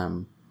says,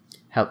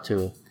 help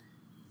to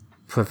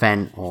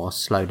prevent or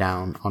slow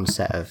down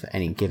onset of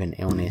any given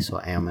illness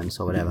or ailments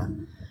or whatever,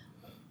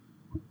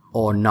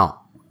 or not?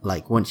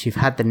 Like once you've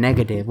had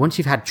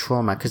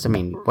trauma, because I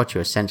mean, what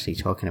you're essentially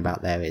talking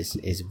about there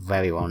is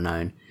very well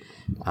known.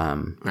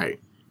 Right.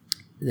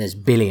 There's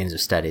billions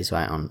of studies,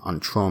 right, on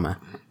trauma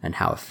and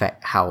how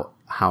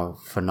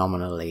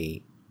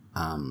phenomenally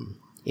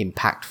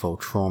impactful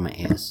trauma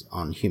is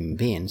on human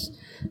beings,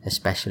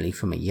 especially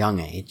from a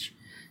young age.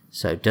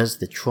 So does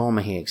the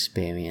trauma he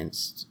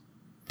experienced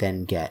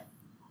then get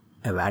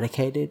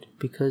eradicated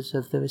because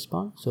of the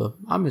response? Or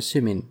I'm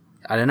assuming,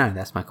 I don't know,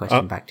 that's my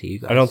question back to you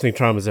guys. I don't think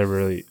trauma is ever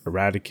really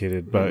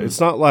eradicated, but it's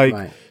not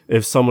like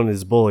if someone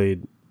is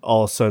bullied,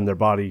 all of a sudden their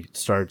body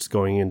starts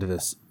going into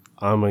this,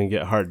 I'm going to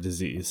get heart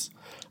disease.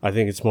 I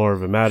think it's more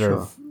of a matter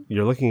of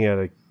you're looking at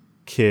a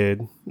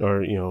kid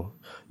or,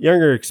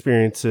 younger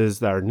experiences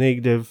that are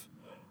negative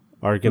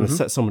are going to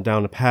set someone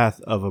down a path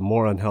of a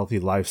more unhealthy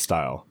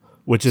lifestyle,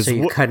 which is... So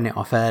you're cutting it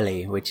off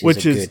early, which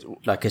is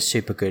a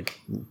super good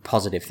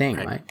positive thing,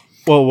 right?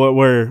 Well,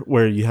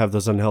 where you have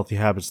those unhealthy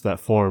habits that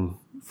form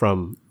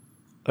from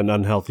an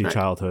unhealthy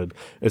childhood.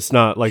 It's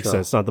not, like I said,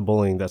 it's not the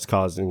bullying that's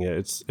causing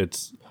it.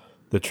 It's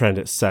the trend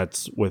it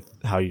sets with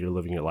how you're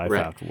living your life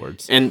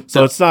afterwards. And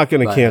so it's not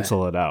going to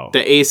cancel it out.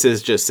 The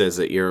ACEs just says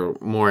that you're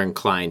more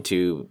inclined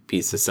to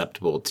be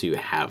susceptible to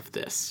have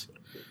this.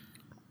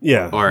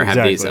 Yeah. Or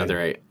have these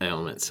other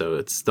ailments. So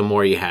it's the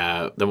more you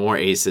have, the more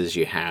ACEs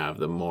you have,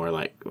 the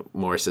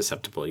more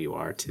susceptible you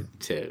are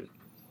to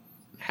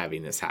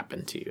having this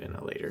happen to you in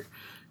a later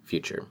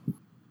future.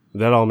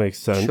 That all makes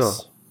sense. Sure.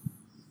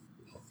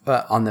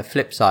 But on the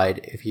flip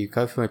side, if you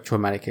go through a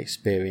traumatic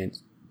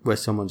experience where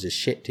someone's a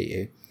shit to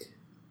you,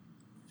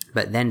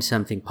 but then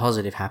something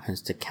positive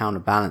happens to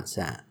counterbalance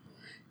that,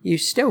 you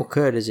still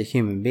could, as a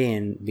human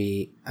being,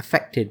 be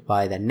affected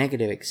by the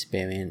negative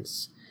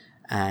experience,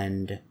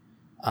 and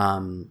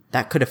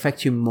that could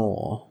affect you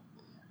more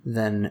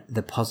than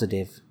the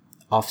positive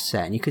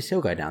offset. And you could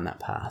still go down that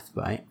path,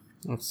 right?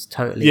 It's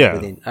totally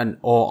within.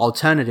 Or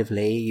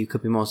alternatively, you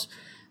could be more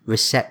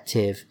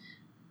receptive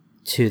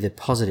to the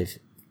positive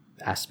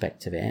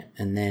aspect of it,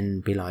 and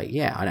then be like,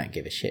 yeah, I don't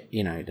give a shit,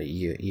 that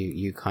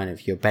you kind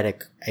of, you're better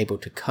able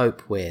to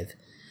cope with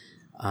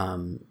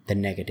the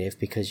negative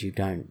because you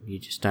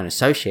just don't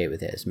associate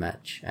with it as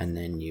much, and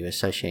then you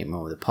associate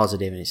more with the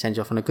positive, and it sends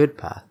you off on a good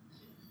path.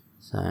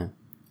 So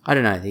I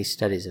don't know, these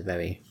studies are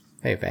very,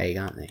 very vague,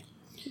 aren't they?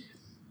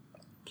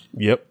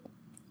 Yep.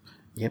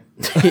 Yep.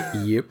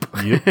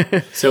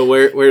 So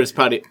where does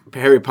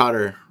Harry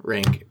Potter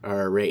rank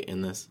or rate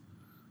in this?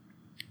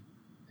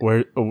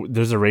 Where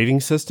there's a rating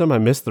system? I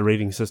missed the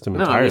rating system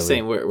entirely. No, I'm just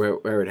saying, where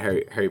would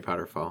Harry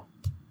Potter fall?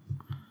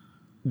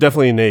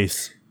 Definitely an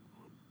ace.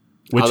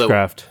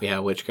 Witchcraft.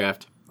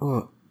 Witchcraft.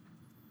 Oh,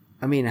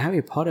 I mean,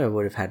 Harry Potter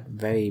would have had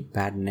very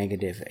bad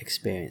negative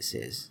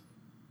experiences.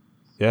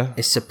 Yeah.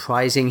 It's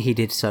surprising he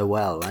did so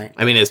well, right?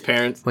 I mean, his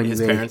parents When you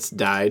really- parents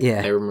died.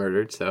 Yeah. They were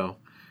murdered. So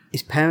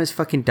His parents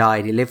fucking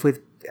died. He lived with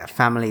a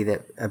family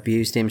that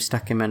abused him,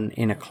 stuck him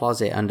in a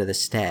closet under the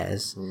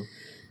stairs,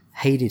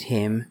 hated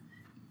him,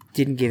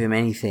 didn't give him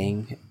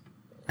anything,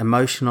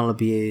 emotional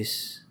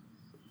abuse,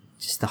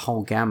 just the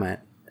whole gamut.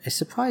 It's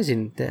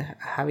surprising that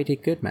Harry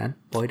did good, man.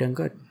 Boy done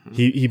good.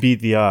 He beat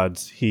the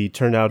odds. He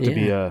turned out to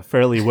be Yeah. a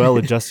fairly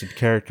well-adjusted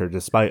character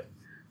despite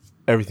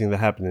everything that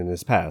happened in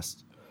his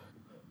past.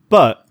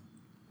 But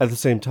at the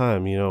same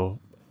time, you know,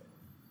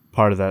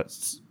 part of that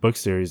book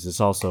series is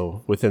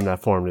also within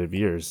that formative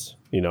years,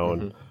 you know,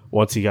 and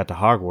once he got to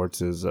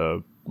Hogwarts is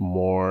a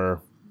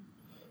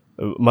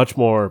much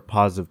more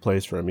positive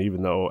place for him,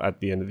 even though at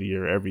the end of the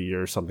year, every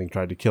year, something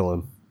tried to kill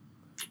him.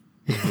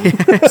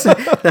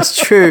 That's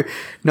true.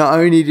 Not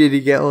only did he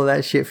get all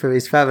that shit from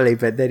his family,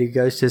 but then he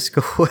goes to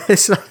school.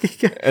 It's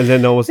like And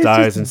then almost it's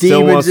dies just and still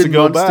demons wants to and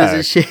go monsters back.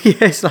 and shit.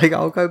 Yeah, it's like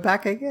I'll go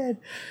back again.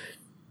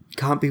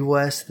 Can't be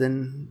worse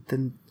than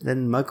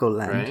Muggle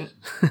Land.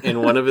 right,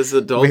 and one of his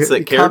adults that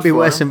It cared can't be for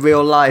worse him, in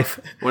real life.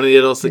 one of the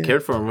adults that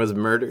cared for him was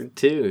murdered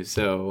too.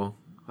 So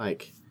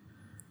like,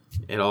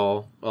 it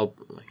all. Well,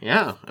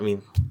 yeah. I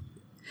mean,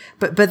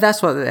 But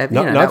that's what Not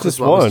that was just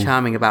what was one,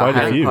 charming about quite a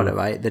Harry few. Potter,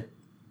 right?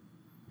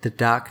 The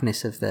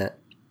darkness of the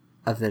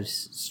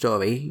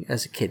story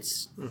as a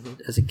kid's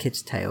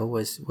tale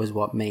was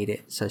what made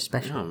it so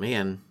special. oh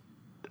man,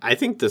 I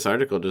think this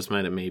article just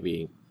might have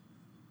maybe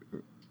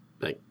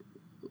like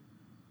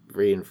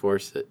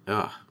reinforced it.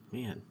 Oh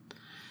man,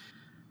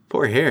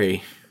 poor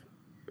Harry.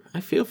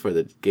 I feel for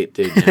the dude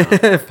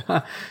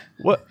now.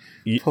 What?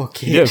 You, Poor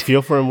you didn't kid.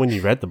 feel for him when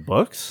you read the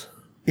books?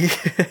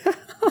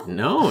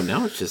 no,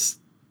 it's just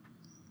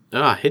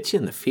hits you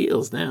in the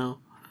feels now.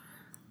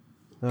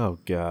 Oh,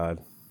 God.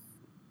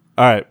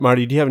 All right,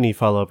 Marty, do you have any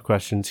follow-up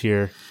questions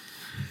here?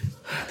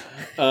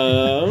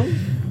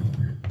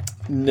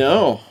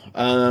 No.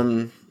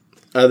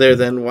 Other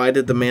than why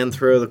did the man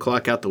throw the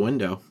clock out the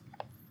window?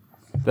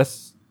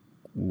 That's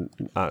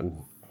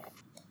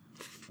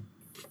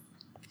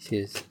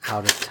She was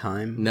out of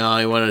time. No,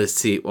 I wanted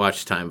to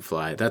watch time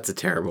fly. That's a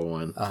terrible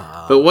one.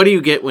 But what do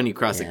you get when you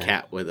cross a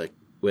cat with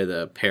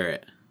a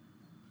parrot?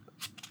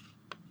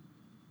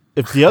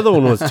 if the other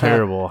one was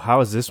terrible,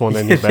 how is this one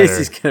any This better?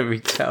 is gonna be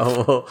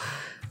terrible.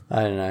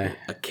 I don't know.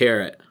 A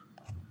carrot.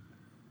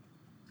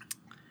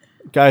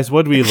 Guys,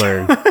 what did we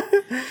learn?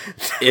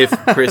 If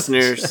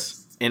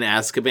prisoners in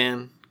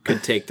Azkaban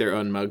could take their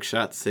own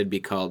mugshots, they'd be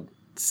called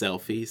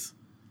selfies.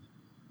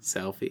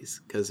 Selfies,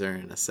 because they're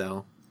in a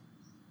cell.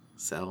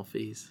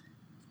 Selfies.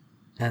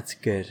 That's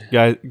good.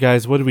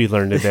 Guys, what did we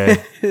learn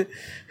today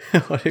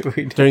What did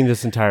we do? during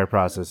this entire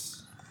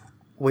process?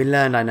 We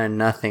learned I know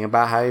nothing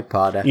about Harry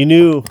Potter. You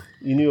knew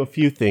a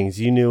few things.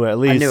 You knew at I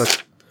least knew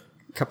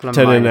a couple of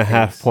 10 and minor a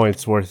half things.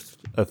 points worth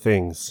of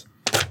things.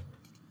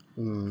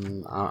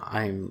 I'm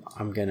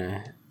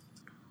gonna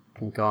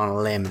go on a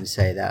limb and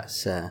say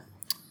that's a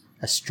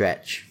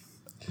stretch.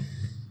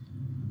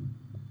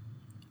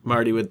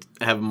 Marty would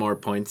have more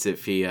points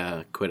if he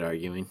quit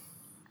arguing.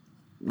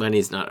 When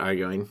he's not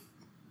arguing.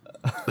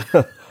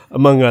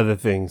 Among other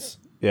things.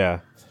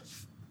 Yeah.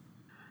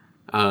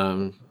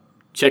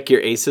 Check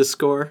your ACEs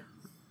score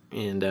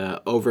and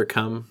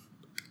overcome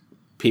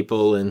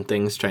people and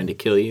things trying to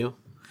kill you.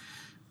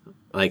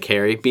 Like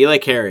Harry. Be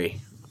like Harry.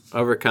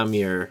 Overcome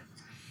your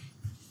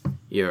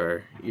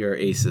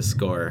ACEs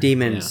score.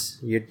 Demons,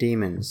 you're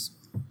demons.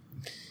 Yeah.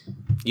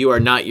 You are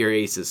not your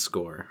ACEs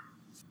score.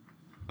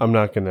 I'm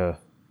not going to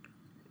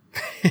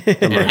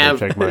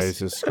check my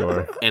ACEs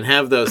score. And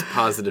have those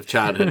positive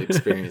childhood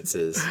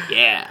experiences.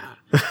 Yeah.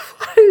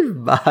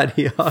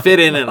 Body on. Fit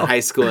in high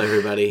school,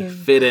 everybody.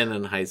 Fit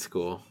in high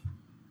school.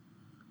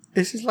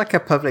 This is like a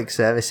public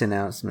service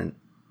announcement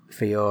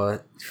for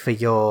your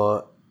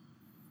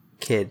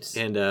kids.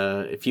 And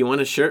if you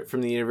want a shirt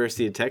from the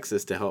University of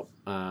Texas to help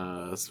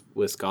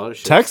with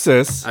scholarships.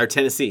 Texas? Or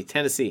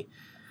Tennessee.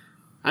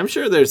 I'm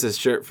sure there's a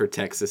shirt for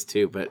Texas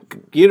too, but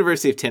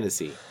University of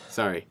Tennessee.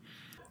 Sorry.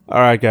 All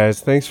right, guys.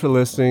 Thanks for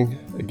listening.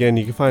 Again,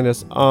 you can find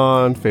us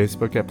on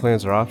Facebook at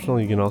Plans Are Optional.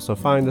 You can also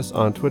find us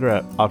on Twitter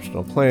at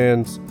Optional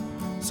Plans.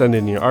 Send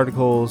in your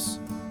articles.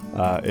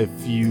 If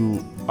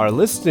you are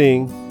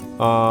listening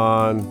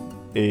on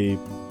a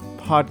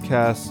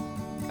podcast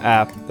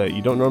app that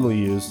you don't normally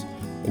use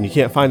and you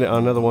can't find it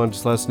on another one,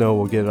 just let us know.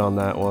 We'll get it on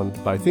that one.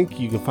 But I think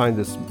you can find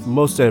this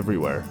most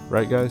everywhere.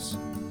 Right, guys?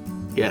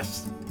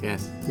 Yes.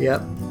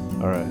 Yep.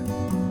 All right.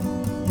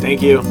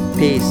 Thank you.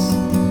 Peace.